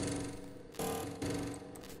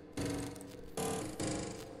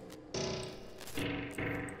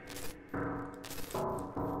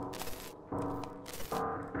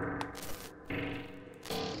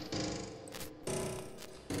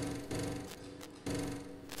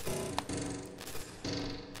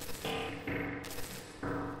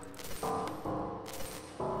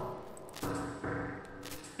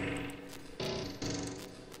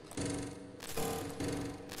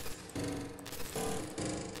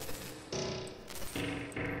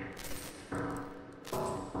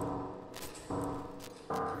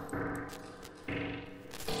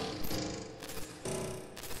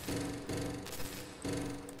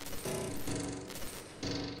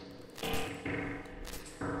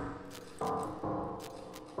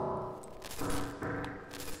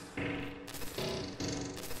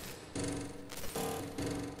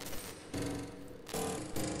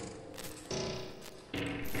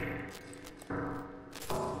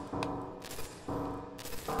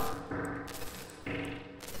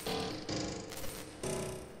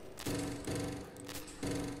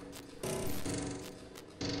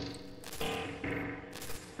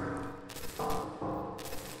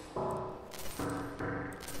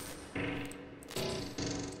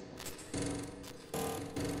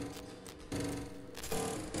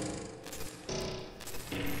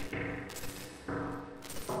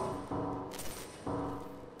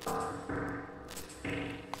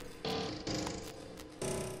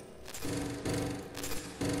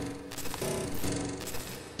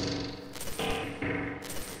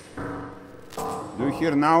 Do you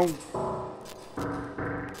hear now?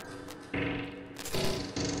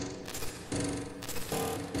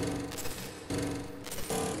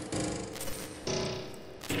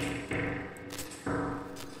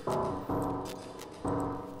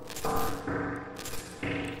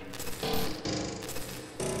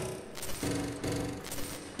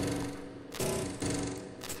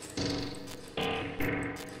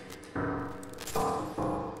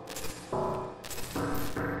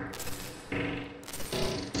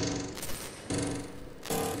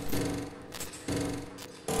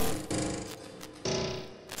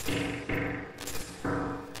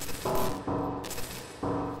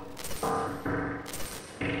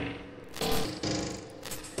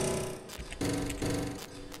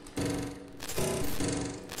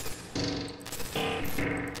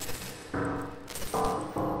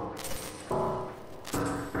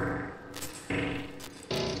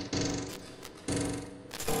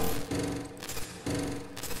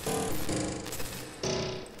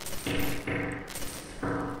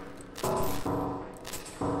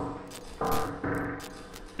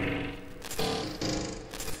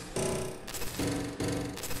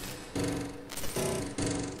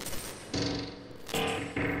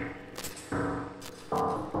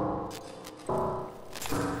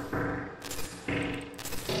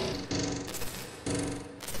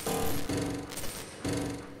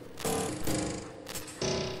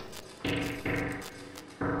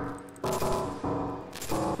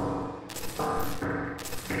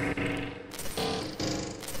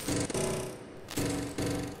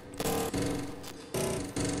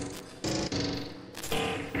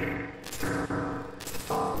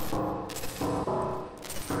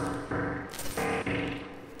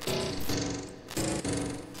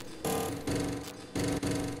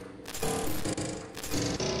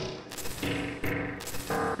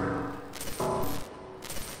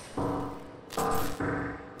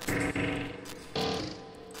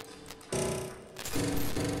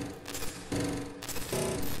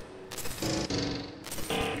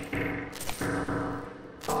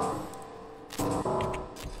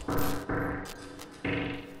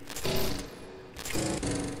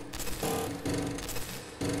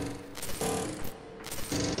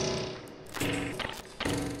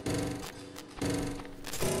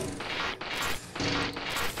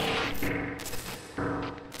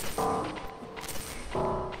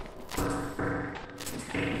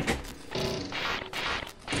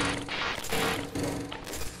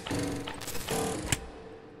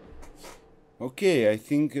 Okay, I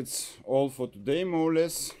think it's all for today, more or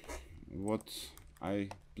less, what I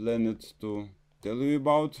planned to tell you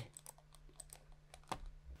about.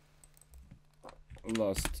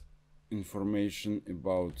 Last information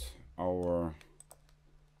about our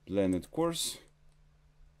planned course.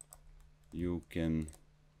 You can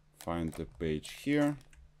find the page here.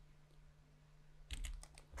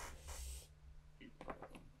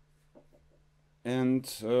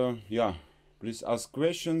 And yeah, please ask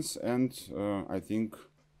questions, and I think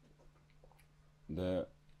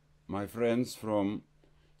my friends from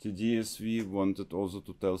TDSV wanted also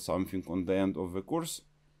to tell something on the end of the course,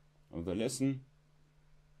 of the lesson.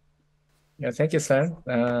 Yeah, thank you, sir.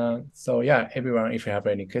 So yeah, everyone, if you have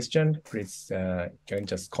any question, please can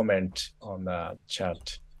just comment on the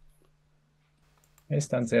chat. Hey,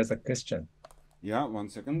 Stan, there's a question. Yeah, 1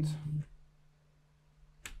 second.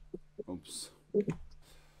 Oops.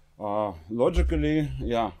 Logically,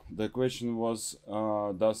 yeah, the question was,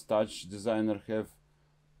 does TouchDesigner have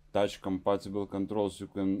touch compatible controls you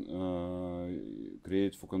can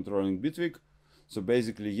create for controlling Bitwig? So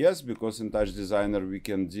basically yes, because in TouchDesigner we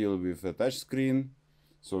can deal with a touch screen,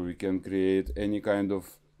 so we can create any kind of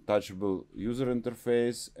touchable user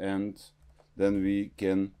interface, and then we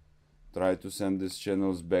can try to send these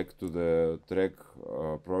channels back to the track,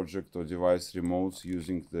 project or device remotes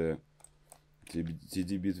using the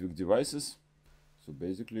TDBitwig devices. So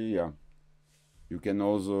basically, yeah, you can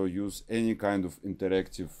also use any kind of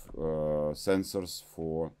interactive sensors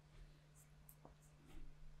for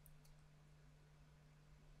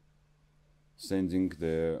sending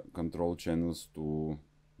the control channels to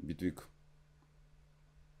Bitwig.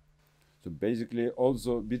 So basically,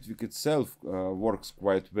 also Bitwig itself works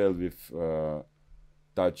quite well with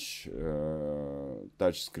touch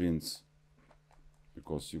screens,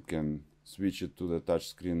 because you can switch it to the touch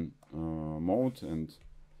screen mode, and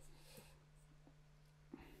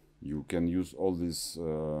you can use all these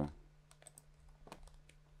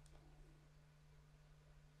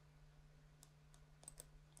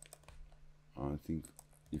I think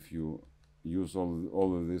if you use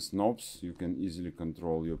all of these knobs, you can easily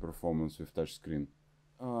control your performance with touchscreen.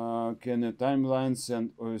 Can a timeline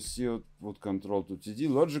send OSC output control to TD?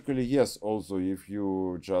 Logically, yes. Also, if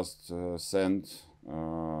you just send,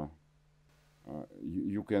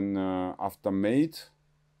 you can automate.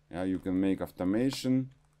 Yeah, you can make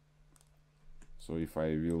automation. So if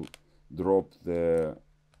I will drop the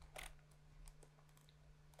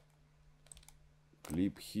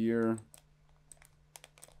clip here,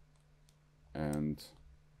 and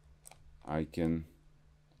I can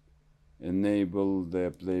enable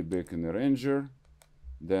the playback in arranger,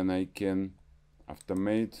 then I can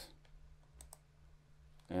automate,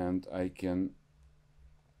 and I can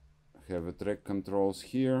have a track controls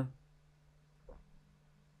here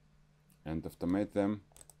and automate them.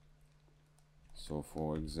 So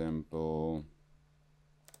for example,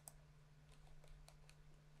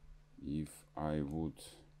 if I would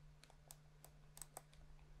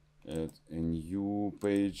add a new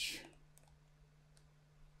page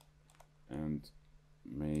and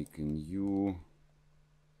make a new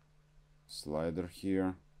slider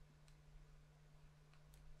here,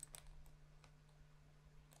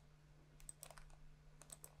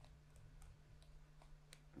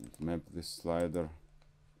 and map this slider,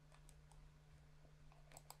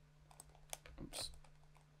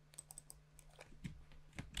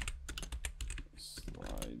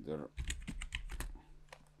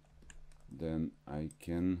 then I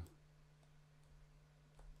can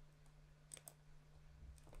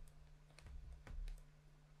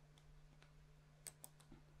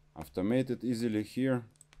automate it easily here.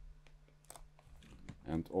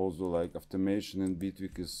 And also, like, automation in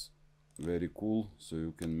Bitwig is very cool, so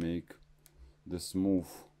you can make the smooth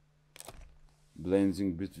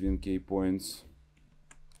blending between key points,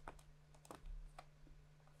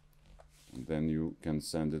 and then you can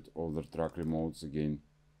send it over track remotes again.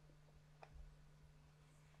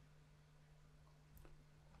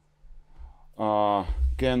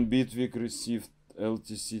 Can Bitwig receive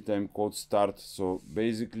LTC timecode start? So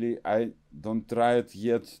basically, I don't try it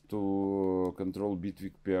yet to control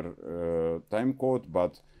Bitwig per timecode,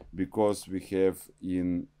 but because we have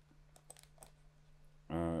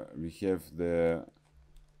the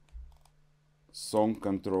song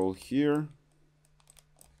control here,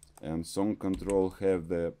 and song control have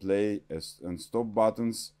the play and stop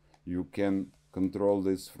buttons, you can control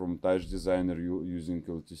this from TouchDesigner using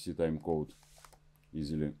LTC timecode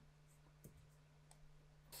easily.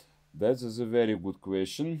 That is a very good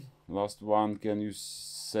question. Last one, can you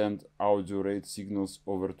send audio rate signals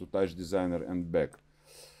over to TouchDesigner and back?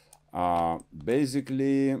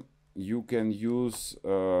 Basically, you can use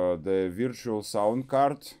the virtual sound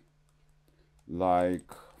card, like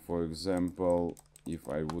for example, if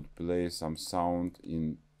I would play some sound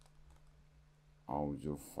in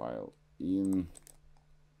audio file in,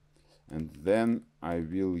 and then I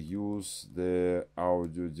will use the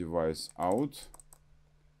audio device out,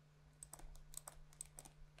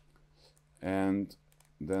 and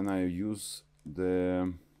then I use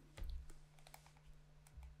the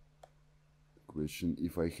question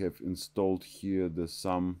if I have installed here the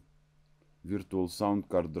some virtual sound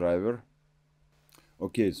card driver.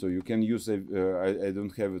 Okay, so you can use I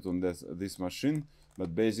don't have it on this machine,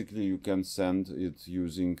 but basically you can send it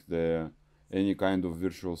using the any kind of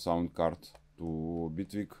virtual sound card to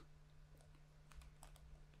Bitwig.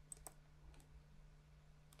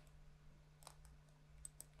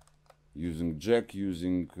 Using Jack,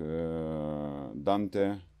 using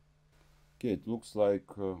Dante. Okay, it looks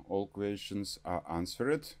like all questions are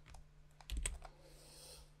answered.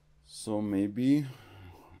 So maybe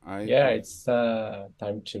Yeah, it's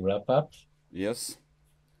time to wrap up. Yes.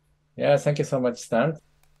 Yeah, thank you so much, Stan.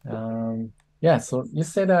 Yeah, so you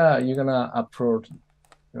said you're gonna upload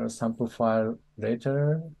your sample file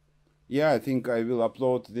later. Yeah, I think I will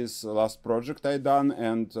upload this last project I done,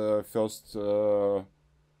 and first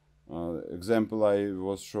example I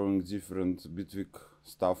was showing different Bitwig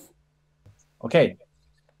stuff. Okay.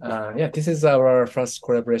 Yeah, this is our first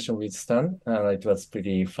collaboration with Stan. It was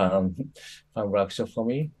pretty fun workshop for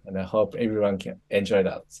me, and I hope everyone can enjoy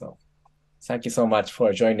that. So thank you so much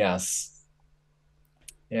for joining us.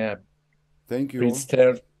 Yeah. Thank you. Please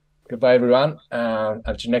tell goodbye, everyone.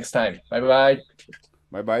 Until next time. Bye-bye.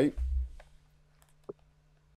 Bye-bye.